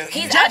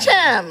he's judge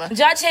him.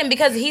 Judge him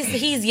because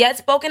he's yet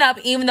spoken up,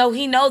 even though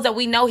he knows that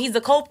we know he's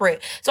the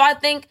culprit. So I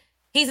think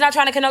he's not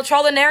trying to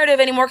control the narrative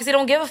anymore because he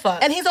don't give a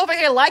fuck. And he's over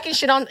here liking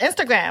shit on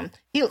Instagram.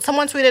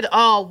 Someone tweeted,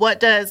 oh,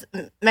 what does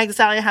Meg Thee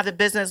Stallion have the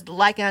business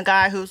liking a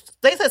guy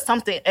they said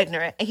something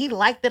ignorant, and he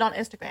liked it on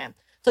Instagram.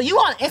 So you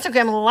on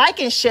Instagram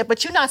liking shit,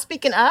 but you not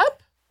speaking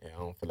up? Yeah, I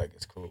don't feel like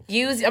it's cool.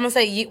 I'm going to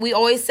say, we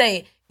always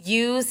say,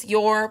 use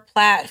your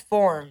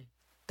platform.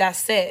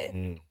 That's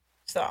it.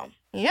 So,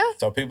 yeah.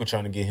 So people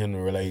trying to get him to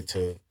relate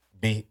to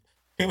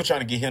people trying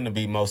to get him to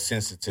be most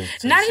sensitive.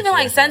 Not even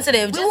like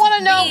sensitive. We want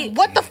to know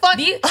what the fuck.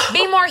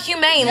 Be more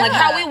humane. Yeah. Like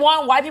how we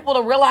want white people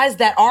to realize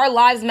that our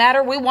lives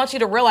matter. We want you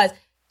to realize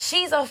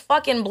she's a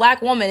fucking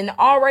black woman, and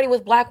already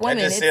with black women.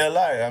 That just say a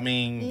lot. I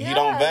mean, you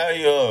don't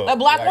value a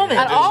black woman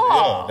at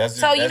all.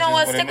 So you know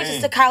what? Stick with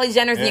just the Kylie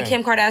Jenners and the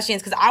Kim Kardashians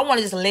because I want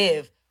to just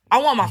live.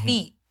 I want my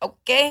feet.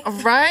 Okay.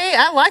 Right?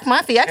 I like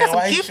my feet. I got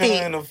some cute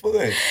feet. In the foot?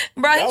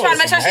 Bro, he's trying to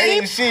make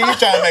sure He's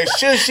trying to make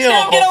sure she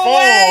don't perform.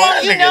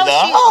 Well, you know,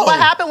 what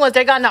happened was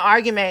they got in an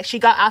argument. She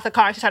got out the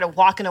car and she started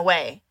walking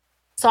away.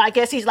 So I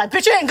guess he's like,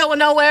 bitch, you ain't going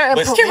nowhere. And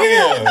but still,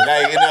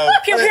 like, you know.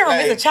 Pew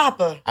is a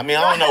chopper. I mean,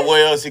 I don't know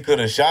where else he could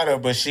have shot her,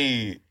 but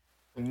she...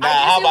 Nah,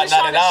 how about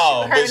not at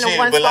all?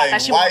 But like, why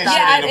is she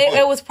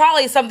it was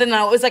probably something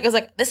that it was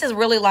like, this is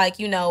really like,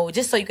 you know,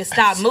 just so you could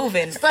stop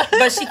moving.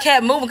 But she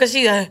kept moving because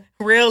she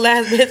Real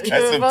ass bitch.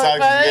 That's some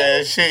toxic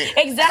ass shit.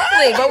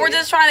 Exactly, but we're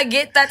just trying to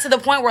get that to the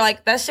point where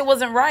like that shit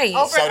wasn't right.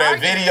 So that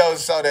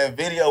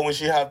video when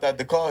she hopped out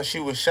the car, she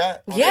was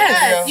shot.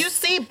 Yes, you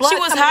see blood. She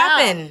was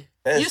hopping.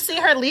 You see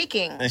her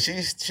leaking, and she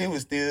was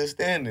still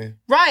standing.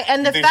 Right,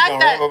 and the fact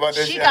that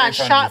she got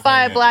shot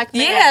by a black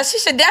man. Yeah, she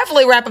should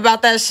definitely rap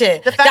about that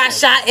shit. Got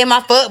shot in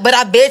my foot, but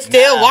I bitch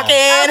still walking.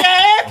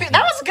 Okay,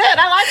 that was good.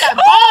 I like that.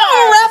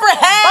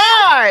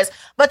 Bars.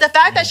 But the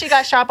fact that she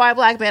got shot by a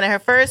black man and her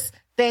first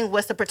thing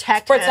was to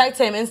protect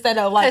him instead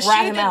of like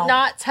rat him out. She did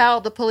not tell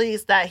the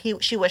police that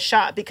she was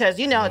shot because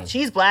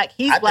she's black,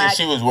 he's black. I think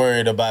she was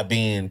worried about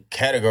being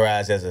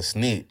categorized as a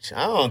snitch.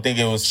 I don't think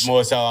it was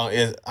more so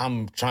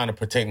I'm trying to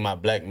protect my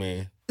black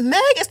man.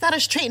 Meg is not a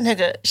street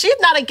nigga. She's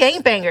not a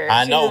gangbanger.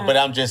 I know, but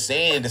I'm just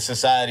saying the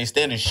society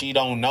standard. She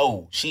don't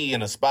know. She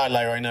in a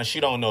spotlight right now. She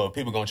don't know if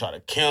people gonna try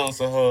to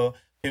cancel her.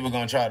 People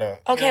gonna try to.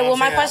 Okay, well,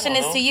 my question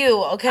is to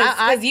you, okay?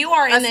 Because you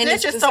are in the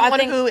industry. Just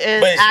someone who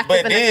is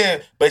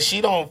active. But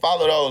she don't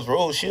follow those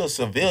rules. She's a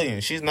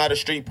civilian. She's not a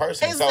street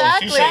person,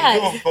 exactly. So she shouldn't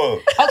give a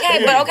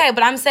fuck.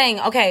 but I'm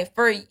saying,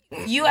 for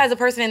you as a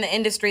person in the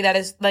industry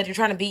that you're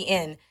trying to be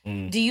in,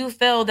 do you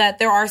feel that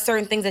there are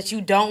certain things that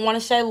you don't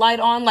want to shed light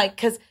on? Like,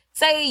 because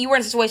say you were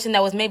in a situation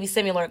that was maybe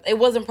similar. It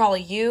wasn't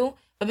probably you,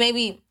 but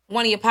maybe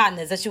one of your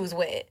partners that you was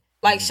with,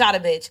 like, shot a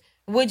bitch.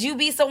 Would you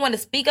be someone to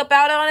speak up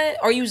out on it,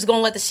 or are you just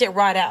gonna let the shit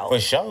ride out? For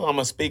sure, I'm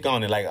gonna speak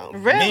on it. Like,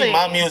 really? Me,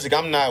 my music,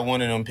 I'm not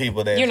one of them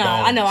people that you're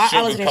not. I know.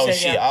 I listen to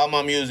shit. All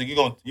my music, you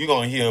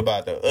gonna hear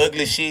about the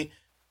ugly shit,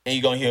 and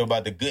you're gonna hear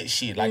about the good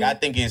shit. Like, I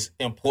think it's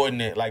important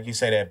that, like you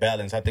say, that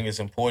balance. I think it's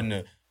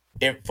important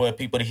for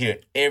people to hear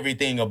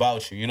everything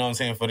about you. You know what I'm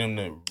saying? For them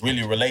to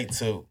really relate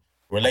to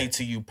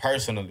you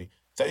personally.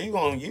 So you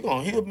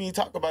gonna hear me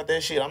talk about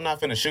that shit. I'm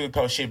not finna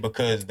sugarcoat shit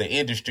because the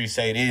industry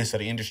say this or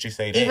the industry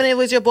say that. Even if it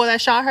was your boy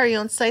that shot her, you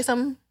don't say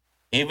something?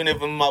 Even if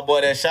it was my boy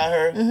that shot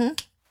her?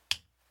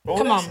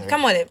 Mm-hmm.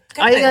 Come with it.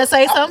 Are you gonna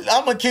say something?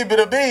 I'm gonna keep it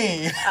a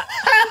bean. You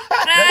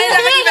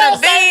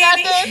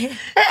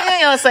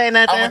ain't gonna say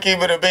nothing. I'm gonna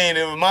keep it a bean.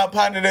 If my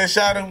partner that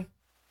shot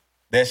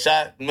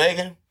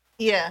Megan,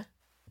 yeah,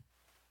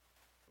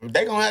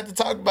 they gonna have to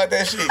talk about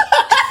that shit. So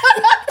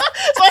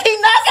he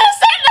not gonna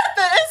say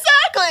nothing. Exactly.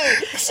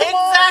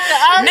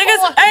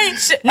 Niggas ain't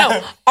shit.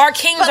 No, our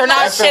kings are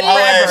not shit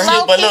forever.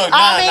 But look,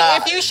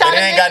 if you shot it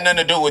ain't got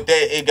nothing to do with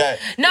that. It got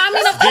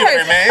of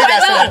course, man. It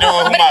got something to do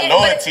with who my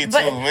loyalty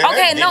to, man.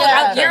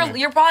 Okay,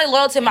 you're probably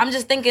loyal to him. I'm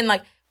just thinking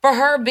like for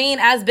her being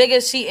as big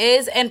as she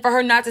is, and for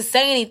her not to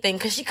say anything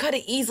because she could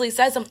have easily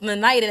said something the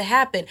night it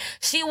happened.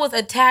 She was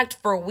attacked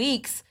for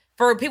weeks.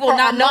 For people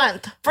not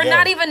knowing,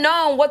 not even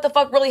knowing what the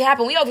fuck really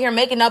happened. We over here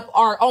making up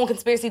our own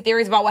conspiracy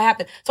theories about what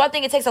happened. So I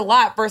think it takes a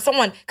lot for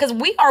someone, because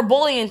we are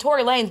bullying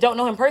Tory Lanez, don't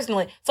know him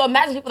personally. So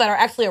imagine people that are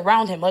actually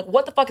around him. Like,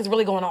 what the fuck is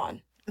really going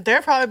on?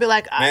 They'll probably be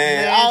like,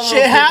 man, all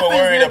shit people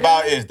worried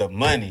about is the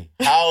money.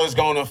 How it's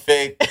going to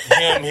affect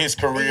him, his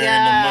career,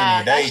 and the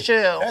money. That's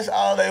true. That's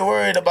all they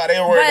worried about.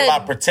 They worried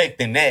about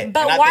protecting that.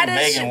 But and why I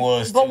think Megan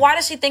was. But why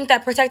does she think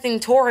that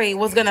protecting Tory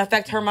was going to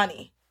affect her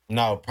money?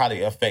 No,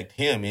 probably affect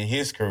him in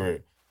his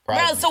career.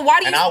 Bro, so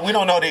why do you? We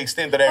don't know the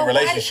extent of that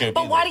relationship.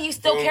 But why do you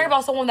still care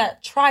about someone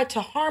that tried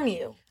to harm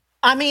you?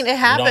 I mean, it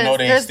happens. We don't know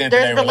the extent of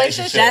that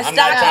relationship. I'm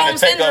not trying to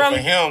take up for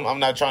him. I'm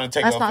not trying to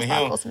take up for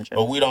him.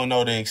 But we don't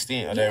know the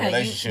extent of that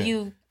relationship.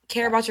 You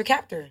care about your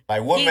captor.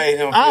 Like, what made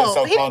him feel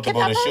so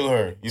comfortable to shoot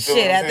her? You feel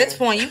shit, at this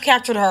point, you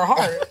captured her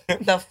heart.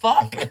 The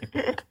fuck?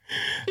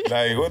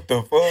 Like, what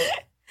the fuck?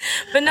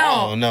 But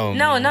no.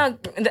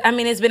 I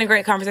mean, it's been a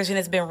great conversation.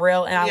 It's been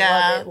real, and I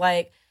love it.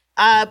 Like,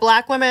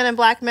 black women and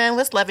black men,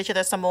 let's love each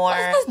other some more.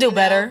 Let's do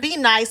better. Be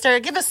nicer.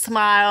 Give a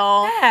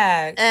smile.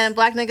 Facts. And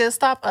black niggas,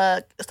 stop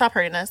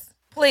hurting us.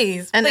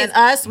 Please. And then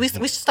us, we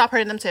should stop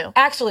hurting them too.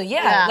 Actually,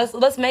 yeah. Let's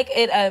normalize.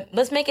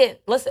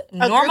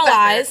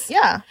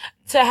 Yeah.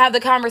 To have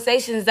the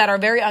conversations that are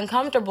very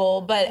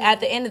uncomfortable, but at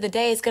the end of the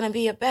day, it's going to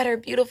be a better,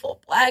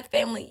 beautiful black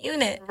family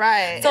unit.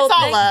 Right. So it's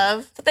all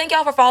love. So thank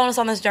y'all for following us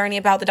on this journey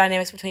about the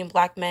dynamics between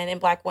black men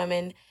and black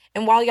women.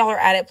 And while y'all are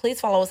at it,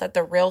 please follow us at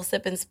The Real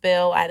Sip and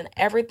Spill at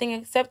everything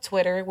except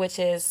Twitter, which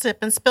is Sip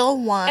and Spill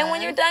 1. And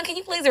when you're done, can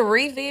you please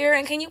revere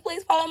and can you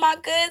please follow my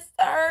good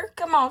sir?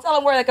 Come on, tell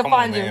them where they can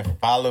find you.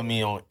 Follow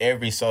me on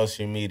every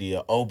social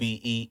media.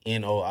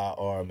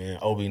 OBENOIR, man.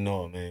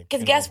 OBNOIR, man.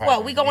 Because guess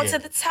what? We going to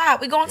the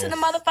top. We going to the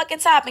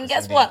motherfucking top. And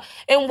guess what?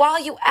 And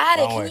while you at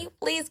it, can you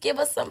please give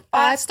us some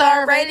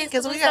 5-star ratings?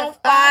 Because we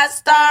got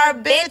 5-star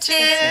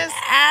bitches.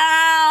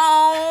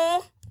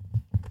 Ow.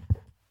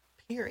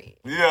 Period.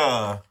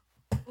 Yeah.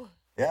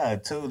 Yeah,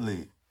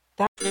 totally.